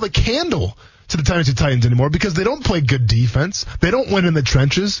don't even hold a candle to the Tennessee Titans anymore because they don't play good defense. They don't win in the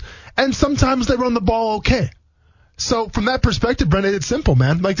trenches. And sometimes they run the ball okay. So from that perspective, Brendan, it's simple,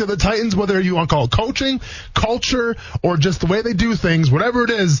 man. Like the Titans, whether you want to call it coaching, culture, or just the way they do things, whatever it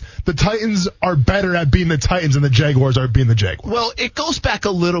is, the Titans are better at being the Titans than the Jaguars are at being the Jaguars. Well, it goes back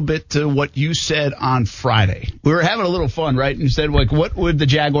a little bit to what you said on Friday. We were having a little fun, right? And you said, like, what would the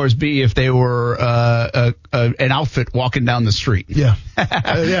Jaguars be if they were an outfit walking down the street? Yeah.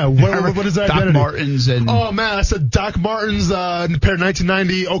 What is that Doc identity? Martens and... Oh, man, I said Doc Martens, pair of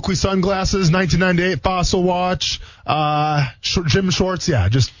 1990 Oakley sunglasses, 1998 Fossil watch, gym shorts,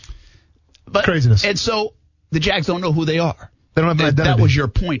 just craziness. And so the Jags don't know who they are. They don't have an identity. That was your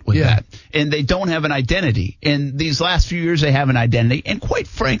point with that. And they don't have an identity. In these last few years, they have an identity. And quite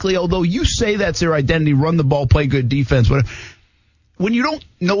frankly, although you say that's their identity, run the ball, play good defense, whatever, when you don't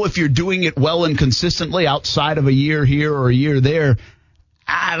know if you're doing it well and consistently outside of a year here or a year there,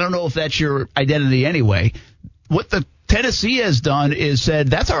 I don't know if that's your identity anyway. What the Tennessee has done is said,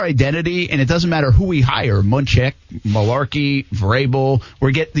 that's our identity, and it doesn't matter who we hire, Munchak, Malarkey, Vrabel.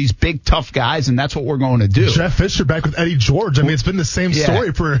 We get these big, tough guys, and that's what we're going to do. Jeff Fisher back with Eddie George. It's been the same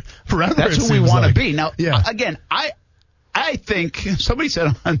story for forever. That's who we want to be. Now, again, I think somebody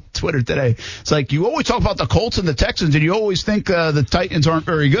said on Twitter today, it's like you always talk about the Colts and the Texans, and you always think the Titans aren't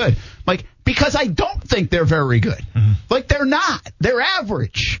very good. Like, because I don't think they're very good. Mm-hmm. Like, they're not. They're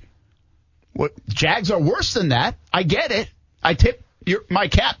average. What Jags are worse than that. I get it. I tip my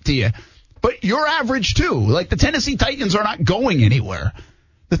cap to you. But you're average too. Like the Tennessee Titans are not going anywhere.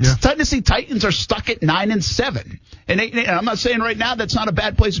 The Tennessee Titans are stuck at 9-7. And I'm not saying right now that's not a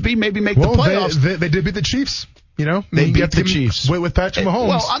bad place to be. Maybe make the playoffs. They did beat the Chiefs. They beat the Chiefs with Patrick Mahomes.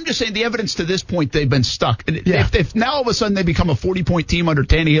 Well, I'm just saying the evidence to this point they've been stuck. If now all of a sudden they become a 40-point team under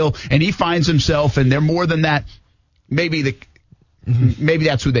Tannehill and he finds himself and they're more than that, maybe Maybe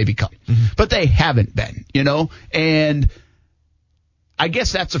that's who they become. But they haven't been, and I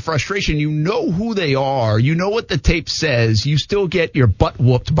guess that's a frustration. You know who they are. You know what the tape says. You still get your butt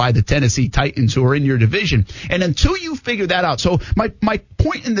whooped by the Tennessee Titans who are in your division. And until you figure that out. So my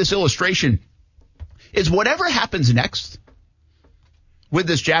point in this illustration is whatever happens next with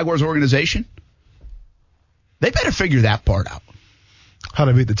this Jaguars organization, they better figure that part out. How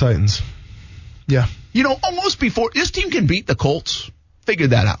to beat the Titans. Yeah. Almost before this team can beat the Colts, figure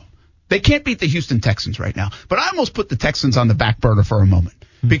that out. They can't beat the Houston Texans right now. But I almost put the Texans on the back burner for a moment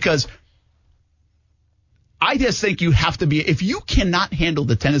because I just think you have to be – if you cannot handle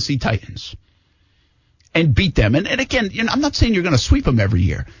the Tennessee Titans and beat them – and again, I'm not saying you're going to sweep them every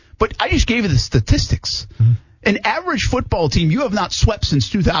year, but I just gave you the statistics. An average football team you have not swept since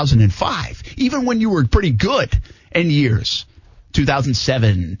 2005, even when you were pretty good in years.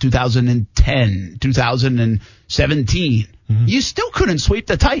 2007, 2010, 2017. You still couldn't sweep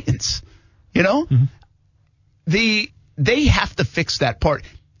the Titans, They have to fix that part,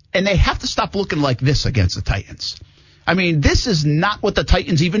 and they have to stop looking like this against the Titans. I mean, this is not what the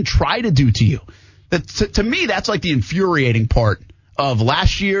Titans even try to do to you. To me, that's like the infuriating part of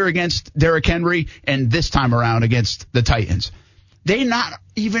last year against Derrick Henry and this time around against the Titans. They're not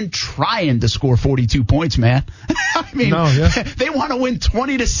even trying to score 42 points, man. I mean, they want to win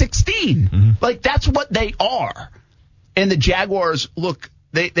 20-16. Like, that's what they are. And the Jaguars, look,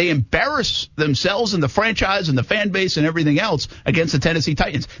 they embarrass themselves and the franchise and the fan base and everything else against the Tennessee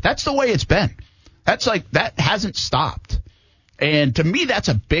Titans. That's the way it's been. That hasn't stopped. And to me, that's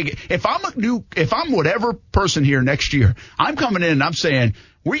a big. If I'm whatever person here next year, I'm coming in and I'm saying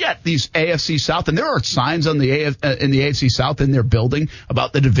we got these AFC South, and there are signs in the AFC South in their building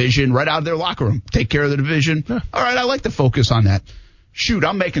about the division right out of their locker room. Take care of the division. Yeah. All right, I like to focus on that. Shoot,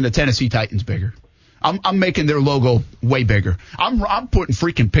 I'm making the Tennessee Titans bigger. I'm making their logo way bigger. I'm putting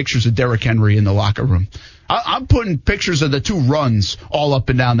freaking pictures of Derrick Henry in the locker room. I'm putting pictures of the two runs all up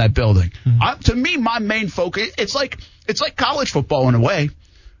and down that building. To me, my main focus, it's like college football in a way.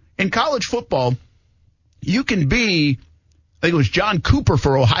 In college football, you can be, I think it was John Cooper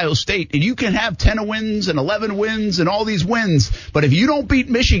for Ohio State, and you can have 10 wins and 11 wins and all these wins, but if you don't beat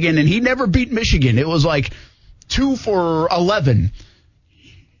Michigan, and he never beat Michigan, it was like 2 for 11,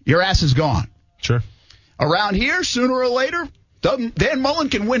 your ass is gone. Sure. Around here, sooner or later, Dan Mullen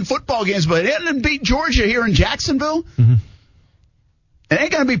can win football games, but he didn't beat Georgia here in Jacksonville. It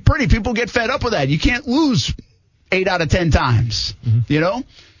ain't going to be pretty. People get fed up with that. You can't lose 8 out of 10 times,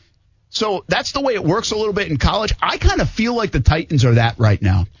 So that's the way it works a little bit in college. I kind of feel like the Titans are that right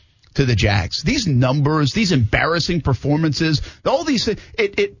now to the Jags. These numbers, these embarrassing performances, all these things,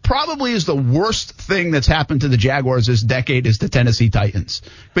 it probably is the worst thing that's happened to the Jaguars this decade is the Tennessee Titans,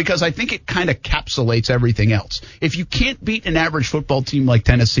 because I think it kind of encapsulates everything else. If you can't beat an average football team like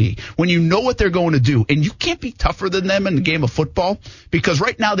Tennessee, when you know what they're going to do, and you can't be tougher than them in the game of football, because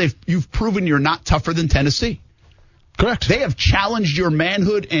right now you've proven you're not tougher than Tennessee. Correct. They have challenged your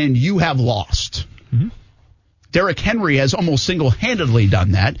manhood, and you have lost. Derrick Henry has almost single-handedly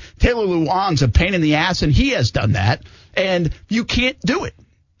done that. Taylor Lewan's a pain in the ass, and he has done that. And you can't do it.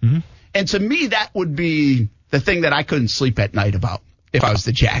 And to me, that would be the thing that I couldn't sleep at night about if I was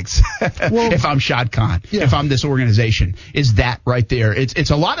the Jags. If I'm Shad Khan, if I'm this organization, is that right there. It's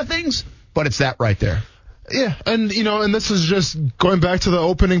a lot of things, but it's that right there. Yeah, and and this is just going back to the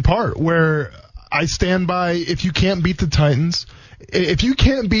opening part where I stand by, if you can't beat the Titans, if you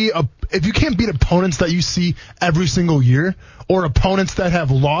can't beat opponents that you see every single year, or opponents that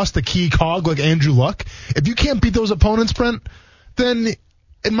have lost a key cog like Andrew Luck, if you can't beat those opponents, Brent, then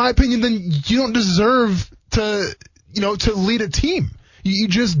in my opinion, then you don't deserve to lead a team. You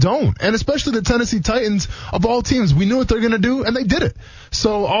just don't. And especially the Tennessee Titans, of all teams, we knew what they're going to do, and they did it.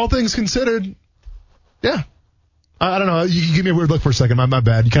 So all things considered, yeah. I don't know. You give me a weird look for a second. My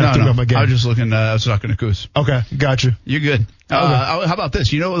bad. You kind of threw me off my game. I was just looking. I was talking to Coos. Okay, got you. You're good. Okay. How about this?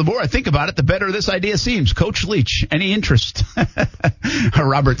 The more I think about it, the better this idea seems. Coach Leach, any interest?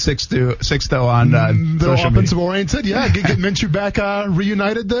 Robert Sixto on they're offensive oriented. Yeah, get Minshew back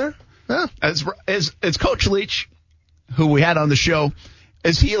reunited there. Yeah. It's Coach Leach, who we had on the show.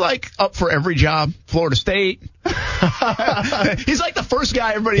 Is he up for every job? Florida State? He's like the first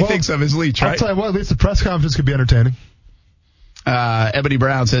guy everybody thinks of as Leach, right? I'll tell you what, at least the press conference could be entertaining. Ebony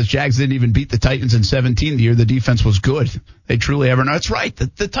Brown says Jags didn't even beat the Titans in 17 the year the defense was good. They truly ever know. That's right.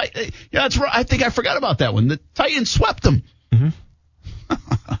 That's right. I think I forgot about that one. The Titans swept them.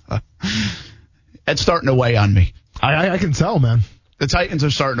 That's starting to weigh on me. I can tell, man. The Titans are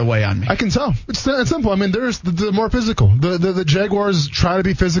starting to weigh on me. I can tell. It's simple. I mean, there's the more physical. The Jaguars try to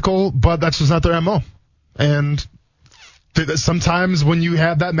be physical, but that's just not their MO. And sometimes when you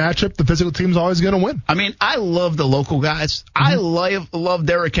have that matchup, the physical team's always going to win. I mean, I love the local guys. I love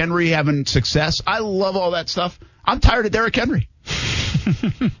Derrick Henry having success. I love all that stuff. I'm tired of Derrick Henry.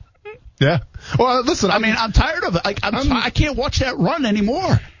 Yeah. Well, listen. I'm tired of it. I can't watch that run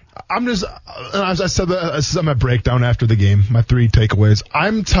anymore. As I said, this is my breakdown after the game, my 3 takeaways.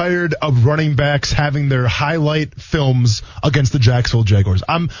 I'm tired of running backs having their highlight films against the Jacksonville Jaguars.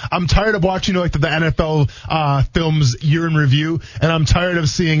 I'm tired of watching the NFL films year in review, and I'm tired of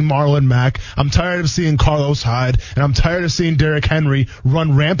seeing Marlon Mack. I'm tired of seeing Carlos Hyde, and I'm tired of seeing Derrick Henry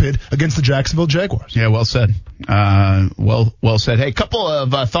run rampant against the Jacksonville Jaguars. Yeah, well said. Well said. Hey, couple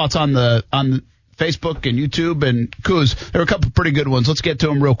of thoughts on Facebook and YouTube and Kuz. There were a couple pretty good ones. Let's get to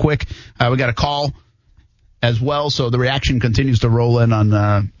them real quick. We got a call as well, so the reaction continues to roll in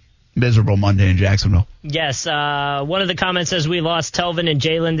on miserable Monday in Jacksonville. Yes, one of the comments says we lost Telvin and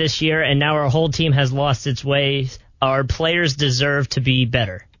Jalen this year, and now our whole team has lost its way. Our players deserve to be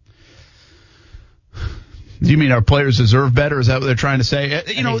better. Do you mean our players deserve better? Is that what they're trying to say?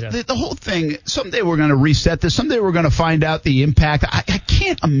 The whole thing, someday we're going to reset this. Someday we're going to find out the impact. I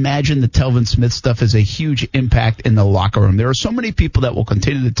can't imagine the Telvin Smith stuff has a huge impact in the locker room. There are so many people that will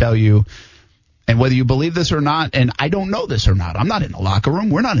continue to tell you, and whether you believe this or not, and I don't know this or not. I'm not in the locker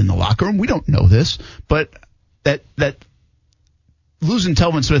room. We're not in the locker room. We don't know this. But that losing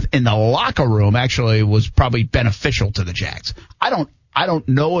Telvin Smith in the locker room actually was probably beneficial to the Jags. I don't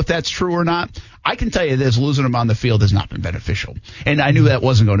know if that's true or not. I can tell you this, losing him on the field has not been beneficial. And I knew that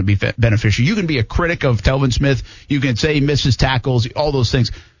wasn't going to be beneficial. You can be a critic of Telvin Smith. You can say he misses tackles, all those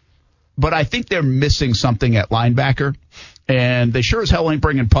things. But I think they're missing something at linebacker. And they sure as hell ain't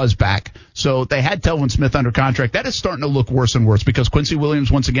bringing Puz back. So they had Telvin Smith under contract. That is starting to look worse and worse because Quincy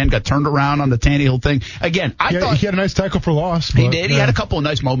Williams once again got turned around on the Tannehill thing. Again, I thought he had a nice tackle for loss. He did. He had a couple of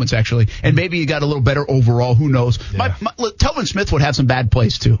nice moments actually, and maybe he got a little better overall. Who knows? Yeah. Telvin Smith would have some bad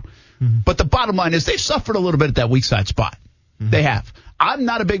plays too. Mm-hmm. But the bottom line is they've suffered a little bit at that weak side spot. Mm-hmm. They have. I'm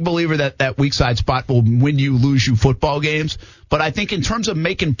not a big believer that weak side spot will win you, lose you football games. But I think in terms of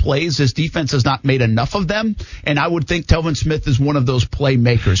making plays, this defense has not made enough of them. And I would think Telvin Smith is one of those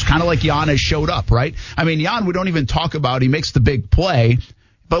playmakers, kind of like Jan has showed up, right? I mean, Jan, we don't even talk about. He makes the big play,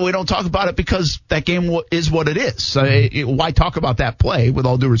 but we don't talk about it because that game is what it is. So why talk about that play, with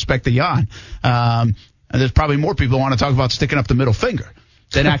all due respect to Jan? And there's probably more people who want to talk about sticking up the middle finger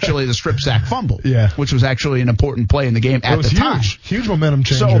than actually the strip sack fumble, which was actually an important play in the game at the time. Huge momentum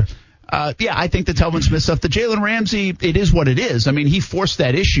changer. So, I think the Telvin Smith stuff, the Jalen Ramsey, it is what it is. I mean, he forced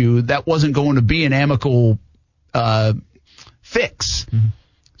that issue. That wasn't going to be an amicable fix. Mm-hmm.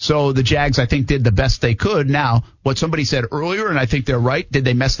 So the Jags, I think, did the best they could. Now, what somebody said earlier, and I think they're right, did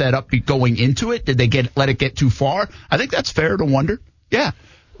they mess that up going into it? Did they let it get too far? I think that's fair to wonder. Yeah.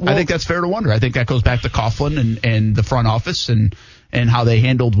 Well, I think that's fair to wonder. I think that goes back to Coughlin and the front office and how they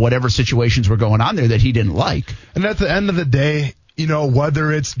handled whatever situations were going on there that he didn't like. And at the end of the day,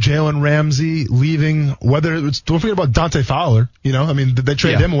 whether it's Jalen Ramsey leaving, whether it's, don't forget about Dante Fowler, they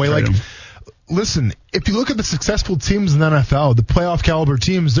traded him away. Listen, if you look at the successful teams in the NFL, the playoff caliber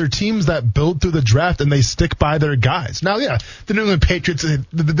teams, they're teams that build through the draft and they stick by their guys. Now, the New England Patriots,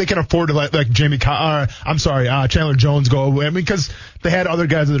 they can afford to let Chandler Jones go away because they had other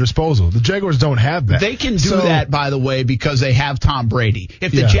guys at their disposal. The Jaguars don't have that. They can do that, by the way, because they have Tom Brady.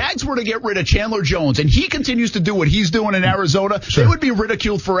 If the Jags were to get rid of Chandler Jones and he continues to do what he's doing in Arizona, they would be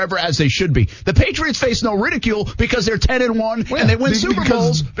ridiculed forever, as they should be. The Patriots face no ridicule because they're 10-1 and they win Super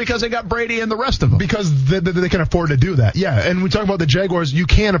Bowls because they got Brady and the rest of them. Because they can afford to do that. Yeah, and we talk about the Jaguars, you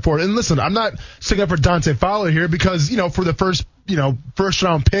can afford it. And listen, I'm not sticking up for Dante Fowler here because, for the first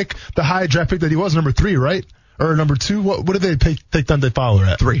round pick, the high draft pick that he was, number 3, right? Or number 2, what did they take Dante Fowler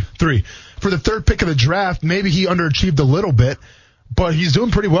at? 3. For the third pick of the draft, maybe he underachieved a little bit, but he's doing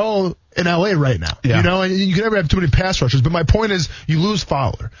pretty well in LA right now. Yeah. And you can never have too many pass rushers. But my point is, you lose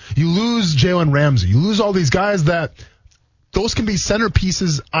Fowler. You lose Jalen Ramsey. You lose all these guys that those can be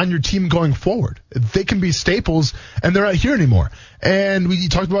centerpieces on your team going forward. They can be staples, and they're not here anymore. And we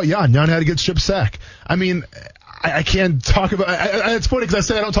talked about Jan. Jan had a good strip sack. I mean, I can't talk about it's funny because I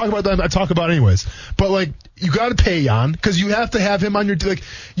say I don't talk about them. I talk about it anyways. But, you got to pay Jan because you have to have him on your team.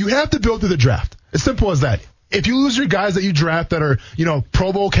 You have to build through the draft. As simple as that. If you lose your guys that you draft that are,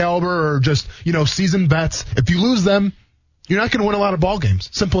 Pro Bowl caliber or just, seasoned vets, if you lose them, you're not going to win a lot of ball games.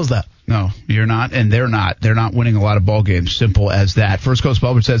 Simple as that. No, you're not, and they're not. They're not winning a lot of ball games. Simple as that. First Coast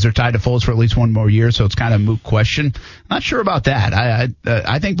Bubba says they're tied to Foles for at least one more year, so it's kind of a moot question. Not sure about that.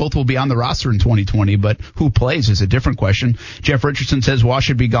 I think both will be on the roster in 2020, but who plays is a different question. Jeff Richardson says Wash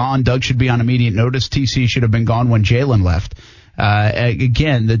should be gone. Doug should be on immediate notice. TC should have been gone when Jalen left.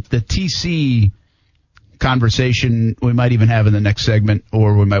 Again, the TC conversation we might even have in the next segment,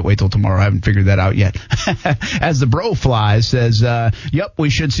 or we might wait till tomorrow. I haven't figured that out yet. As the Bro Flies says, yep, we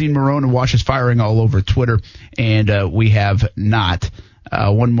should see Marone and Wash is firing all over Twitter, and we have not.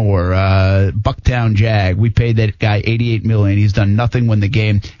 One more, Bucktown Jag. We paid that guy $88 million. He's done nothing when the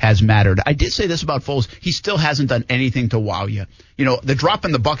game has mattered. I did say this about Foles. He still hasn't done anything to wow you. You know, the drop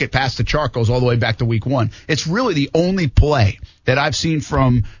in the bucket pass to Chark goes all the way back to week 1. It's really the only play that I've seen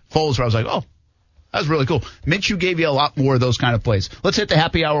from Foles where I was like, oh, that was really cool. Minshew gave you a lot more of those kind of plays. Let's hit the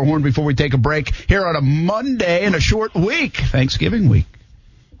happy hour horn before we take a break here on a Monday in a short week, Thanksgiving week.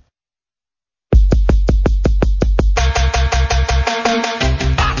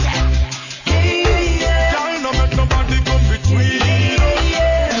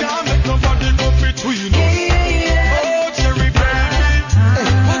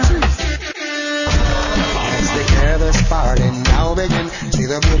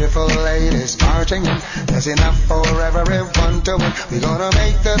 The beautiful ladies marching in. There's enough for everyone to win. We're gonna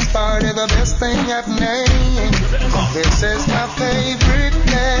make this party the best thing happening. This is my favorite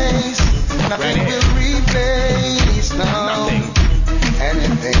place. Nothing will replace, no.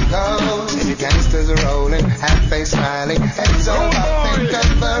 Anything goes. If gangsters are rolling, half face smiling, heads over, think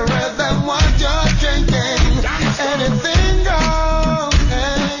of the rhythm what you're drinking. Anything goes.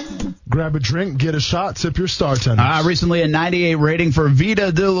 Grab a drink, get a shot, sip your Star Tenders. Recently a 98 rating for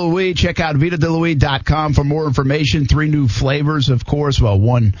Vita de Louis. Check out VitaDeLouis.com for more information. 3 new flavors, of course. Well,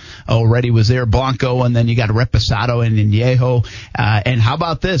 one already was there, Blanco, and then you got Reposado and Añejo. And how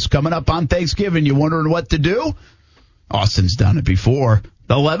about this? Coming up on Thanksgiving, you wondering what to do? Austin's done it before.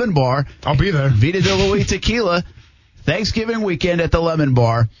 The Lemon Bar. I'll be there. Vita de Louis Tequila. Thanksgiving weekend at the Lemon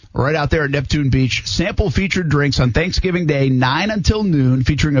Bar, right out there at Neptune Beach. Sample featured drinks on Thanksgiving Day, 9 until noon,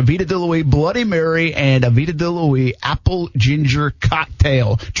 featuring a Vita de Louis Bloody Mary and a Vita de Louis Apple Ginger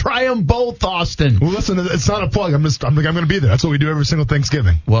Cocktail. Try them both, Austin. Well, listen, it's not a plug. I'm going to be there. That's what we do every single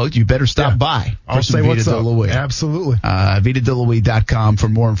Thanksgiving. Well, you better stop by. I'll say what's up. Absolutely. VitaDeLouis.com for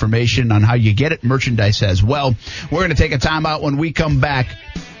more information on how you get it. Merchandise as well. We're going to take a time out when we come back.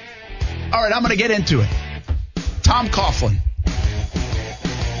 All right, I'm going to get into it. Tom Coughlin.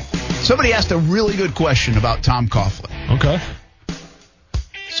 Somebody asked a really good question about Tom Coughlin. Okay.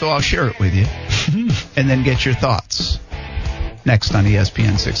 So I'll share it with you and then get your thoughts. Next on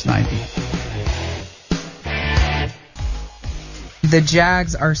ESPN 690. The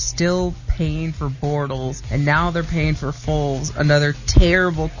Jags are still paying for Bortles, and now they're paying for Foles, another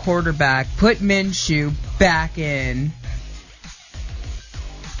terrible quarterback. Put Minshew back in.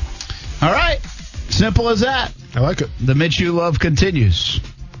 All right. Simple as that. I like it. The Minshew love continues.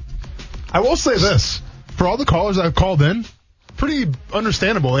 I will say this. For all the callers I've called in, pretty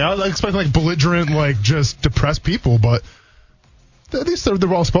understandable. I was expecting belligerent, just depressed people, but at least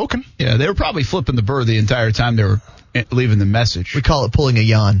they're all spoken. Yeah, they were probably flipping the bird the entire time they were leaving the message. We call it pulling a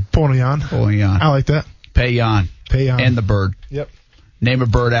yawn. Pulling a yawn. Pulling a yawn. I like that. Pay yawn. Pay yawn. And the bird. Yep. Name a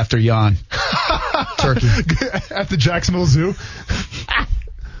bird after yawn. Turkey. At the Jacksonville Zoo.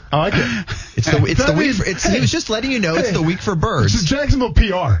 I like it. It's the week for, he was just letting you know it's the week for birds. It's Jacksonville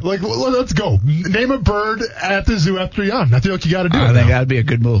PR. Let's go. Name a bird at the zoo after yawn. I feel like you got to do it. I think that would be a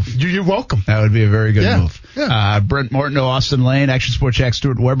good move. You're welcome. That would be a very good move. Yeah. Brent Morton, Austin Lane, Action Sports Jack,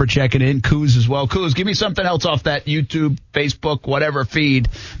 Stuart Weber checking in. Coos as well. Coos, give me something else off that YouTube, Facebook, whatever feed.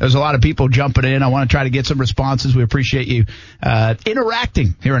 There's a lot of people jumping in. I want to try to get some responses. We appreciate you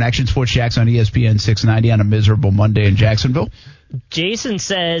interacting here in Action Sports Jacks on ESPN 690 on a miserable Monday in Jacksonville. Jason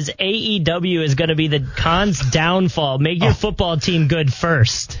says AEW is going to be the Khan's downfall. Make your football team good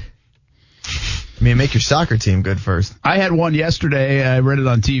first. Make your soccer team good first. I had one yesterday. I read it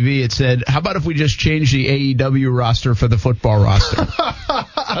on TV. It said, how about if we just change the AEW roster for the football roster? I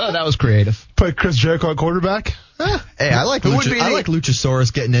thought that was creative. Put Chris Jericho at quarterback? Hey, I like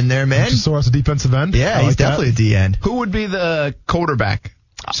Luchasaurus getting in there, man. Luchasaurus, a defensive end? Yeah, he's definitely a D end. Who would be the quarterback?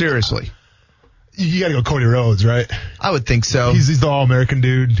 Seriously. You got to go Cody Rhodes, right? I would think so. He's the all-American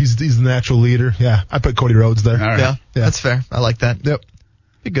dude. He's the natural leader. Yeah, I put Cody Rhodes there. All right. Yeah, that's fair. I like that. Yep.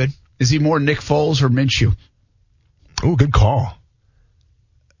 Be good. Is he more Nick Foles or Minshew? Oh, good call.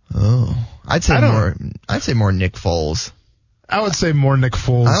 Oh, I'd say more Nick Foles. I would say more Nick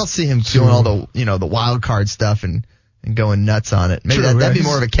Foles. I don't see him doing all the wild card stuff and going nuts on it. Maybe that'd be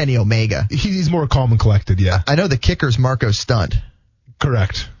more of a Kenny Omega. He's more calm and collected. Yeah. I know the kicker's Marco Stunt.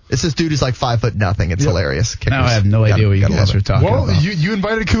 Correct. It's this dude who's 5'0". It's hilarious. Kickers. Now I have no idea what you guys are talking about. Well, you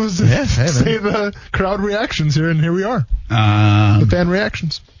invited Kuz to say the crowd reactions here, and here we are. The fan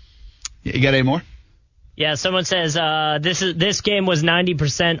reactions. You got any more? Yeah, someone says this game was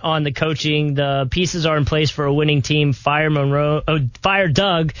 90% on the coaching. The pieces are in place for a winning team. Fire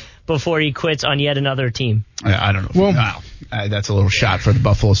Doug before he quits on yet another team. I don't know. Well, that's a little shot for the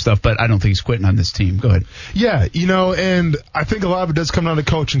Buffalo stuff, but I don't think he's quitting on this team. Go ahead. Yeah, and I think a lot of it does come down to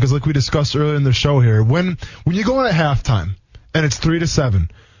coaching because, like we discussed earlier in the show here, when you go in at halftime and it's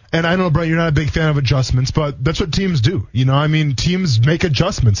 3-7. And I know, Brent, you're not a big fan of adjustments, but that's what teams do. Teams make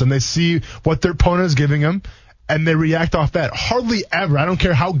adjustments, and they see what their opponent is giving them, and they react off that. Hardly ever, I don't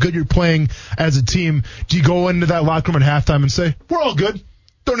care how good you're playing as a team, do you go into that locker room at halftime and say, we're all good.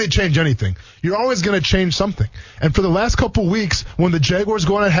 Don't need to change anything. You're always going to change something. And for the last couple weeks, when the Jaguars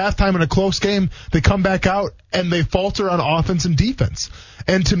go on at halftime in a close game, they come back out and they falter on offense and defense.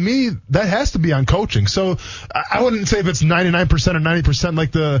 And to me, that has to be on coaching. So I wouldn't say if it's 99% or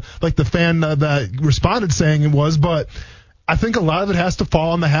 90% like the fan that responded saying it was, but I think a lot of it has to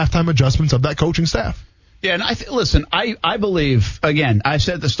fall on the halftime adjustments of that coaching staff. Yeah, and listen, I believe, again, I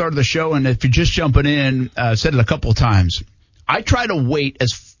said at the start of the show, and if you're just jumping in, said it a couple of times, I try to wait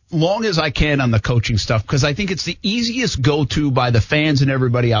as long as I can on the coaching stuff because I think it's the easiest go-to by the fans and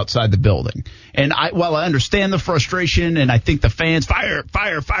everybody outside the building. And while I understand the frustration and I think the fans fire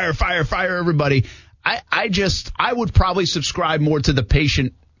everybody, I would probably subscribe more to the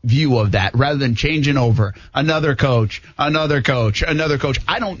patient view of that rather than changing over another coach. I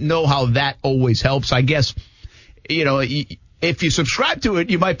don't know how that always helps. I guess, if you subscribe to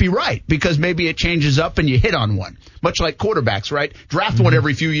it, you might be right because maybe it changes up and you hit on one. Much like quarterbacks, right? Draft one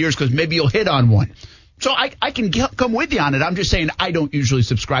every few years because maybe you'll hit on one. So I can come with you on it. I'm just saying I don't usually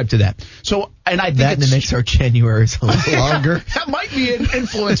subscribe to that. So, and I think that makes our Januaries a little longer. That might be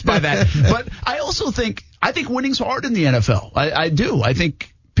influenced by that. But I also think winning's hard in the NFL. I do. I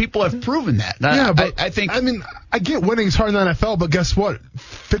think people have proven that. Yeah, but I get winning's hard in the NFL, but guess what?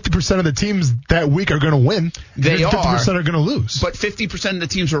 50% of the teams that week are going to win. They 50% are going to lose. But 50% of the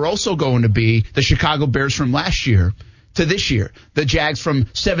teams are also going to be the Chicago Bears from last year to this year, the Jags from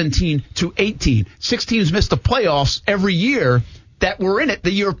 17 to 18. 6 teams missed the playoffs every year that were in it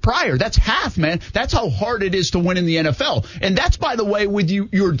the year prior. That's half, man. That's how hard it is to win in the NFL. And that's, by the way, with your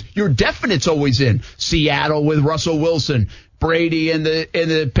definites always in. Seattle with Russell Wilson, Brady and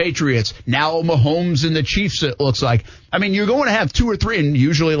the Patriots, now Mahomes and the Chiefs, it looks like. I mean, you're going to have 2 or 3, and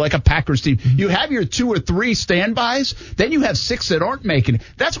usually like a Packers team. You have your 2 or 3 standbys, then you have 6 that aren't making it.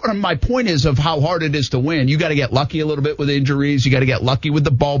 That's what my point is of how hard it is to win. You got to get lucky a little bit with injuries. You got to get lucky with the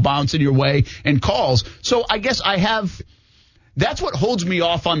ball bouncing your way and calls. So I guess that's what holds me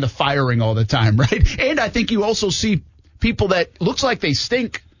off on the firing all the time, right? And I think you also see people that looks like they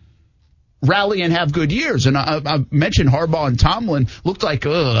stink rally and have good years. And I mentioned Harbaugh and Tomlin looked like,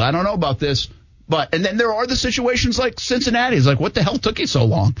 I don't know about this. And then there are the situations like Cincinnati. It's like, what the hell took you so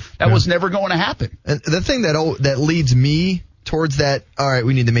long? That was never going to happen. And the thing that leads me towards that, all right,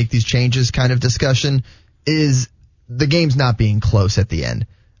 we need to make these changes kind of discussion is the game's not being close at the end.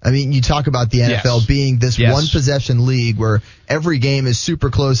 I mean, you talk about the NFL being this one-possession league where every game is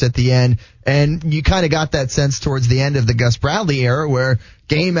super close at the end, and you kind of got that sense towards the end of the Gus Bradley era where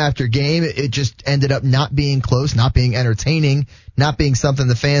game after game it just ended up not being close, not being entertaining, not being something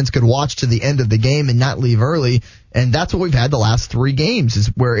the fans could watch to the end of the game and not leave early. And that's what we've had the last 3 games is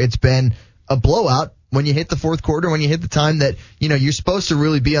where it's been a blowout when you hit the fourth quarter, when you hit the time that, you're supposed to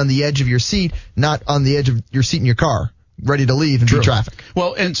really be on the edge of your seat, not on the edge of your seat in your car, ready to leave and beat traffic.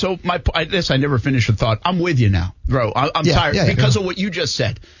 Well, and so I never finished the thought. I'm with you now, bro. I'm tired because of what you just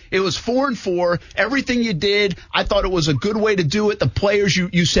said. It was 4-4. Everything you did, I thought it was a good way to do it. The players,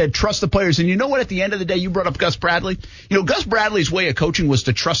 you said trust the players. And you know what? At the end of the day, you brought up Gus Bradley. Gus Bradley's way of coaching was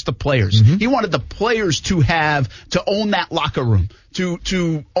to trust the players. He wanted the players to own that locker room, to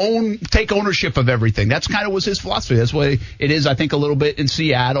take ownership of everything. That's kind of was his philosophy. That's the way it is, I think, a little bit in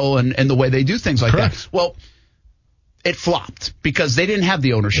Seattle and the way they do things like that. Well, it flopped because they didn't have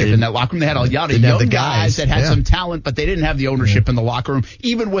the ownership in that locker room. They had a lot of young guys that had some talent, but they didn't have the ownership in the locker room.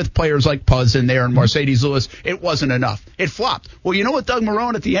 Even with players like Puz in there and Mercedes Lewis, it wasn't enough. It flopped. Well, you know what, Doug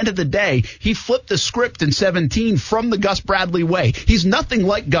Marrone, at the end of the day, he flipped the script in 17 from the Gus Bradley way. He's nothing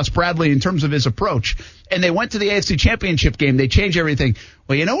like Gus Bradley in terms of his approach. And they went to the AFC Championship game. They changed everything.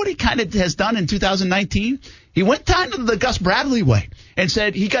 Well, you know what he kind of has done in 2019? He went kind of the Gus Bradley way and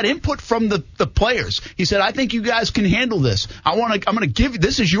said he got input from the players. He said, I think you guys can handle this. I'm going to give you,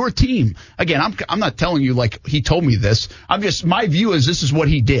 this is your team. Again, I'm not telling you like he told me this. My view is this is what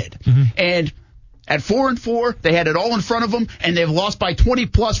he did. And at 4-4, they had it all in front of them, and they've lost by 20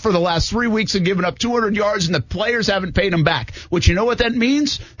 plus for the last 3 weeks and given up 200 yards, and the players haven't paid them back. Which, you know what that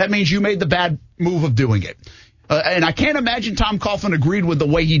means? That means you made the bad move of doing it. And I can't imagine Tom Coughlin agreed with the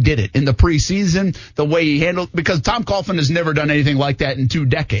way he did it in the preseason, the way he handled, because Tom Coughlin has never done anything like that in 2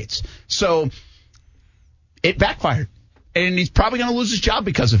 decades. So it backfired, and he's probably going to lose his job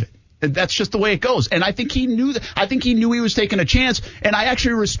because of it. That's just the way it goes. And I think he knew that. I think he knew he was taking a chance. And I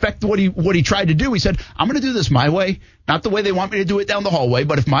actually respect what he tried to do. He said, I'm going to do this my way, not the way they want me to do it down the hallway.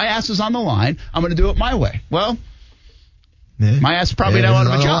 But if my ass is on the line, I'm going to do it my way. Well, my ass is probably not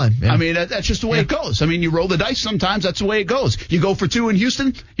out of a job. I mean, that's just the way it goes. I mean, you roll the dice sometimes. That's the way it goes. You go for 2 in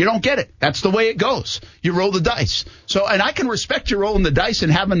Houston, you don't get it. That's the way it goes. You roll the dice. So, and I can respect you rolling the dice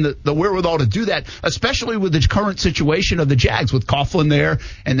and having the wherewithal to do that, especially with the current situation of the Jags with Coughlin there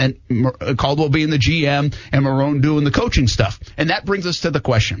and then Caldwell being the GM and Marrone doing the coaching stuff. And that brings us to the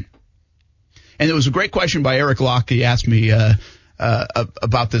question. And there was a great question by Eric Locke. He asked me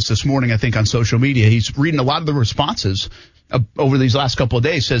about this morning, I think, on social media. He's reading a lot of the responses over these last couple of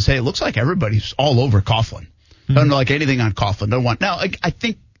days. Says, hey, it looks like everybody's all over Coughlin. Doesn't like anything on Coughlin. Don't want. Now, I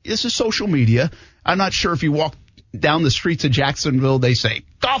think this is social media. I'm not sure if you walk down the streets of Jacksonville, they say,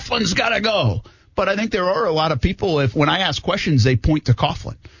 Coughlin's got to go. But I think there are a lot of people, when I ask questions, they point to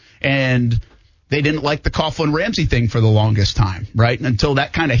Coughlin. And they didn't like the Coughlin-Ramsey thing for the longest time, right? Until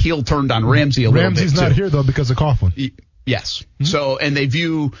that kind of heel turned on Ramsey a little bit. Ramsey's not here, though, because of Coughlin. Yes. Mm-hmm. So, and they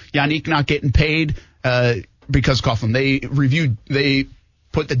view Yannick not getting paid because Coughlin. They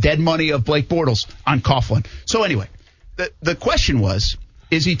put the dead money of Blake Bortles on Coughlin. So anyway, the question was,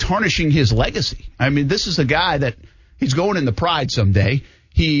 is he tarnishing his legacy? I mean, this is a guy that he's going in the pride someday.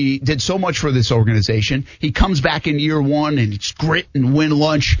 He did so much for this organization. He comes back in year 1 and it's grit and win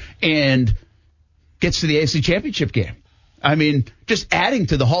lunch and gets to the AFC Championship game. I mean, just adding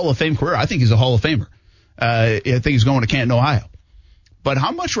to the Hall of Fame career. I think he's a Hall of Famer. I think he's going to Canton, Ohio. But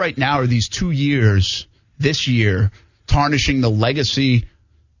how much right now are these 2 years, this year, tarnishing the legacy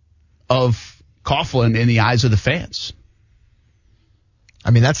of Coughlin in the eyes of the fans?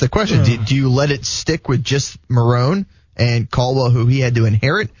 I mean, that's the question. Do you let it stick with just Marrone and Caldwell, who he had to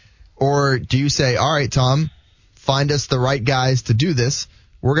inherit? Or do you say, all right, Tom, find us the right guys to do this.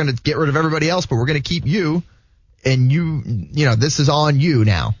 We're going to get rid of everybody else, but we're going to keep you, and you know, this is on you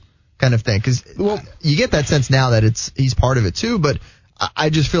now, kind of thing. Because you get that sense now that he's part of it too. But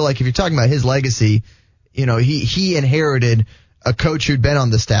I just feel like if you're talking about his legacy, you know, he inherited a coach who'd been on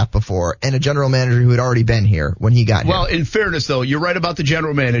the staff before and a general manager who had already been here when he got here. Well, in fairness, though, you're right about the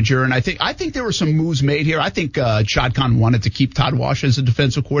general manager, and I think there were some moves made here. I think Shad Khan wanted to keep Todd Wash as a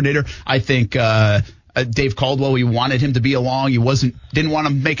defensive coordinator. I think Dave Caldwell, he wanted him to be along. He didn't want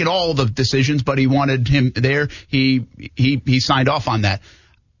him making all the decisions, but he wanted him there. He signed off on that.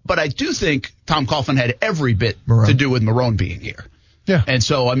 But I do think Tom Coughlin had every bit to do with Marrone being here. Yeah. And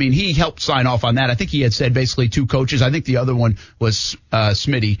so, I mean, he helped sign off on that. I think he had said basically 2 coaches. I think the other one was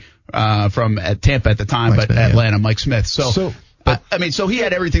Smitty from Tampa at the time, but Atlanta, Mike Smith. So he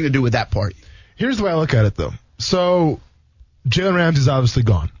had everything to do with that part. Here's the way I look at it, though. So Jalen Ramsey's obviously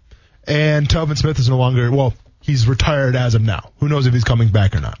gone. And Telvin Smith is no longer, he's retired as of now. Who knows if he's coming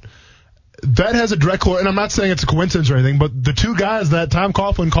back or not. That has a direct correlation, and I'm not saying it's a coincidence or anything, but the 2 guys that Tom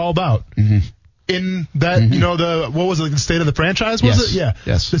Coughlin called out in that, you know, what was it, the state of the franchise, was it? Yeah.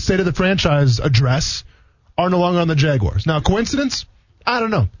 Yes. The state of the franchise address are no longer on the Jaguars. Now, coincidence? I don't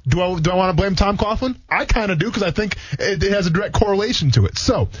know. Do I want to blame Tom Coughlin? I kind of do, because I think it has a direct correlation to it.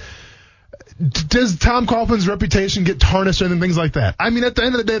 So, does Tom Coughlin's reputation get tarnished and things like that? I mean, at the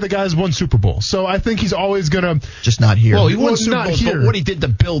end of the day, the guy's won Super Bowl, so I think he's always gonna just not here. Well, he won Super Bowls, but what he did to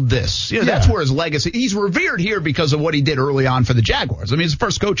build this, that's where his legacy. He's revered here because of what he did early on for the Jaguars. I mean, he's the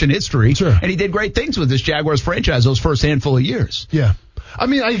first coach in history, and he did great things with this Jaguars franchise those first handful of years. Yeah, I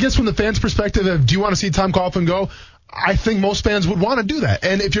mean, I guess from the fans' perspective, do you want to see Tom Coughlin go? I think most fans would want to do that.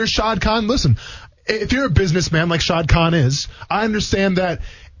 And if you're Shad Khan, listen, if you're a businessman like Shad Khan is, I understand that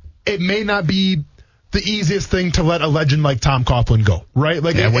it may not be the easiest thing to let a legend like Tom Coughlin go, right?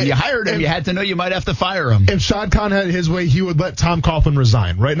 Like, when you hired him, you had to know you might have to fire him. If Shad Khan had his way, he would let Tom Coughlin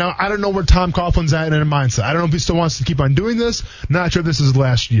resign. Right now, I don't know where Tom Coughlin's at in a mindset. I don't know if he still wants to keep on doing this. Not sure if this is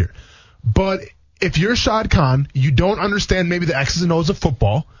last year. But if you're Shad Khan, you don't understand maybe the X's and O's of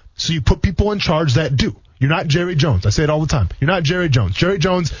football, so you put people in charge that do. You're not Jerry Jones. I say it all the time. You're not Jerry Jones. Jerry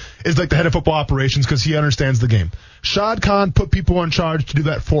Jones is like the head of football operations because he understands the game. Shad Khan put people in charge to do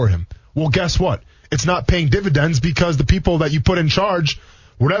that for him. Well, guess what? It's not paying dividends because the people that you put in charge,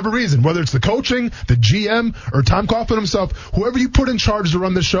 whatever reason, whether it's the coaching, the GM, or Tom Coughlin himself, whoever you put in charge to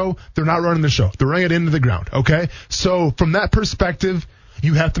run the show, they're not running the show. They're running it into the ground, okay? So from that perspective,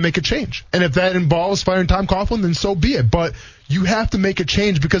 you have to make a change. And if that involves firing Tom Coughlin, then so be it. But you have to make a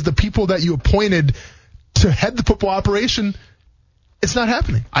change because the people that you appointed to head the football operation It's not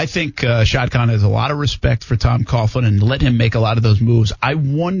happening. I think Shad Khan has a lot of respect for Tom Coughlin and let him make a lot of those moves. I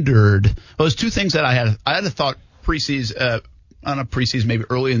wondered, there's two things that I had a thought preseason, maybe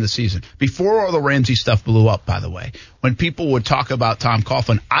early in the season, before all the Ramsey stuff blew up, by the way, when people would talk about Tom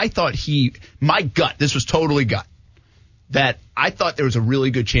Coughlin, I thought my gut, this was totally gut, that I thought there was a really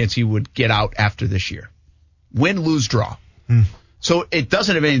good chance he would get out after this year. Win, lose, draw. So it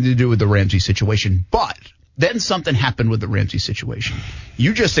doesn't have anything to do with the Ramsey situation, but then something happened with the Ramsey situation.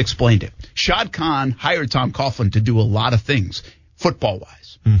 You just explained it. Shad Khan hired Tom Coughlin to do a lot of things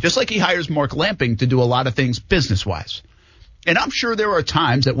football-wise, just like he hires Mark Lamping to do a lot of things business-wise. And I'm sure there are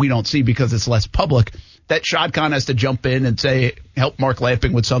times that we don't see because it's less public that Shad Khan has to jump in and say, help Mark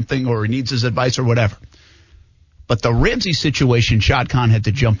Lamping with something or he needs his advice or whatever. But the Ramsey situation, Shad Khan had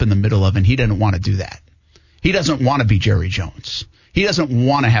to jump in the middle of, and he didn't want to do that. He doesn't want to be Jerry Jones. He doesn't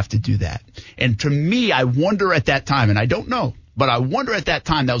want to have to do that. And to me, I wonder at that time, and I don't know, but I wonder at that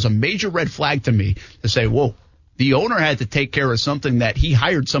time that was a major red flag to me to say, whoa, the owner had to take care of something that he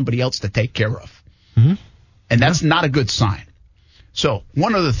hired somebody else to take care of. And that's not a good sign. So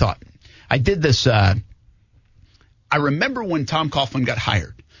one other thought. I did this. I remember when Tom Coughlin got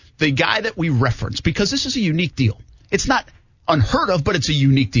hired, the guy that we referenced, because this is a unique deal. It's not unheard of, but it's a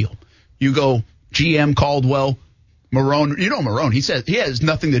unique deal. You go GM Caldwell, Marone, Marone, he says he has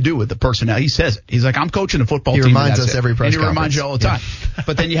nothing to do with the personnel. He says it. He's like, I'm coaching the football team. He reminds us every press conference. And he reminds you all the time. Yeah.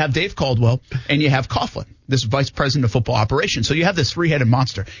 But then you have Dave Caldwell and you have Coughlin, this vice president of football operations. So you have this three-headed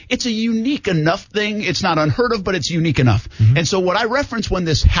monster. It's a unique enough thing. It's not unheard of, but it's unique enough. And so what I referenced when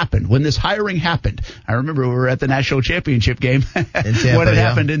this happened, when this hiring happened, I remember we were at the national championship game in Tampa, when it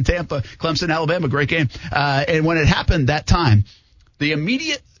happened in Tampa, Clemson, Alabama, great game. And when it happened that time, the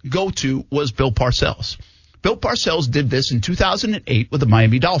immediate go-to was Bill Parcells. Bill Parcells did this in 2008 with the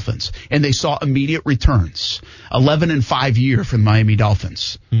Miami Dolphins, and they saw immediate returns. 11-5 year for the Miami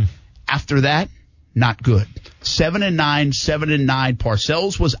Dolphins. After that, not good. 7-9, 7-9.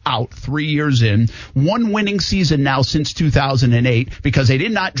 Parcells was out 3 years in. One winning season now since 2008 because they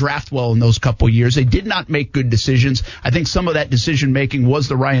did not draft well in those couple years. They did not make good decisions. I think some of that decision making was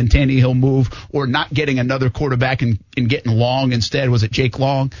the Ryan Tannehill move or not getting another quarterback and getting Long instead. Was it Jake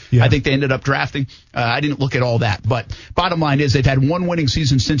Long? Yeah. I think they ended up drafting. I didn't look at all that. But bottom line is they've had one winning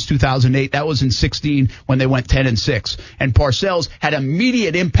season since 2008. That was in 16 when they went 10-6. And Parcells had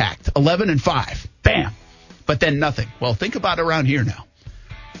immediate impact, 11-5. Bam. But then nothing. Well, think about it around here now.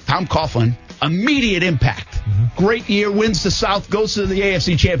 Tom Coughlin, immediate impact. Great year, wins the South, goes to the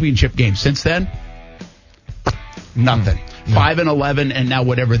AFC Championship game. Since then, nothing. 5-11, and now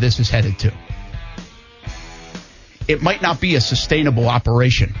whatever this is headed to. It might not be a sustainable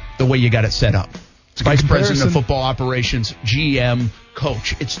operation the way you got it set up. Vice President of Football Operations, GM,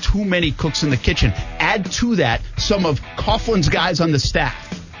 coach. It's too many cooks in the kitchen. Add to that some of Coughlin's guys on the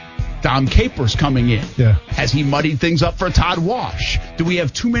staff. Dom Capers coming in. Yeah. Has he muddied things up for Todd Wash? Do we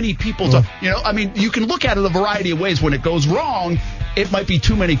have too many people to, you can look at it a variety of ways. When it goes wrong, it might be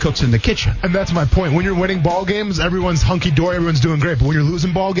too many cooks in the kitchen. And that's my point. When you're winning ball games, everyone's hunky-dory, everyone's doing great. But when you're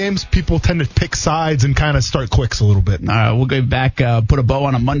losing ball games, people tend to pick sides and kind of start quicks a little bit. We'll go back, put a bow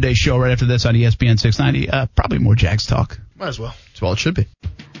on a Monday show right after this on ESPN 690. Probably more Jags talk. Might as well. That's well it should be.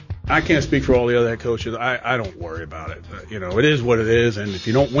 I can't speak for all the other head coaches. I don't worry about it. It is what it is. And if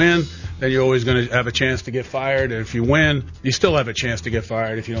you don't win, then you're always going to have a chance to get fired. And if you win, you still have a chance to get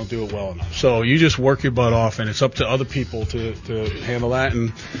fired if you don't do it well enough. So you just work your butt off, and it's up to other people to handle that.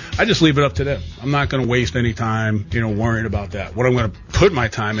 And I just leave it up to them. I'm not going to waste any time, worrying about that. What I'm going to put my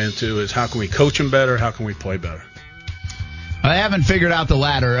time into is how can we coach them better? How can we play better? I haven't figured out the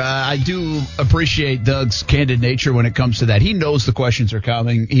latter. I do appreciate Doug's candid nature when it comes to that. He knows the questions are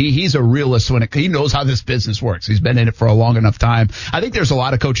coming. He's a realist he knows how this business works. He's been in it for a long enough time. I think there's a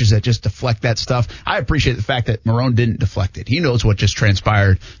lot of coaches that just deflect that stuff. I appreciate the fact that Marone didn't deflect it. He knows what just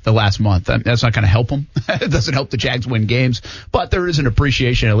transpired the last month. That's not going to help him. It doesn't help the Jags win games. But there is an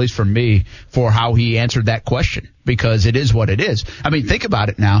appreciation, at least for me, for how he answered that question because it is what it is. I mean, think about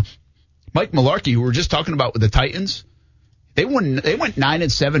it now. Mike Mularkey, who we were just talking about with the Titans, They went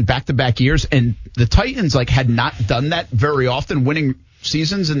 9-7 back-to-back years, and the Titans had not done that very often, winning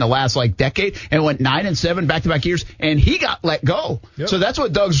seasons in the last decade, and went 9-7 back-to-back years, and he got let go. Yep. So that's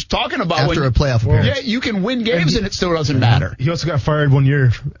what Doug's talking about. After a playoff appearance. Yeah, you can win games and it still doesn't matter. He also got fired 1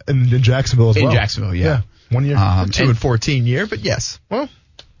 year in Jacksonville as well. In Jacksonville, yeah. 1 year. 2-14 year, but yes. Well,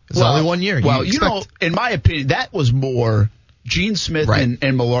 it's only 1 year. Well, in my opinion, that was more Gene Smith and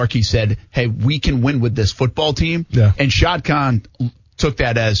Mularkey said, hey, we can win with this football team. Yeah. And Shad Khan took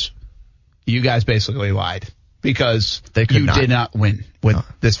that as, you guys basically lied. because They could you not. did not win with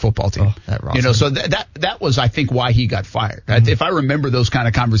this football team. So that was, I think, why he got fired. If I remember those kind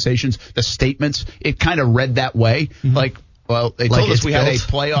of conversations, the statements, it kind of read that way. Like, well, they told us we had a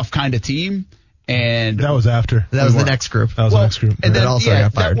playoff kind of team. And that was after. That was the next group. That was the next group. And then, also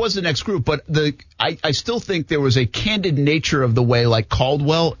got fired. that was the next group. But I still think there was a candid nature of the way, like,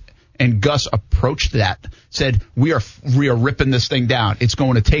 Caldwell and Gus approached that, said, we are ripping this thing down. It's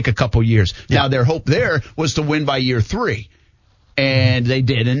going to take a couple years. Now, their hope there was to win by year 3. And they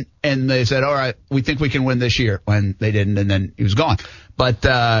didn't. And they said, all right, we think we can win this year. When they didn't, and then he was gone. But,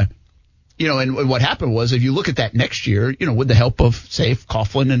 and what happened was, if you look at that next year, with the help of, say,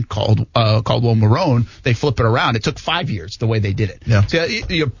 Coughlin and Caldwell Marone, they flip it around. It took 5 years the way they did it. Yeah.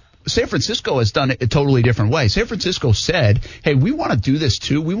 So, San Francisco has done it a totally different way. San Francisco said, hey, we want to do this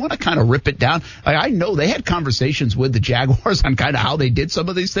too. We want to kind of rip it down. I know they had conversations with the Jaguars on kind of how they did some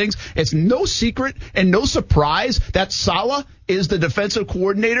of these things. It's no secret and no surprise that Saleh is the defensive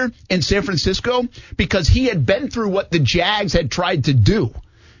coordinator in San Francisco because he had been through what the Jags had tried to do.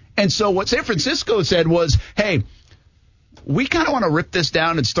 And so what San Francisco said was, hey, we kind of want to rip this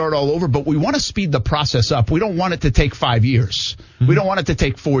down and start all over, but we want to speed the process up. We don't want it to take 5 years. Mm-hmm. We don't want it to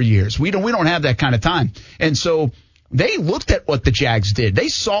take 4 years. We don't have that kind of time. And so they looked at what the Jags did. They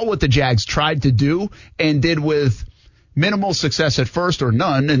saw what the Jags tried to do and did with minimal success at first or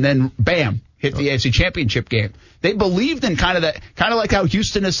none, and then bam, hit the AFC Championship game. They believed in kind of like how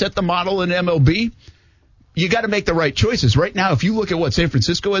Houston has set the model in MLB. You got to make the right choices. Right now, if you look at what San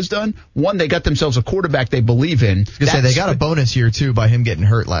Francisco has done, one, they got themselves a quarterback they believe in. They got a bonus year, too, by him getting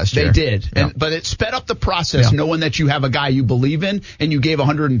hurt last year. They did. Yeah. But it sped up the process, knowing that you have a guy you believe in and you gave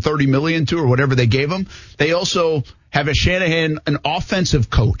 $130 million to or whatever they gave him. They also have a Shanahan, an offensive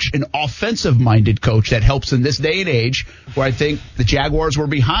coach, an offensive-minded coach that helps in this day and age where I think the Jaguars were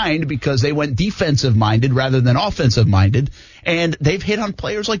behind because they went defensive-minded rather than offensive-minded. And they've hit on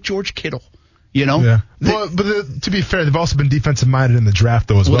players like George Kittle. Yeah. But to be fair, they've also been defensive minded in the draft,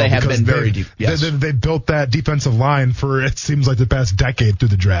 though, as well. They have been very deep. Yes. They built that defensive line for, it seems like, the past decade through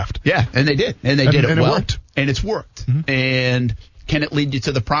the draft. Yeah, and they did. And they did it well. It worked. And it's worked. Mm-hmm. And can it lead you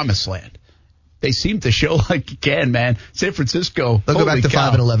to the promised land? They seem to show like you can, man. San Francisco. They'll go back to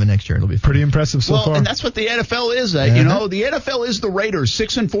 5-11 next year. It'll be pretty impressive so far. And that's what the NFL is. The NFL is the Raiders,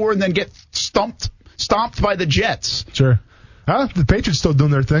 6-4, and then get stomped by the Jets. Sure. The Patriots still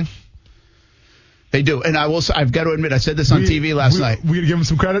doing their thing. They do. And I've got to admit, I said this on TV last night. We going to give them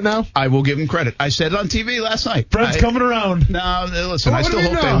some credit now? I will give them credit. I said it on TV last night. Fred's coming around. No, listen, I still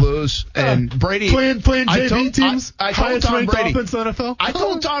hope they lose. And Brady. Playing JV teams. I told Tom Brady. Offense in the NFL? I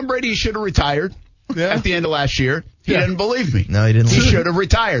told Tom Brady he should have retired at the end of last year. He didn't believe me. No, he didn't. He should have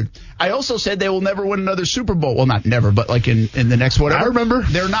retired. I also said they will never win another Super Bowl. Well, not never, but like in the next whatever. I remember.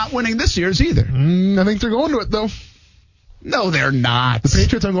 They're not winning this year's either. I think they're going to it, though. No, they're not. The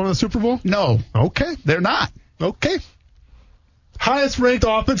Patriots aren't going to the Super Bowl? No. Okay. They're not. Okay. Highest ranked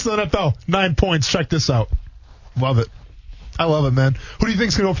offense in the NFL. 9 points. Check this out. Love it. I love it, man. Who do you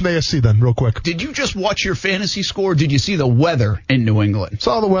think's going to go from the AFC then, real quick? Did you just watch your fantasy score? Did you see the weather in New England?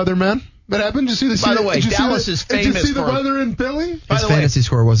 Saw the weather, man. That happened? Did you see By the way, Dallas is famous for... Did you see the weather in Philly? His fantasy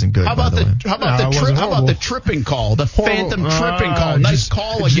score wasn't good, How about the tripping call? The phantom tripping call. Nice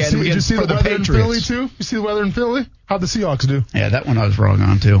call again. Did you see the weather in Philly, too? You see the weather in Philly? How'd the Seahawks do? Yeah, that one I was wrong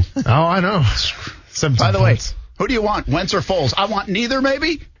on, too. Oh, I know. 17 By the points. way, who do you want, Wentz or Foles? I want neither,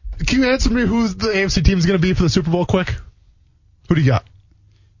 maybe? Can you answer me who's the AFC team is going to be for the Super Bowl quick? Who do you got?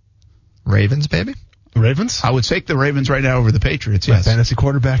 Ravens, baby. Ravens? I would take the Ravens right now over the Patriots, yes. My fantasy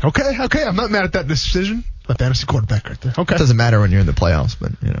quarterback. Okay. I'm not mad at that decision. My fantasy quarterback right there. Okay. It doesn't matter when you're in the playoffs,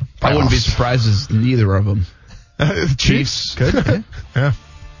 but, I wouldn't be surprised as neither of them. Chiefs. Good. Yeah.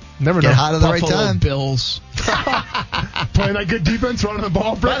 Never know. Get hot at the Buffalo right time. Bills. Playing that good defense, running the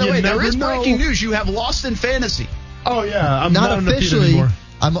ball. By the way, there is breaking news. You have lost in fantasy. Oh, yeah. I'm not officially. Anymore.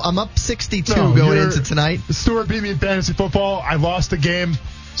 I'm up 62 going into tonight. Stuart beat me in fantasy football. I lost the game.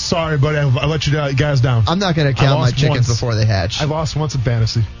 Sorry, buddy. I let you guys down. I'm not going to count my chickens before they hatch. I lost once in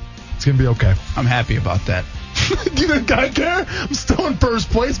fantasy. It's going to be okay. I'm happy about that. Do you think I care? I'm still in first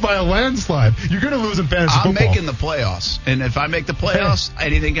place by a landslide. You're going to lose in fantasy football. I'm making the playoffs. And if I make the playoffs,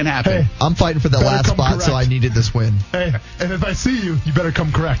 anything can happen. Hey, I'm fighting for the last spot, correct. So I needed this win. Hey, and if I see you, you better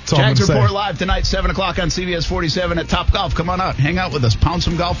come correct. Jags Report live tonight, 7 o'clock on CBS 47 at Top Golf. Come on out. Hang out with us. Pound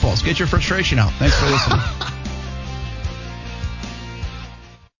some golf balls. Get your frustration out. Thanks for listening.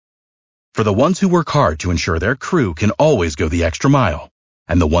 For the ones who work hard to ensure their crew can always go the extra mile,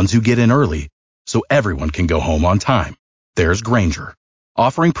 and the ones who get in early so everyone can go home on time, there's Grainger,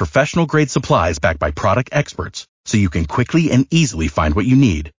 offering professional-grade supplies backed by product experts so you can quickly and easily find what you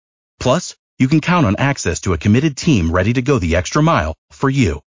need. Plus, you can count on access to a committed team ready to go the extra mile for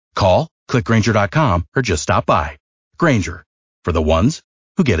you. Call, click Grainger.com, or just stop by. Grainger, for the ones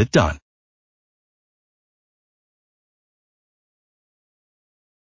who get it done.